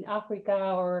in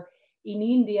Africa or in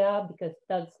India, because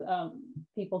that's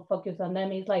people focus on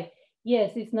them, is like,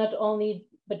 yes, it's not only,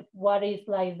 but what is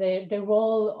like the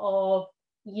role of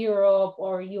Europe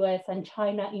or US and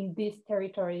China in these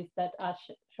territories that, as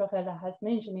Sohela has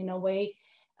mentioned, in a way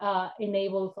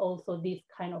enables also these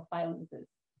kind of violences.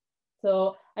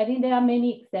 So I think there are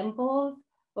many examples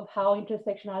of how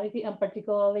intersectionality, and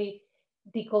particularly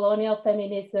decolonial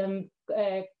feminism,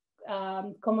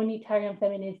 communitarian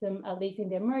feminism, at least in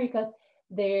the Americas,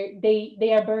 they're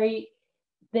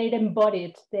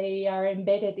embodied, they are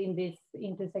embedded in this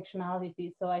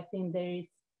intersectionality. So I think there is,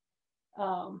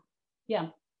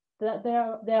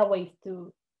 there are ways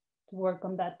to work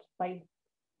on that by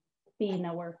being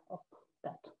aware of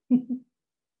that.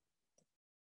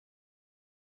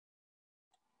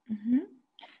 Mm-hmm.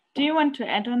 Do you want to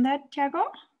add on that, Thiago?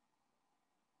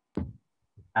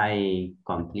 I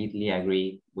completely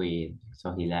agree with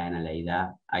Sohela and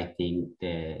Aleida. I think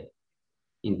the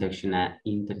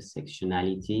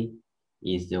intersectionality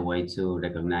is the way to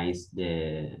recognize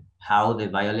how the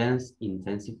violence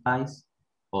intensifies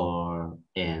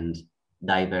and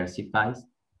diversifies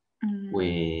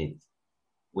with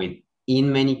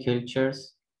in many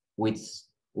cultures, with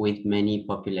many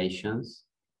populations.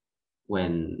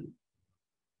 When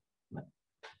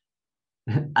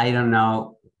I don't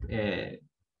know,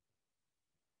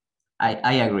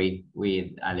 I agree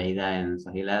with Aleida and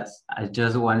Sohela. I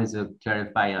just wanted to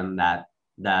clarify on that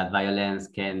violence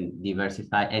can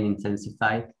diversify and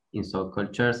intensify in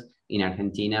subcultures. In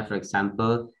Argentina, for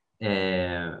example,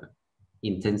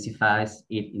 intensifies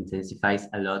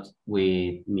a lot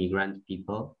with migrant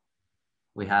people.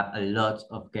 We have a lot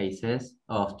of cases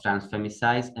of trans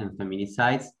femicides and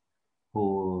feminicides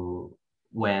who,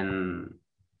 when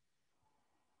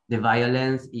the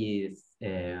violence is,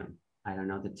 I don't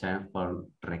know the term for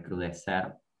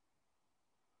recrudecer,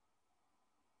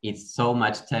 it's so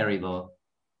much terrible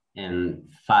and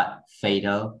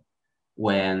fatal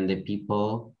when the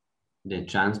people, the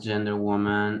transgender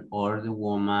woman or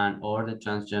the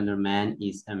transgender man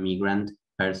is a migrant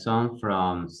person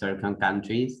from certain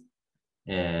countries.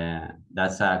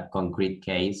 That's a concrete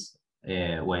case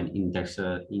when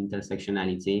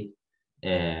intersectionality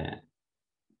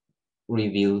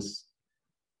reveals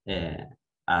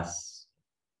as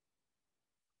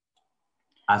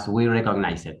we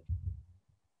recognize it.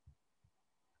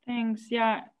 Thanks.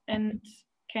 Yeah, and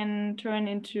can turn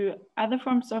into other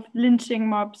forms of lynching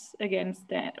mobs against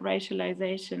that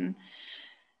racialization.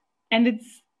 And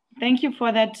thank you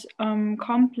for that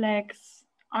complex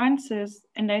answers.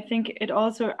 And I think it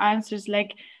also answers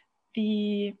like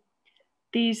these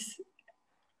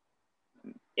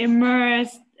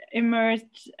immersed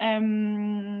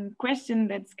question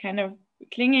that's kind of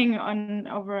clinging on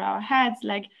over our heads,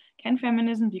 like, can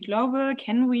feminism be global?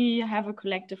 Can we have a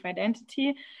collective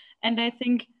identity? And I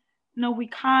think, no, we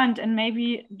can't. And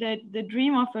maybe the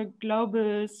dream of a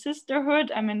global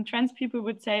sisterhood, I mean, trans people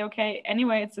would say, okay,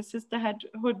 anyway, it's a sisterhood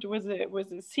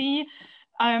with a C,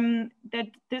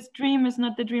 that this dream is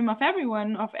not the dream of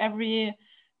everyone, of every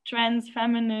trans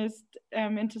feminist,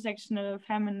 intersectional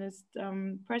feminist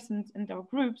persons in their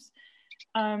groups,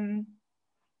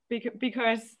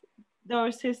 because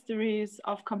those histories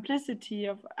of complicity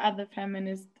of other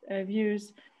feminist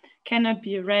views cannot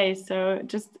be erased. So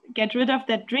just get rid of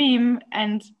that dream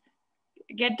and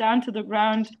get down to the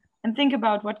ground and think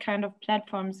about what kind of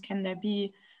platforms can there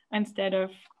be, instead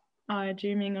of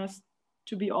dreaming us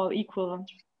to be all equal,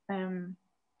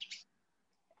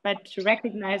 but to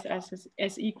recognize us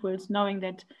as equals, knowing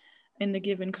that in the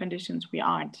given conditions we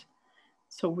aren't,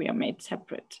 so we are made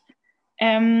separate.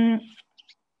 Julia,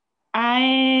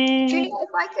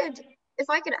 if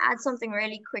I could add something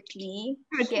really quickly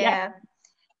here. Yeah.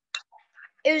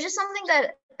 It was just something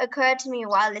that occurred to me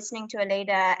while listening to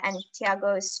Aleida and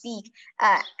Thiago speak,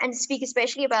 and speak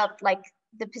especially about like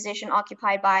the position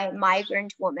occupied by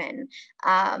migrant women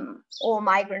or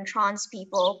migrant trans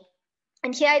people.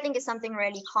 And here I think is something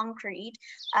really concrete,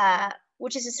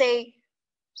 which is to say,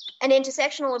 an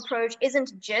intersectional approach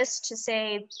isn't just to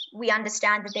say we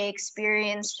understand that they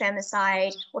experience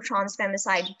femicide or trans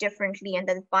femicide differently and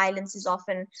that violence is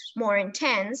often more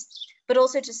intense, but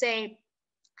also to say,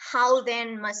 how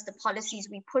then must the policies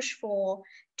we push for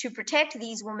to protect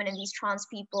these women and these trans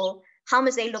people, how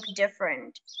must they look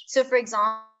different? So for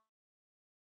example,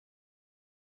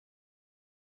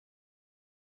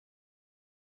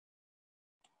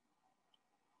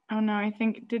 oh no, I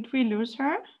think, did we lose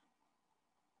her?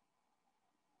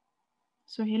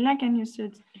 Sohela, can you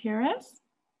still hear us?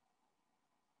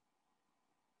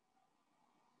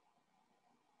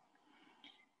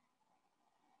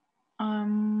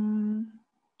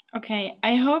 Okay,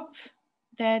 I hope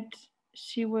that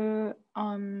she will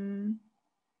come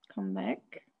back,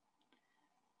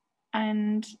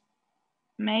 and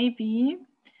maybe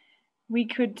we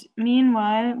could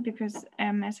meanwhile, because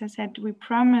as I said, we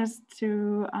promised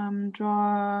to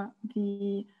draw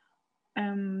the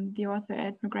author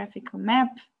ethnographical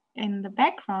map in the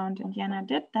background, and Jana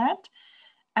did that.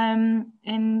 And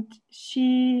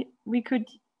we could,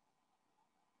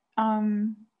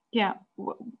 yeah,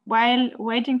 while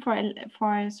waiting for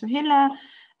Sohela,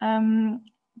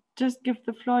 just give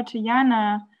the floor to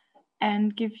Jana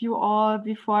and give you all,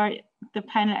 before the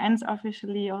panel ends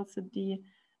officially, also the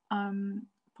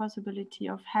possibility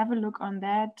of have a look on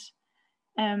that.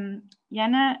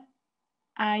 Jana,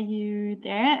 are you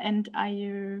there and are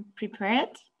you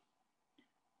prepared?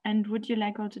 And would you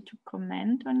like also to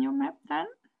comment on your map then?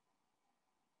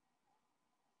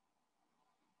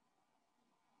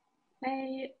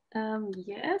 Hey,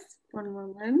 yes, one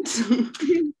moment.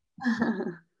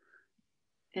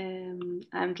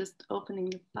 I'm just opening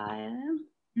the file.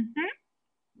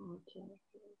 Okay.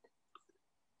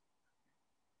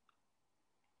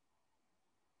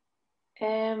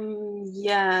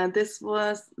 Yeah, this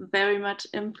was very much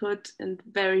input and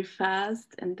very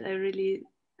fast, and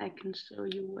I can show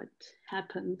you what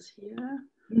happened here.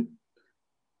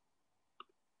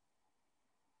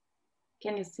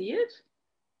 Can you see it?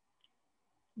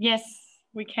 Yes,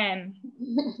 we can.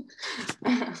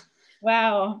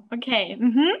 Wow, okay.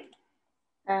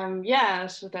 Yeah,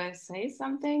 should I say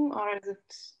something, or is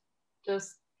it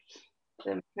just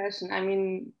the impression? I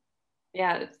mean,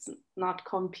 yeah, it's not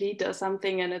complete or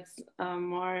something, and it's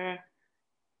more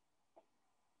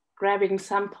grabbing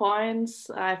some points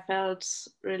I felt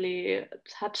really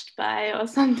touched by or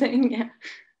something. Yeah.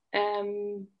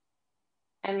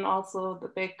 And also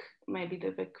maybe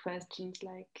the big questions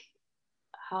like,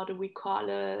 how do we call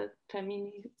a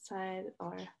feminicide,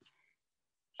 or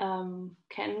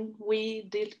can we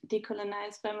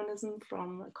decolonize feminism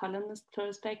from a colonist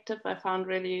perspective? I found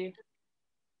really,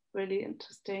 really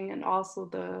interesting, and also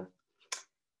the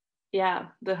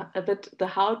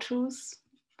how-tos,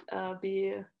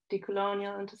 be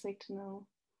decolonial, intersectional,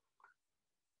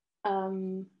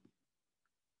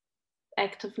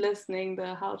 active listening,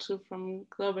 the how-to from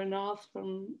Global North,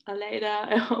 from Aleida.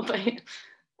 I hope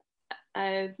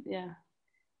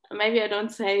maybe I don't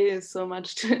say so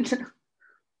much to it.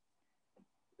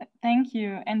 Thank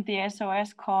you. And the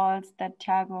SOS calls that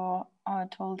Thiago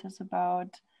told us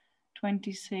about,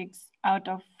 26 out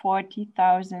of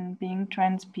 40,000 being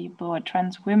trans people or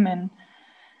trans women.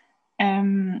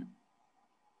 We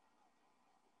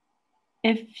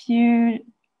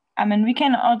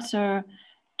can also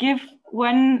give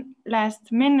one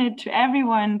last minute to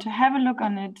everyone to have a look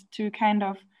on it, to kind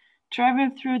of travel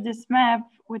through this map,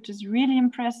 which is really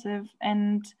impressive,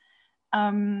 and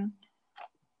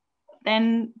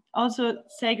then also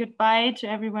say goodbye to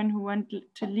everyone who want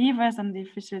to leave us on the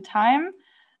official time,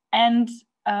 and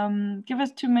give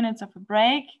us 2 minutes of a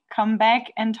break, come back,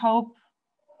 and hope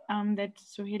that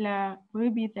Sohela will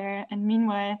be there. And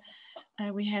meanwhile,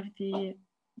 we have the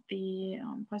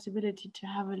possibility to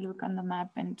have a look on the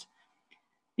map and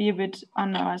be a bit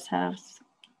on ourselves.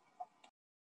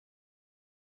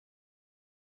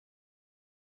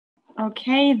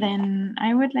 Okay, then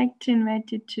I would like to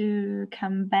invite you to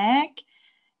come back.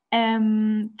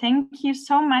 Thank you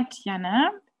so much,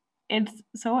 Jana. It's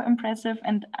so impressive,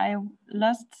 and I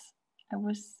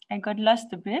got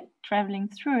lost a bit traveling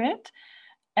through it.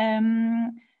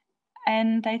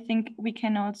 And I think we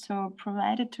can also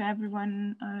provide it to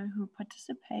everyone who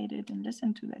participated and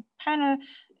listened to that panel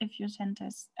if you send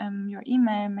us your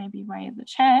email, maybe via the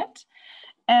chat.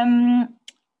 And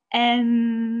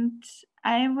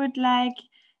I would like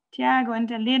Thiago and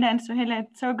Aleida and Sohela,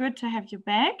 it's so good to have you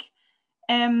back.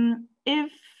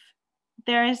 If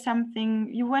there is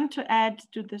something you want to add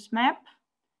to this map,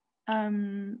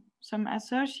 some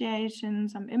association,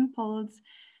 some impulse,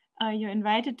 you're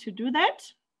invited to do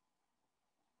that.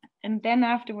 And then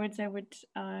afterwards, I would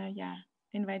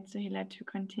invite Sohela to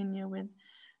continue with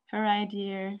her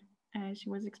idea she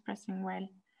was expressing while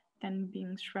then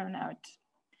being thrown out.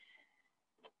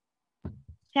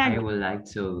 I would like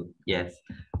to, yes,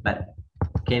 but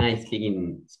can I speak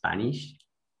in Spanish?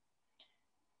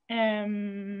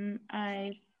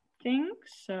 I think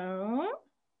so.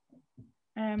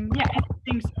 Yeah, I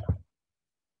think so.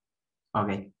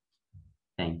 Okay,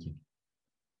 thank you.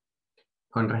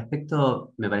 Con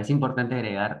respecto, me parece importante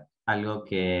agregar algo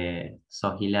que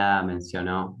Sohela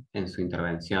mencionó en su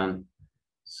intervención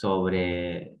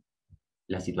sobre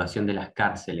la situación de las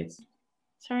cárceles.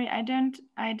 Sorry, I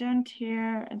don't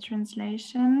hear a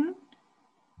translation.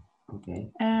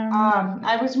 Okay.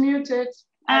 I was muted.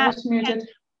 I was muted.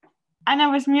 Anna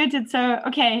was muted, so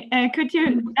okay. Could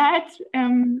you add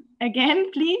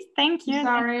again, please? Thank you.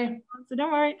 Sorry. So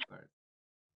don't worry.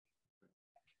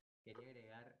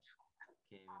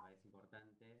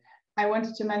 I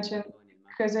wanted to mention,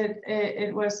 because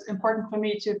it was important for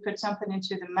me to put something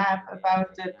into the map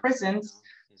about the prisons.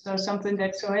 So something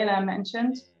that Sohela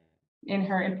mentioned in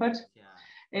her input.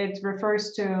 It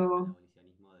refers to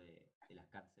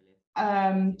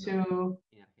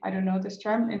I don't know this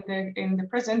term, in the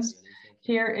prisons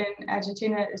here in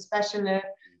Argentina, especially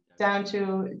down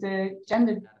to the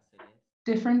gender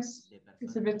difference.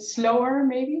 It's a bit slower,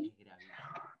 maybe.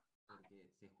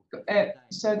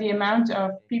 So the amount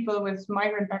of people with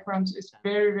migrant backgrounds is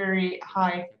very, very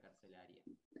high.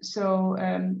 So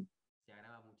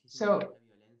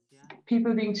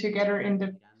people being together in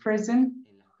the prison,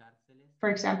 for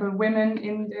example, women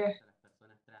in the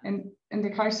in the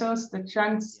cárceles, the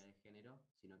trans.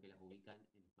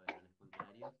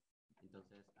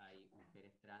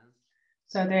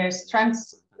 So there's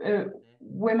trans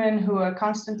women who are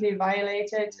constantly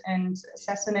violated and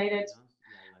assassinated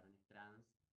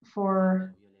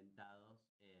for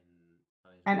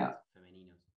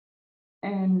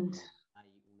and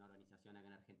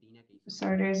so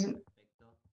there's an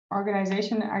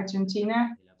organization in Argentina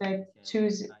that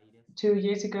 2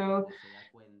 years ago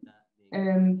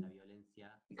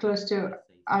close to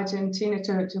Argentina,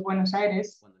 to Buenos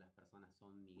Aires,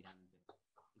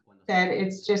 that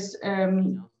it's just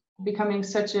becoming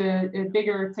such a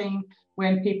bigger thing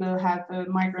when people have a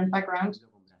migrant background.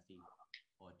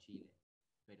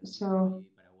 So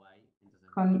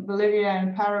on Bolivia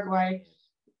and Paraguay,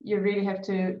 you really have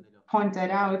to point that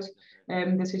out,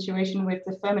 the situation with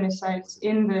the feminicides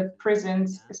in the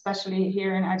prisons, especially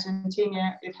here in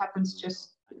Argentina. It happens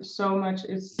just so much,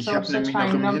 it's such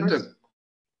high numbers.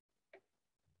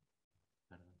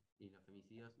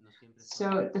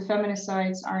 So the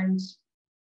feminicides aren't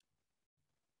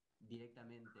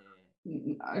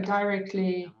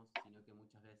directly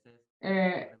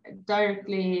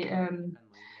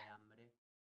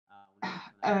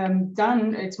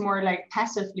done. It's more like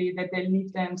passively, that they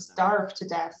leave them starve to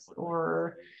death,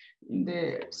 or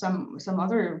some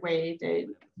other way they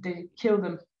kill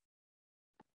them.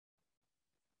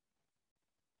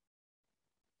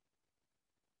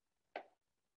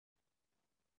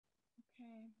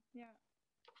 Okay, yeah.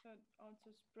 So also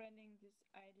spreading this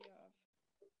idea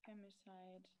of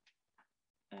femicide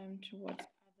towards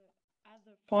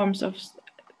other forms of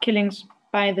killings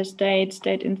by the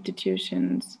state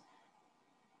institutions.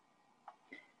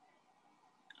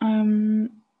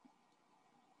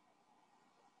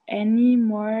 Any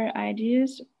more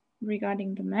ideas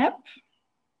regarding the map?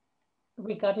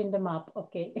 Regarding the map,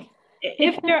 okay.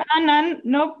 If there are none,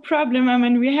 no problem. I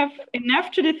mean, we have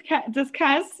enough to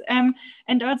discuss.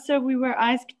 And also we were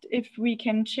asked if we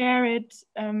can share it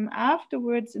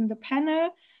afterwards in the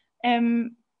panel.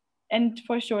 And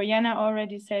for sure, Jana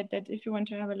already said that if you want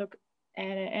to have a look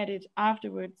at it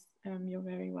afterwards, you're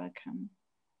very welcome.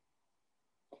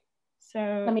 So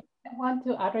I mean, I want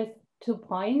to address 2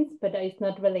 points, but it's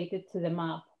not related to the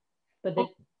map, but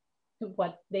to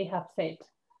what they have said.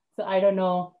 So I don't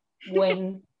know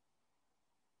when.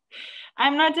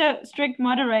 I'm not a strict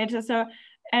moderator, so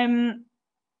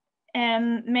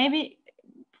maybe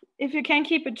if you can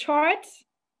keep it short,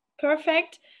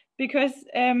 perfect, because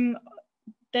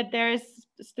that there is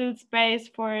still space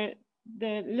for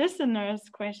the listeners'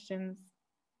 questions.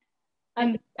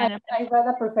 I'd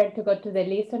rather prefer to go to the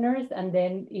listeners, and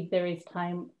then if there is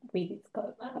time, we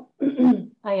discuss.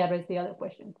 I address the other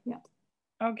questions. Yeah.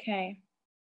 Okay.